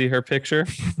Parkins. You see her picture?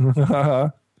 Look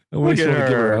at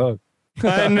her.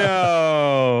 I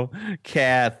know.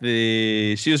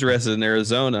 Kathy. She was arrested in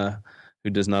Arizona,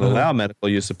 who does not allow medical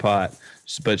use of pot,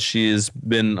 but she has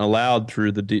been allowed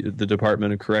through the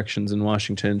Department of Corrections in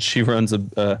Washington. She runs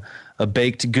a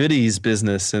baked goodies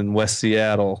business in West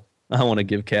Seattle. I want to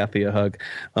give Kathy a hug.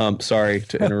 Sorry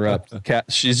to interrupt. Kat,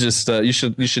 she's just you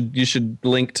should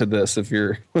link to this if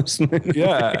you're listening.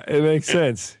 Yeah, it makes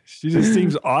sense. She just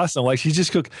seems awesome. Like she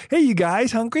just cooked. Hey, you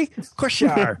guys hungry? Of course you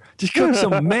are. Just cook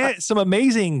some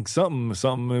amazing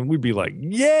something, and we'd be like,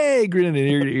 yay, grinning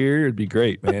ear to ear. It'd be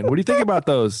great, man. What do you think about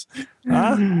those?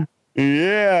 Huh?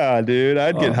 Yeah, dude.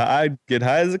 I'd get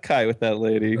high as a kite with that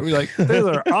lady. I'd be like, those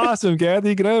are awesome,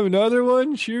 Kathy. Can I have another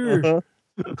one? Sure.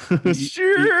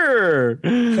 Sure.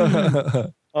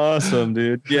 Awesome,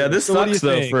 dude. Yeah, this sucks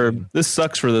though this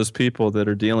sucks for those people that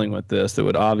are dealing with this that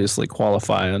would obviously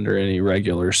qualify under any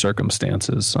regular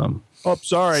circumstances. Oh,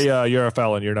 sorry, you're a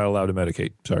felon. You're not allowed to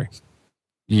medicate. Sorry.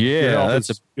 Yeah,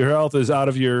 your health is out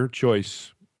of your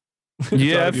choice.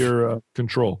 It's out of your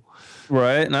control.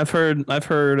 Right, and I've heard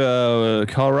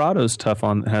Colorado's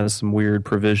has some weird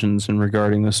provisions in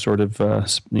regarding this sort of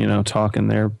talk in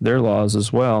their laws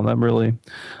as well.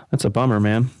 That's a bummer,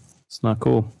 man. It's not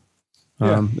cool.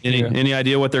 Yeah, any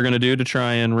idea what they're going to do to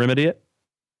try and remedy it?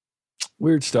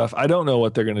 Weird stuff. I don't know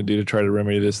what they're going to do to try to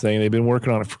remedy this thing. They've been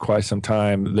working on it for quite some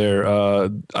time. I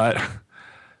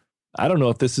don't know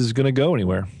if this is going to go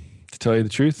anywhere. To tell you the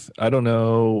truth, I don't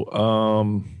know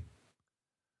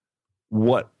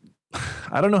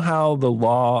I don't know how the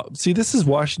law. See, this is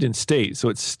Washington State, so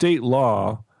it's state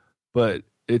law, but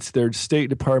it's their State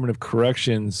Department of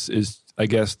Corrections is, I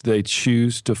guess, they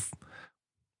choose to.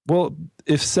 Well,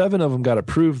 if 7 of them got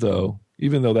approved, though,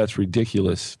 even though that's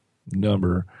ridiculous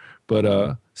number,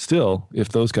 but still, if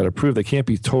those got approved, they can't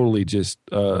be totally just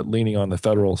leaning on the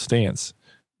federal stance.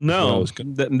 No,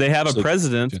 they have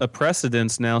a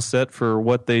precedence now set for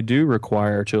what they do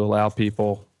require to allow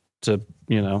people to,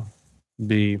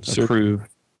 be approved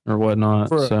or whatnot.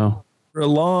 For a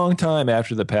long time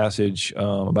after the passage,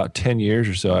 about 10 years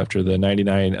or so after the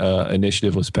 99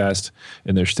 initiative was passed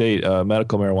in their state,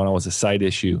 medical marijuana was a side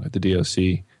issue at the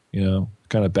DOC,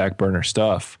 kind of back burner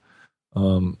stuff.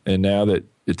 And now that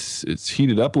it's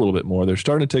heated up a little bit more, they're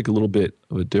starting to take a little bit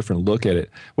of a different look at it.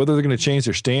 Whether they're going to change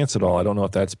their stance at all, I don't know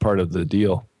if that's part of the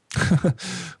deal.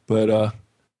 But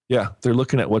yeah, they're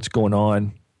looking at what's going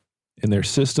on in their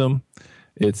system.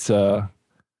 It's I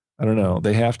don't know.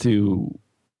 They have to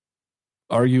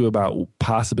argue about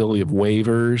possibility of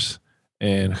waivers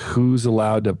and who's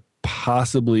allowed to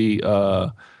possibly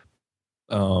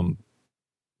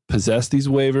possess these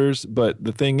waivers. But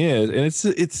the thing is, and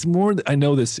it's more. I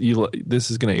know this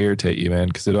is going to irritate you, man,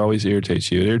 because it always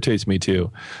irritates you. It irritates me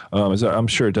too. As I'm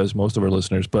sure it does most of our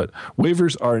listeners. But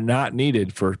waivers are not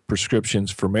needed for prescriptions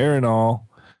for Marinol,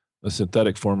 a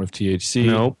synthetic form of THC.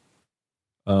 Nope.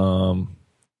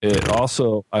 It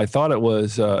also, I thought it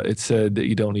was, it said that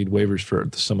you don't need waivers for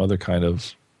some other kind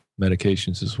of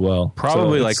medications as well.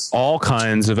 Probably like all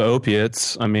kinds of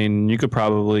opiates. I mean, you could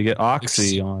probably get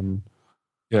oxy on.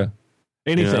 Yeah.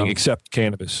 Anything except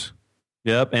cannabis.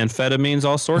 Yep. Amphetamines,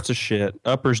 all sorts of shit.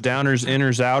 Uppers, downers,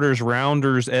 inners, outers,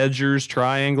 rounders, edgers,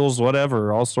 triangles,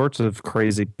 whatever. All sorts of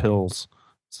crazy pills,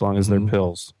 as long as they're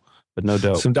pills. But no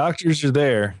dope. Some doctors are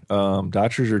there.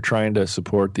 Doctors are trying to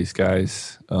support these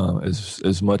guys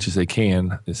as much as they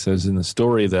can. It says in the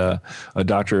story,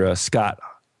 Dr. Scott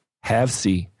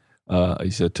Havsey,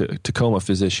 he's a Tacoma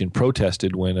physician,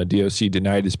 protested when a DOC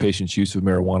denied his patient's use of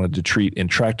marijuana to treat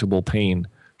intractable pain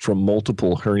from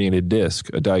multiple herniated disc,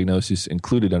 a diagnosis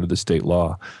included under the state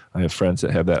law. I have friends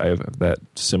that have that. I have that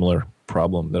similar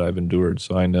problem that I've endured,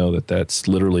 so I know that that's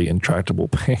literally intractable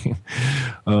pain.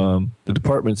 The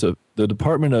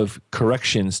Department of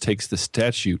Corrections takes the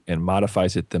statute and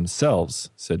modifies it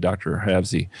themselves, said Dr.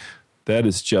 Havsey. That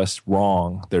is just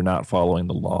wrong. They're not following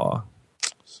the law.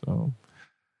 So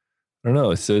I don't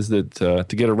know. It says that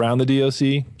to get around the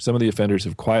DOC, some of the offenders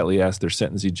have quietly asked their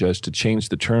sentencing judge to change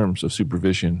the terms of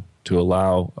supervision to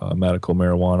allow medical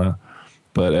marijuana.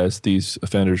 But as these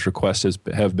offenders' requests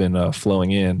have been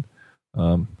flowing in,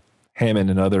 Hammond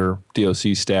and other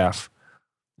DOC staff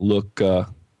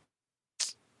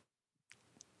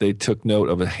they took note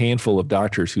of a handful of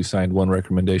doctors who signed one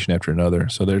recommendation after another.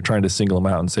 So they're trying to single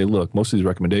them out and say, look, most of these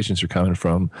recommendations are coming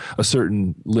from a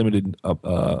certain limited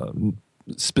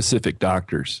specific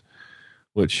doctors,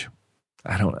 which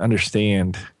I don't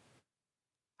understand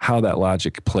how that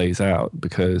logic plays out,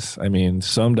 because I mean,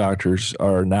 some doctors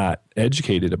are not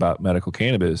educated about medical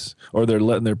cannabis, or they're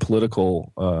letting their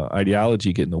political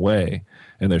ideology get in the way,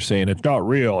 and they're saying it's not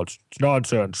real, it's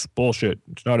nonsense, bullshit,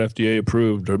 it's not FDA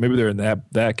approved, or maybe they're in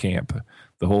that camp,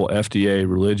 the whole FDA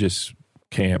religious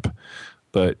camp.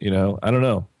 But I don't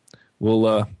know.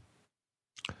 We'll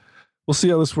see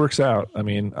how this works out. I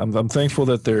mean, I'm thankful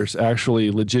that there's actually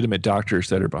legitimate doctors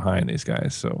that are behind these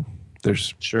guys. So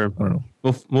there's sure. I don't know.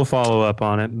 We'll follow up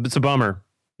on it. It's a bummer.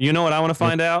 You know what I want to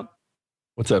find out?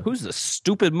 What's up? Who's the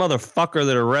stupid motherfucker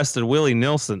that arrested Willie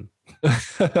Nelson?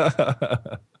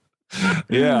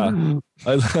 Yeah,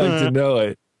 I'd like to know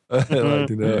it. I'd like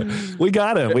to know it. We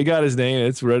got him. We got his name.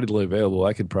 It's readily available.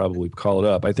 I could probably call it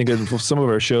up. I think in some of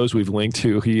our shows we've linked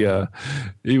to, he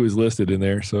was listed in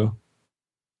there, so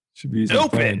should be easy.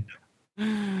 Open. All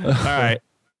right,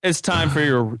 it's time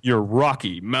for your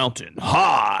Rocky Mountain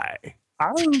High.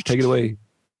 Take it away.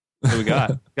 What we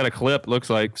got a clip. Looks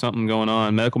like something going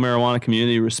on. Medical marijuana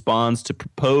community responds to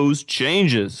proposed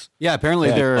changes. Yeah, apparently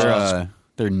there are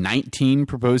 19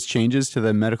 proposed changes to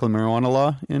the medical marijuana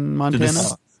law in Montana.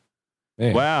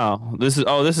 Wow, this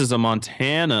is a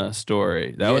Montana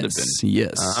story. That would have been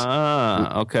yes.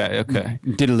 Okay.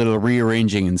 Did a little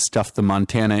rearranging and stuffed the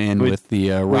Montana in with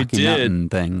the Rocky Mountain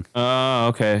thing.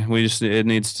 Okay. It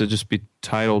needs to just be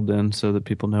titled then so that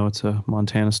people know it's a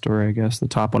Montana story. I guess the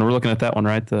top one. We're looking at that one,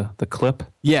 right? The clip.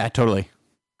 Yeah, totally.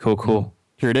 Cool.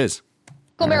 Here it is.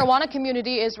 The marijuana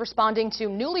community is responding to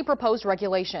newly proposed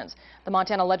regulations. The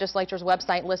Montana legislature's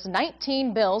website lists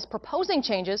 19 bills proposing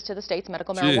changes to the state's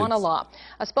medical marijuana law.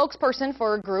 A spokesperson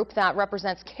for a group that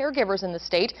represents caregivers in the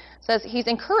state says he's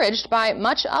encouraged by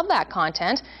much of that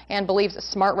content and believes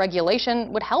smart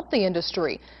regulation would help the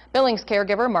industry. Billings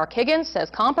caregiver Mark Higgins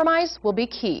says compromise will be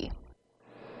key.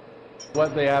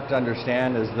 What they have to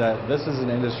understand is that this is an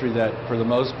industry that, for the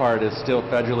most part, is still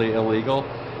federally illegal,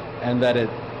 and that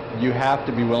you have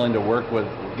to be willing to work with,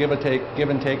 give and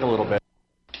take a little bit.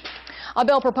 A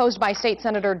bill proposed by State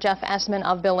Senator Jeff Essman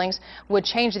of Billings would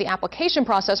change the application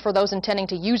process for those intending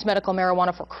to use medical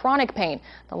marijuana for chronic pain.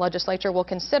 The legislature will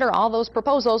consider all those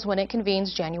proposals when it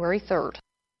convenes January 3rd.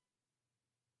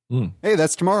 Hey,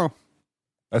 that's tomorrow.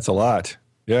 That's a lot.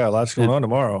 Yeah, a lot's going on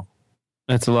tomorrow.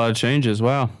 That's a lot of changes.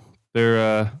 Wow.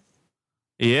 They're,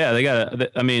 they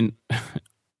got, I mean,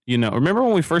 remember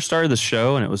when we first started the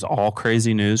show and it was all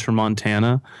crazy news from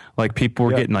Montana? Like people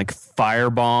were getting like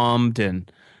firebombed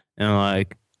and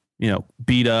like,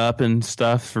 beat up and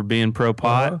stuff for being pro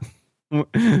pot.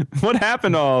 What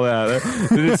happened to all that?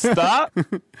 Did it stop?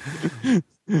 I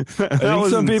think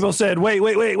some people said,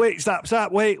 wait,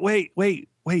 stop, wait.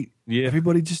 Yeah.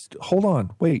 Everybody just hold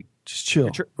on. Wait, just chill.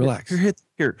 Relax.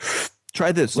 Here.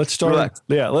 Try this. Let's start. Relax.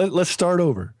 Yeah, let's start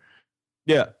over.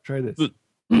 Yeah. Try this.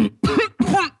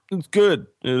 It's good.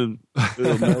 I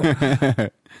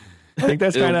think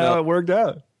that's kind of how it worked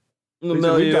out. We've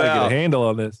got to get a handle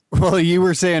on this. Well, you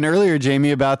were saying earlier,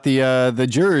 Jamie, about the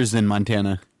jurors in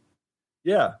Montana.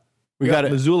 Yeah. We got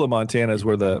Missoula, Montana is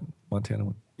where the Montana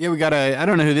one. Yeah, we got I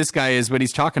don't know who this guy is, but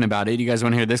he's talking about it. You guys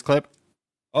want to hear this clip?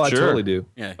 Oh, sure. I totally do.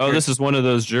 Yeah. Oh, this is one of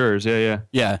those jurors.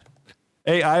 Yeah.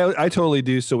 Hey, I totally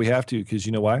do, so we have to, because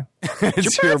you know why?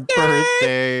 It's your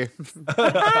birthday.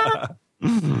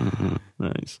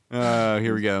 Nice.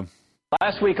 Here we go.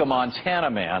 Last week, a Montana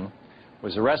man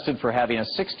was arrested for having a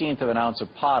 1/16 of an ounce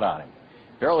of pot on him,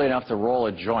 barely enough to roll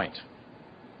a joint.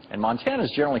 And Montana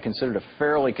is generally considered a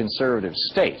fairly conservative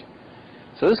state.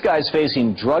 So this guy's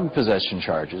facing drug possession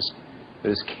charges, but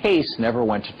his case never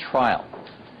went to trial.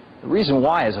 The reason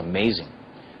why is amazing.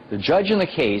 The judge in the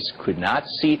case could not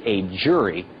seat a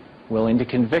jury willing to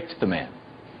convict the man.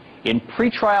 In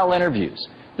pretrial interviews,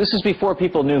 this is before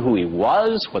people knew who he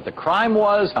was, what the crime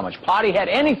was, how much pot he had,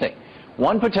 anything.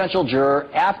 One potential juror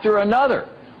after another,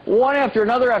 one after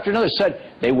another, said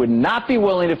they would not be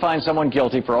willing to find someone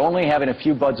guilty for only having a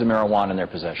few buds of marijuana in their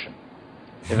possession.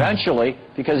 Eventually,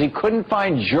 because he couldn't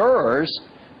find jurors,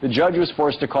 the judge was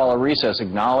forced to call a recess,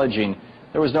 acknowledging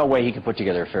there was no way he could put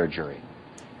together a fair jury.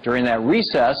 During that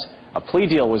recess, a plea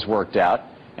deal was worked out,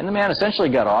 and the man essentially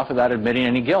got off without admitting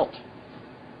any guilt.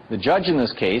 The judge in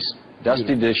this case,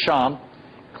 Dusty Deschamps,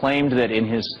 claimed that in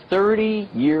his 30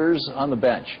 years on the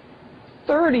bench,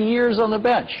 30 years on the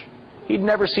bench, he'd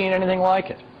never seen anything like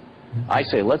it. I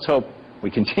say, let's hope we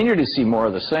continue to see more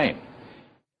of the same.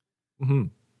 Mm-hmm.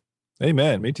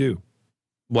 Amen. Me too.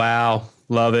 Wow.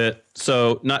 Love it.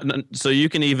 So so you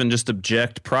can even just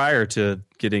object prior to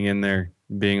getting in there,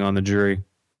 being on the jury.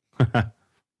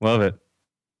 Love it.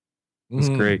 That's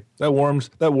great. That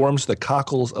warms the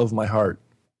cockles of my heart.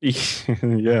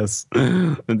 Yes,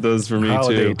 it does for me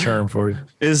Holiday too. Term for you.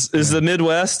 Is the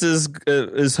Midwest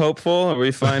is hopeful? Are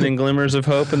we finding glimmers of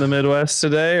hope in the Midwest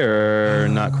today, or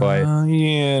not quite?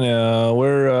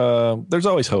 We're there's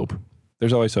always hope.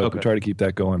 There's always hope. Okay. We try to keep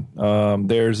that going.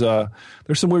 There's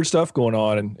some weird stuff going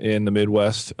on in the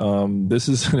Midwest. This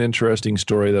is an interesting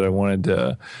story that I wanted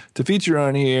to feature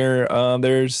on here.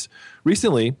 There's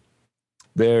been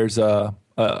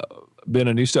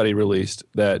a new study released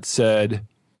that said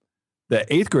that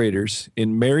 8th graders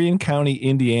in Marion County,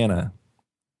 Indiana,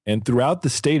 and throughout the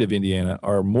state of Indiana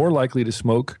are more likely to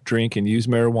smoke, drink, and use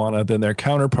marijuana than their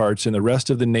counterparts in the rest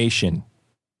of the nation.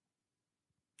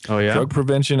 Oh, yeah? Drug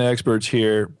prevention experts they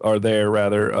know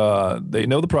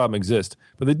the problem exists,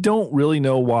 but they don't really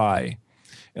know why.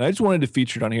 And I just wanted to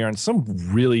feature it on here on some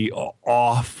really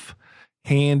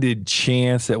off-handed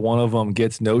chance that one of them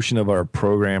gets notion of our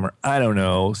program, or I don't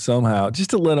know, somehow, just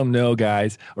to let them know,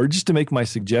 guys, or just to make my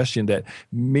suggestion that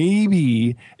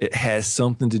maybe it has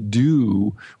something to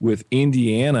do with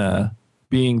Indiana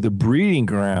being the breeding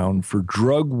ground for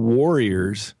drug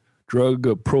warriors,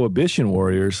 drug prohibition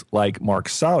warriors like Mark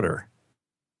Sauter.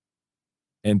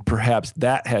 And perhaps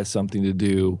that has something to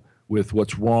do with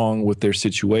what's wrong with their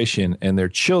situation and their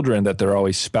children that they're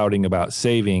always spouting about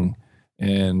saving.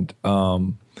 And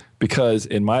because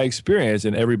in my experience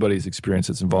and everybody's experience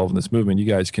that's involved in this movement, you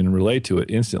guys can relate to it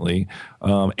instantly.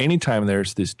 Anytime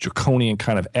there's this draconian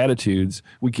kind of attitudes,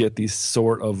 we get these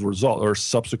sort of result or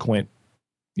subsequent,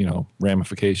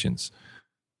 ramifications.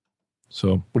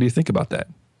 So what do you think about that?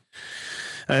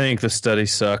 I think the study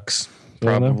sucks.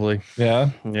 Probably. Yeah.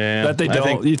 That they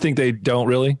don't. You think they don't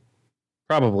really?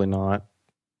 Probably not.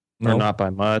 No? Or not by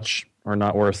much. Or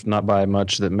not by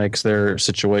much that makes their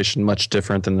situation much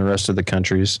different than the rest of the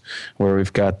countries, where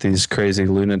we've got these crazy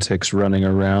lunatics running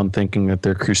around thinking that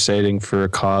they're crusading for a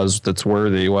cause that's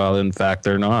worthy, while in fact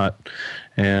they're not.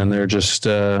 And they're just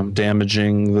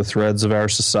damaging the threads of our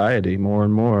society more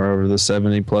and more over the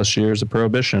 70 plus years of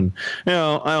prohibition.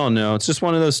 I don't know. It's just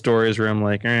one of those stories where I'm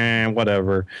like,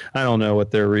 whatever. I don't know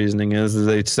what their reasoning is. Do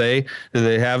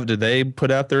they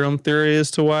put out their own theory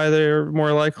as to why they're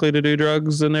more likely to do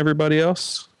drugs than everybody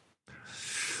else?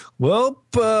 Well,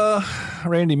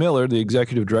 Randy Miller, the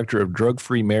executive director of Drug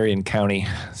Free Marion County,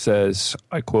 says,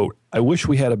 I quote, "I wish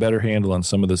we had a better handle on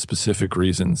some of the specific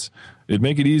reasons. It'd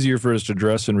make it easier for us to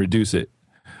address and reduce it.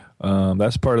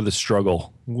 That's part of the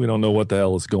struggle. We don't know what the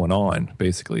hell is going on,"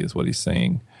 basically, is what he's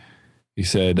saying. He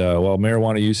said, while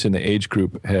marijuana use in the age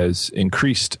group has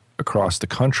increased across the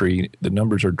country, the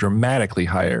numbers are dramatically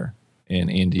higher in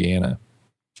Indiana.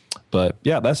 But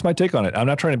yeah, that's my take on it. I'm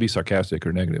not trying to be sarcastic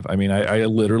or negative. I mean, I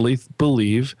literally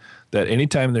believe that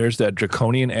anytime there's that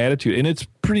draconian attitude, and it's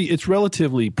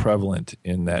relatively prevalent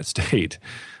in that state.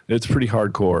 It's pretty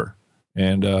hardcore.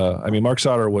 And Mark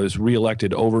Sauter was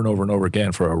reelected over and over and over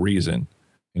again for a reason.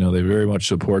 They very much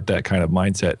support that kind of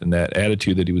mindset and that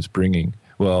attitude that he was bringing.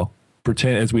 Well,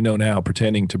 as we know now,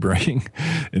 pretending to bring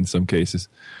in some cases.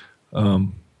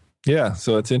 So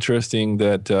it's interesting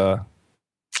that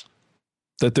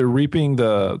they're reaping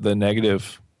the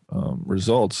negative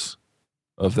results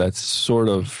of that sort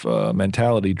of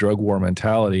mentality, drug war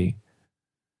mentality,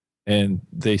 and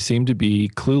they seem to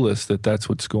be clueless that that's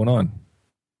what's going on.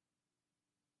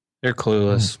 They're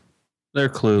clueless. They're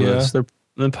clueless. Yeah.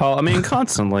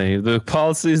 Constantly. The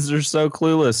policies are so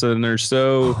clueless, and we're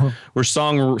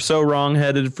so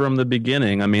wrong-headed from the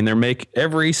beginning. I mean,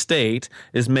 every state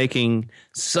is making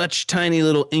such tiny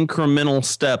little incremental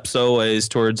steps always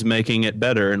towards making it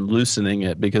better and loosening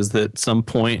it, because at some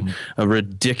point a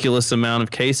ridiculous amount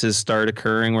of cases start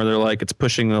occurring where they're like, it's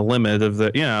pushing the limit of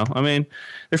they're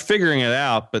figuring it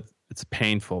out, but it's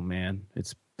painful, man.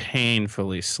 It's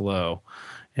painfully slow.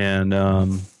 And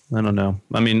I don't know.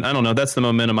 I don't know. That's the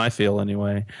momentum I feel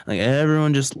anyway. Like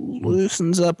everyone just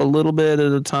loosens up a little bit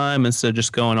at a time instead of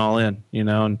just going all in,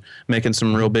 and making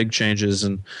some real big changes.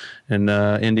 And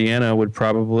Indiana would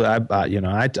probably,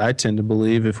 I tend to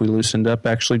believe if we loosened up,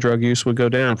 actually drug use would go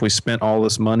down if we spent all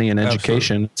this money in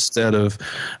education instead of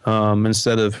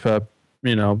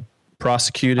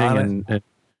prosecuting and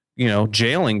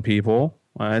jailing people.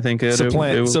 I think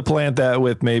supplant that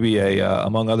with maybe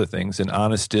among other things, an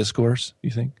honest discourse. You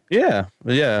think? Yeah.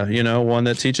 One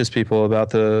that teaches people about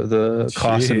the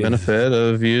cost and benefit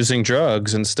of using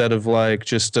drugs instead of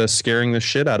just scaring the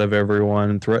shit out of everyone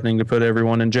and threatening to put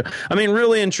everyone in jail. I mean,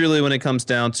 really and truly, when it comes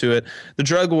down to it, the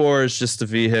drug war is just a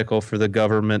vehicle for the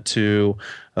government to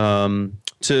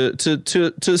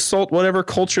assault whatever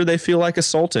culture they feel like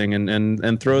assaulting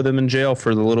and throw them in jail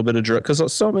for the little bit of drug,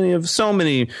 because so many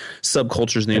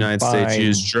subcultures in the United States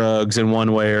use drugs in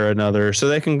one way or another, so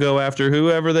they can go after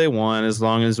whoever they want as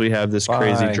long as we have this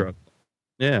crazy drug.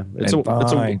 Yeah, it's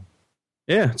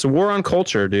a war on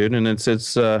culture, dude, and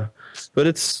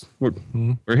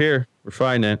we're here, we're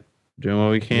fighting it, doing what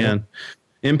we can.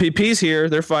 MPP's here.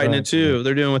 They're fighting it too.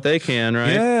 They're doing what they can,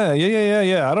 right?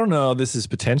 Yeah. I don't know. This is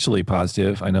potentially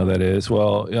positive. I know that is.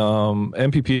 Well,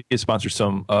 MPP sponsors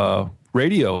some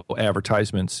radio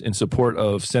advertisements in support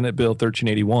of Senate Bill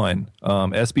 1381,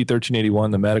 SB 1381,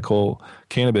 the medical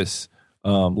cannabis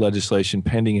legislation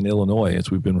pending in Illinois, as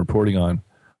we've been reporting on.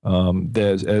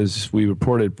 As we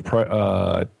reported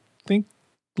think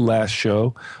last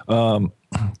show.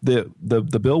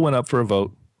 The bill went up for a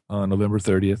vote on November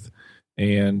 30th,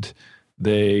 and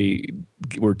they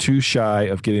were too shy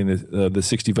of getting the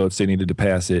 60 votes they needed to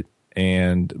pass it.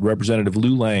 And Representative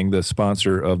Lou Lang, the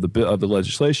sponsor of the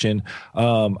legislation,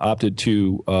 opted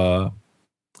to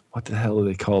what the hell do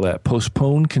they call that?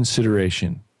 Postpone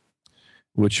consideration,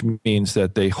 which means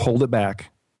that they hold it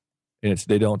back, and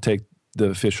they don't take the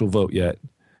official vote yet.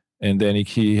 And then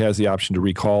he has the option to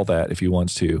recall that if he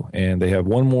wants to. And they have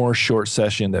one more short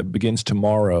session that begins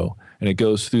tomorrow, and it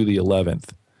goes through the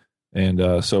 11th.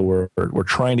 And so we're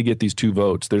trying to get these 2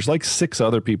 votes. There's like 6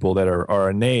 other people that are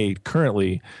a nay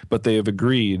currently, but they have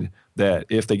agreed that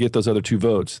if they get those other 2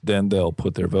 votes, then they'll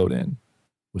put their vote in,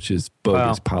 which is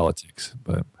bogus politics.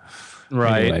 But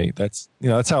anyway, that's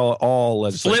how all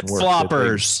legislation works.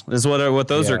 Flip-floppers is what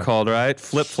those are called, right?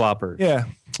 Flip-floppers. Yeah.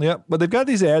 Yeah, but they've got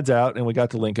these ads out, and we got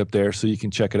the link up there, so you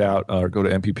can check it out or go to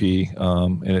MPP.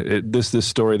 And this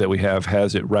story that we have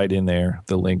has it right in there,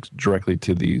 the link directly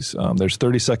to these. There's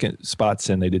 30-second spots,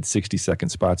 and they did 60-second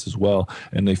spots as well.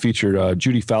 And they featured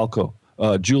Julie Falco.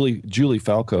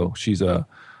 She's a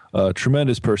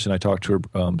tremendous person. I talked to her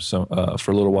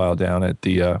for a little while down at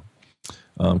the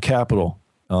Capitol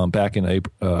back in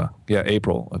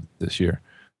April of this year.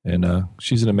 And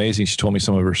she's amazing. She told me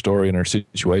some of her story and her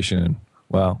situation, and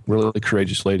wow, really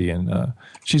courageous lady. And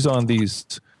she's on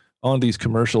these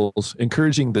commercials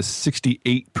encouraging the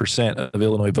 68% of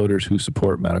Illinois voters who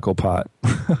support medical pot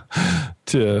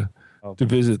to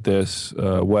visit this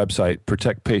website,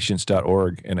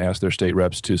 protectpatients.org, and ask their state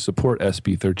reps to support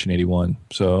SB 1381.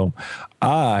 So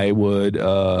I would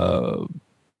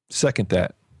second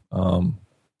that,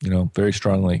 very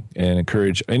strongly, and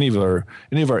encourage any of our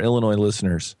Illinois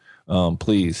listeners.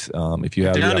 Please, if you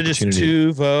have the opportunity. Down to just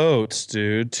 2 votes,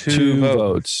 dude. 2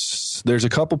 votes. There's a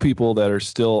couple people that are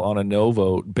still on a no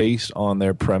vote based on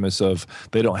their premise of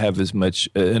they don't have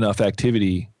enough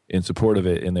activity in support of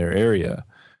it in their area,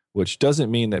 which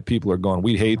doesn't mean that people are going,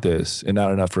 we hate this, and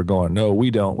not enough are going, no, we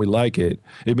don't, we like it.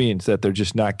 It means that they're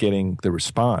just not getting the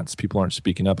response. People aren't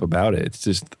speaking up about it. It's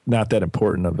just not that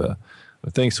important of a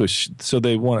thing. So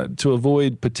they want to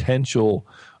avoid potential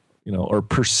or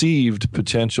perceived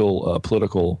potential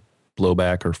political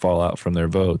blowback or fallout from their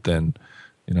vote, then,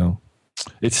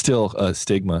 it's still a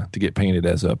stigma to get painted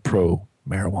as a pro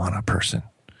marijuana person.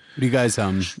 Do you guys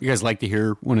like to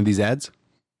hear one of these ads?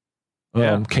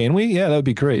 Can we? Yeah, that would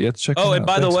be great. Let's check. Oh, and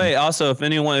by the way, also,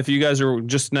 if you guys are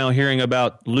just now hearing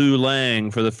about Lou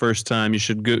Lang for the first time, you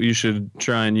should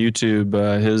try and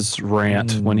YouTube his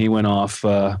rant when he went off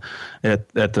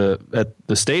at the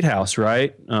State House,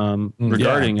 right?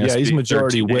 Regarding SB he's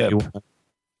majority whip.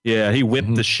 Yeah, he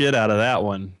whipped the shit out of that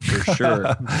one for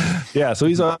sure. Yeah, so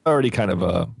he's already kind of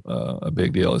a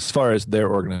big deal as far as their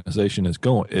organization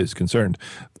is concerned,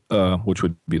 which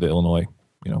would be the Illinois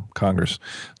Congress,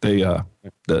 the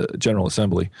General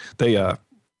Assembly, they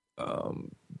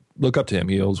look up to him.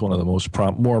 He holds one of the most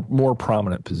more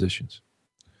prominent positions.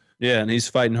 Yeah, and he's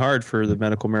fighting hard for the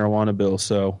medical marijuana bill.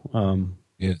 So,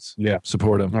 yes, yeah,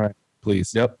 support him. All right,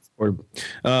 please. Yep.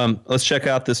 Let's check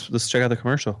out the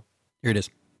commercial. Here it is.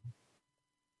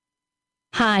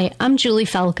 Hi, I'm Julie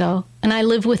Falco, and I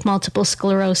live with multiple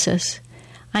sclerosis.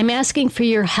 I'm asking for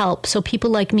your help so people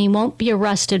like me won't be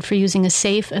arrested for using a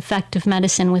safe, effective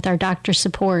medicine with our doctor's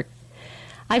support.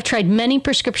 I've tried many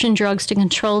prescription drugs to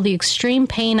control the extreme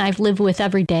pain I've lived with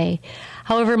every day.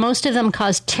 However, most of them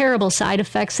caused terrible side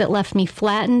effects that left me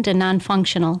flattened and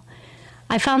non-functional.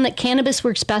 I found that cannabis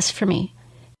works best for me.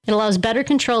 It allows better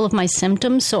control of my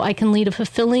symptoms so I can lead a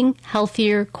fulfilling,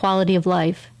 healthier quality of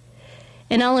life.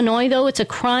 In Illinois, though, it's a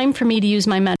crime for me to use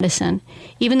my medicine,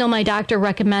 even though my doctor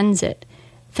recommends it.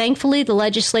 Thankfully, the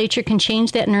legislature can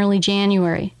change that in early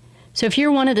January. So if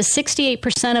you're one of the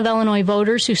 68% of Illinois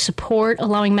voters who support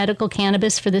allowing medical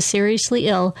cannabis for the seriously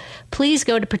ill, please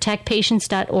go to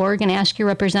protectpatients.org and ask your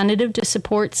representative to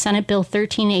support Senate Bill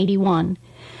 1381.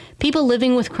 People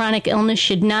living with chronic illness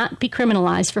should not be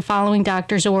criminalized for following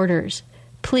doctor's orders.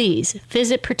 Please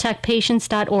visit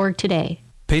protectpatients.org today.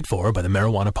 Paid for by the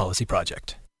Marijuana Policy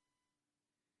Project.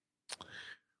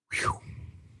 Whew.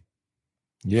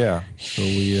 Yeah, so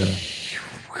we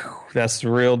that's the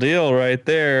real deal right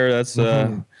there. That's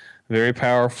a very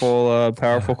powerful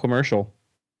commercial.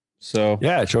 So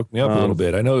yeah, it choked me up a little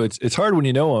bit. I know it's hard when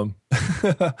you know them.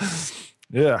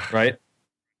 Yeah, right.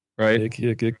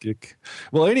 Kick.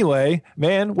 Well, anyway,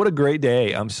 man, what a great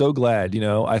day! I'm so glad.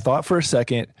 I thought for a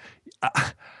second,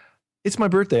 it's my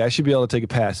birthday. I should be able to take a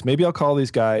pass. Maybe I'll call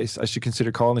these guys. I should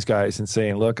consider calling these guys and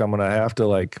saying, "Look, I'm gonna have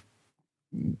to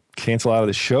cancel out of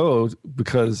the show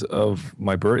because of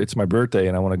it's my birthday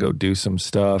and I want to go do some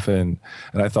stuff. And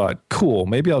I thought, cool,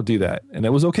 maybe I'll do that. And it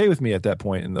was okay with me at that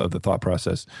point in the thought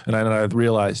process. And I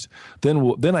realized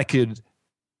then I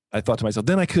thought to myself,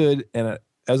 then I could. And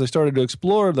as I started to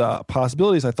explore the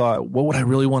possibilities, I thought, what would I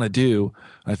really want to do?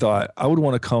 I thought I would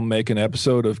want to come make an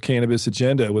episode of Cannabis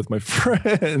Agenda with my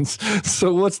friends.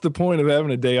 So what's the point of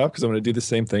having a day off? Because I'm going to do the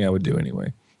same thing I would do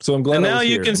anyway. So I'm glad. And I now was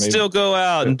you here. can still go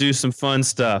out and do some fun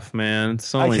stuff, man.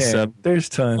 It's only There's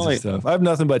tons of stuff. I have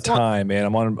nothing but time, man.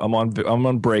 I'm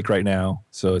on break right now,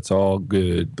 so it's all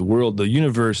good. The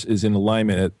universe is in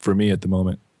alignment for me at the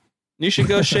moment. You should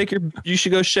go shake your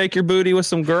booty with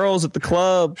some girls at the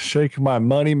club. Shake my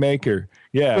money maker.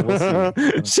 Yeah, we'll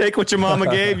see. Shake what your mama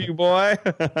gave you, boy.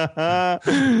 Yeah,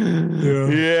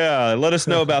 let us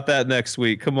know about that next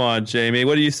week. Come on, Jamie.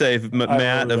 What do you say,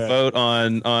 Matt? A vote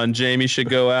on Jamie should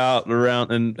go out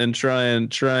around and try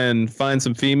and find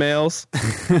some females.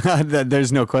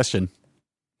 There's no question.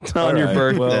 On your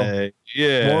birthday. Well,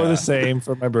 yeah, more of the same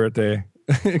for my birthday.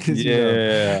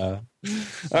 Yeah.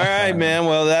 All right, man.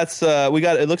 Well, that's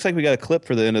it looks like we got a clip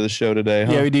for the end of the show today,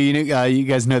 huh? Yeah, we do. You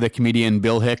guys know the comedian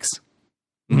Bill Hicks?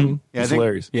 Mm-hmm. Yeah, it's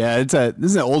hilarious. Yeah, this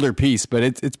is an older piece, but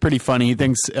it's pretty funny. He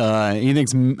thinks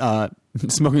smoking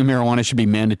marijuana should be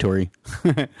mandatory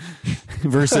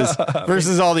versus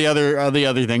all the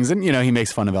other things, and he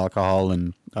makes fun of alcohol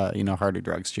and harder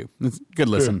drugs too. It's good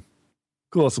listen.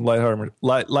 Cool, some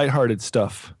lighthearted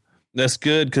stuff. That's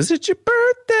good because it's your birthday.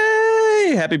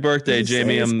 Happy birthday,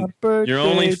 Jamie! You're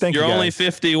only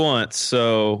 50 once,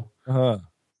 so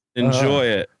enjoy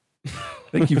it.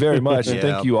 Thank you very much, and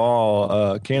thank you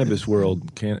all, Cannabis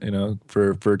World,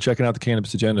 for checking out the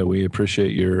Cannabis Agenda. We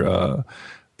appreciate your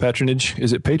patronage.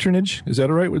 Is it patronage? Is that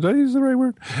all right? Did I use the right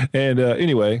word? And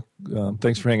anyway,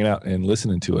 thanks for hanging out and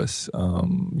listening to us.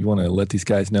 You want to let these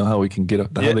guys know how we can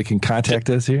how they can contact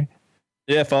us here?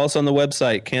 Yeah, follow us on the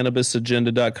website,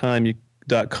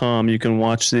 cannabisagenda.com. You can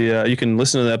watch you can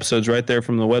listen to the episodes right there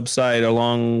from the website,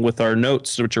 along with our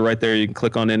notes, which are right there. You can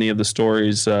click on any of the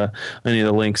stories, any of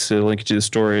the links to link you to the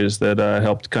stories that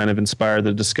helped kind of inspire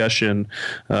the discussion.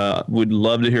 We'd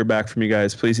love to hear back from you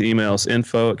guys. Please email us,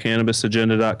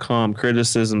 info@cannabisagenda.com.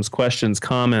 Criticisms, questions,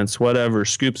 comments, whatever,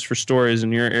 scoops for stories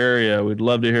in your area. We'd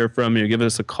love to hear from you. Give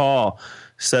us a call,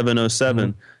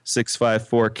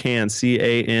 707-654-CANN,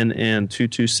 CANN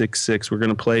 2266. We're going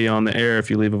to play you on the air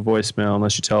if you leave a voicemail,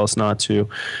 unless you tell us not to.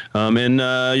 And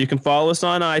you can follow us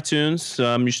on iTunes.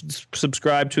 You should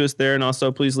subscribe to us there, and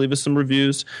also please leave us some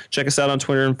reviews. Check us out on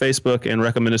Twitter and Facebook, and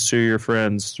recommend us to your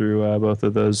friends through both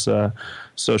of those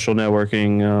social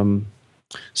networking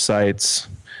sites.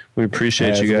 We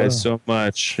appreciate you guys so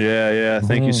much. Yeah.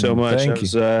 Thank you so much.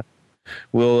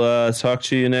 We'll talk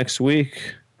to you next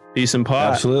week. Peace and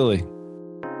pot. Absolutely.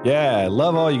 Yeah,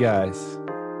 love all you guys.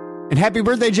 And happy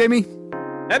birthday, Jamie.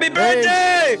 Happy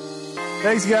birthday!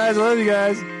 Thanks, guys. I love you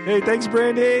guys. Hey, thanks,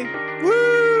 Brandy.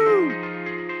 Woo!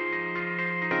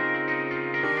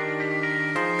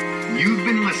 You've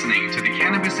been listening to the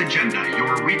Cannabis Agenda,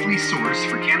 your weekly source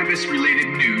for cannabis-related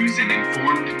news and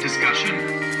informed discussion.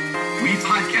 We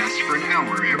podcast for an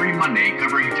hour every Monday,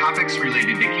 covering topics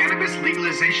related to cannabis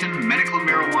legalization, medical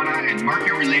marijuana, and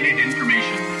market-related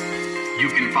information. You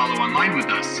can follow online with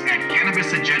us at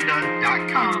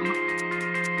cannabisagenda.com.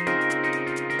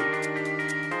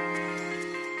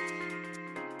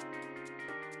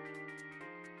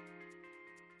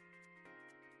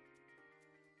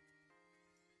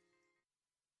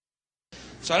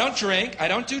 So I don't drink, I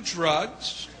don't do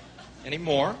drugs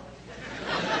anymore.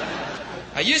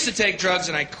 I used to take drugs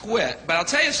and I quit, but I'll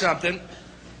tell you something,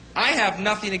 I have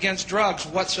nothing against drugs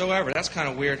whatsoever. That's kind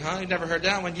of weird, huh? You never heard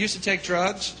that one? Used to take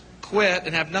drugs, quit,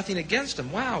 and have nothing against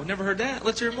them. Wow, never heard that.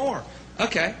 Let's hear more.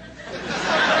 Okay.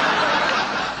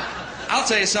 I'll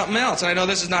tell you something else, and I know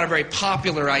this is not a very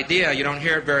popular idea. You don't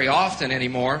hear it very often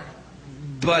anymore,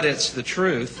 but it's the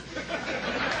truth.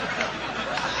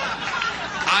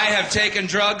 I have taken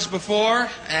drugs before,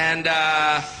 and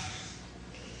I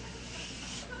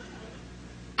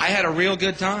had a real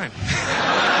good time.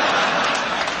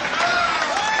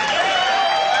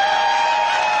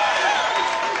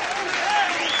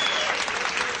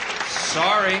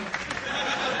 Sorry.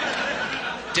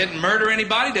 Didn't murder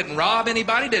anybody, didn't rob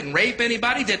anybody, didn't rape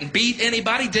anybody, didn't beat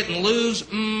anybody, didn't lose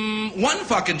one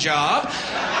fucking job.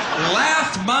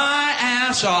 Laughed my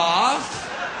ass off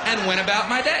and went about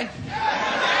my day.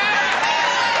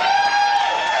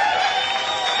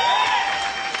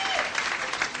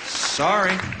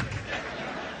 Sorry.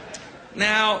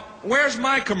 Now, where's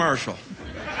my commercial?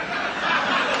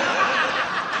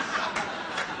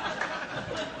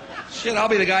 Shit, I'll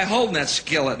be the guy holding that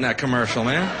skillet in that commercial,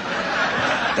 man.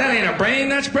 That ain't a brain,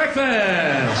 that's breakfast.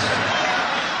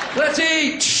 Let's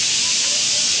eat.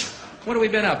 Shh. What have we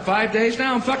been up, 5 days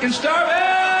now? I'm fucking starving.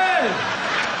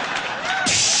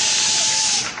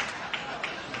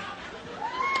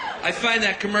 I find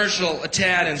that commercial a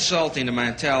tad insulting to my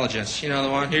intelligence. You know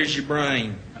the one, here's your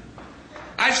brain.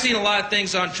 I've seen a lot of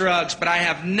things on drugs, but I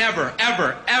have never,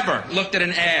 ever, ever looked at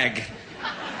an egg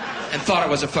and thought it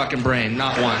was a fucking brain,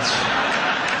 not once.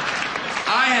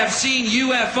 I have seen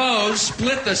UFOs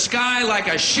split the sky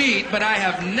like a sheet, but I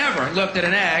have never looked at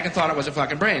an egg and thought it was a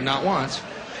fucking brain, not once.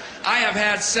 I have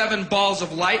had 7 balls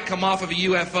of light come off of a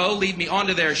UFO, lead me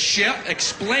onto their ship,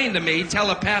 explain to me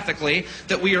telepathically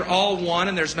that we are all one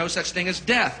and there's no such thing as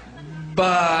death.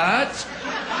 But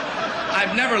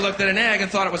I've never looked at an egg and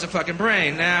thought it was a fucking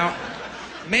brain. Now,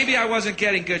 maybe I wasn't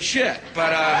getting good shit,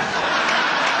 but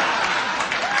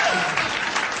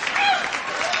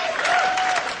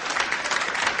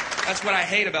that's what I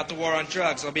hate about the war on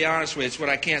drugs. I'll be honest with you. It's what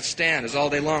I can't stand is all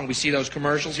day long we see those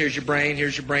commercials. Here's your brain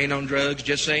on drugs.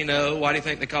 Just say no. Why do you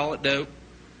think they call it dope?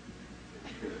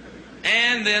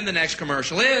 And then the next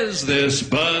commercial is this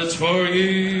buzz for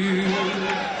you.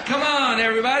 Come on,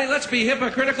 everybody. Let's be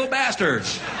hypocritical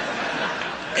bastards.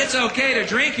 It's okay to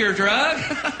drink your drug.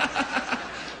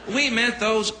 We meant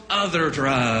those other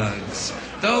drugs.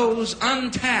 Those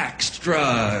untaxed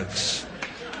drugs.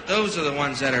 Those are the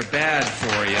ones that are bad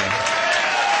for you.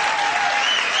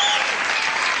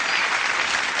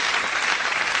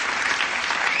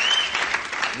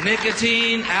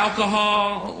 Nicotine,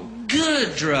 alcohol,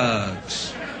 good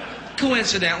drugs.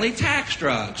 Coincidentally, tax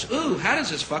drugs. Ooh, how does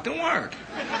this fucking work?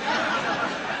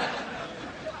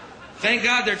 Thank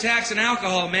God they're taxing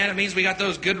alcohol, man. It means we got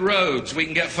those good roads we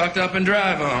can get fucked up and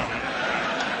drive on.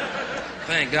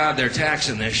 Thank God they're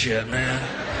taxing this shit, man.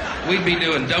 We'd be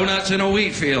doing donuts in a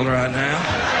wheat field right now.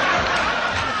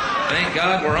 Thank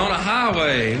God we're on a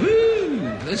highway. Woo!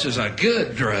 This is a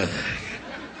good drug.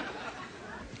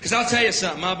 Because I'll tell you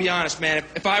something, I'll be honest, man.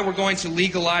 If I were going to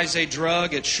legalize a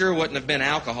drug, it sure wouldn't have been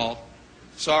alcohol.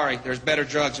 Sorry, there's better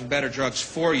drugs and better drugs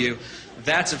for you.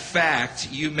 That's a fact.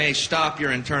 You may stop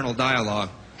your internal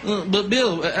dialogue. But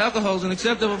Bill, alcohol's an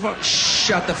acceptable form.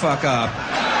 Shut the fuck up.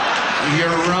 You're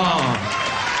wrong.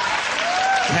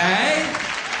 Okay?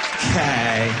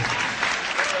 Okay.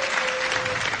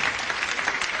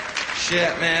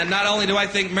 Shit, man. Not only do I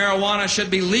think marijuana should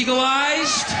be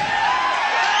legalized,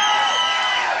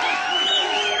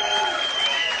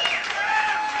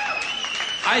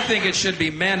 I think it should be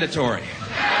mandatory.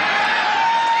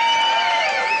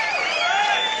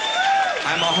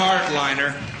 I'm a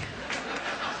hardliner.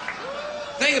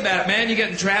 Think about it, man. You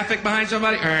get in traffic behind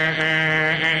somebody.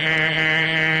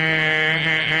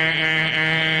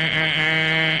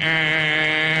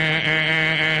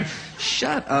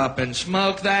 Shut up and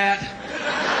smoke that.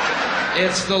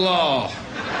 It's the law.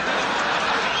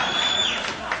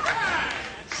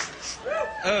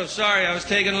 Oh, sorry, I was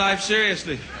taking life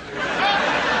seriously.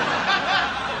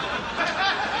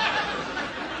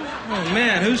 Oh,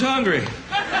 man, who's hungry?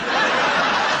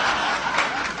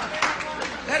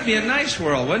 That'd be a nice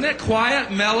world, wouldn't it?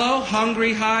 Quiet, mellow,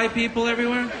 hungry, high people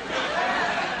everywhere.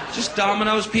 Just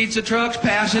Domino's pizza trucks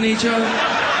passing each other.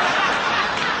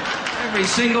 Every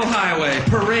single highway,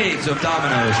 parades of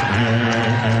Domino's.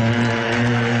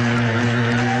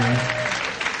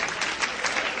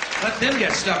 Let them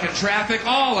get stuck in traffic.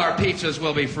 All our pizzas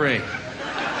will be free.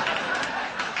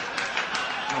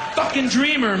 I'm a fucking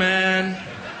dreamer, man.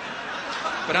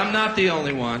 But I'm not the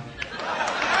only one.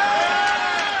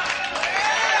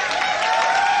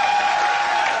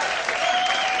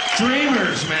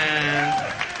 Dreamers, man.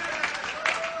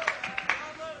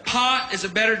 Pot is a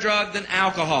better drug than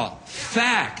alcohol.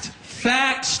 Fact.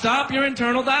 Fact. Stop your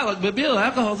internal dialogue. But Bill,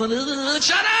 alcohol's...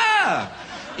 Shut up!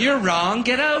 You're wrong.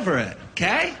 Get over it.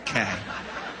 Okay? Okay.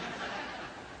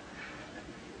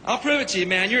 I'll prove it to you,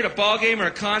 man. You're at a ball game or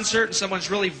a concert and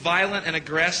someone's really violent and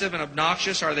aggressive and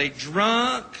obnoxious. Are they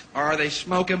drunk or are they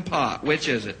smoking pot? Which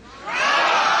is it?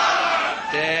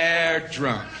 They're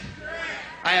drunk.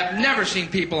 I have never seen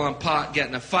people on pot get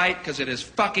in a fight because it is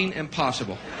fucking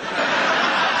impossible.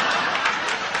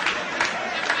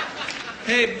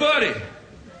 Hey, buddy.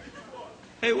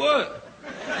 Hey, what?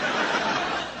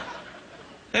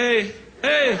 Hey,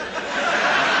 hey.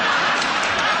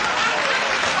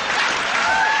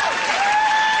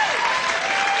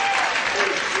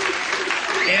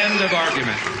 End of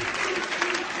argument.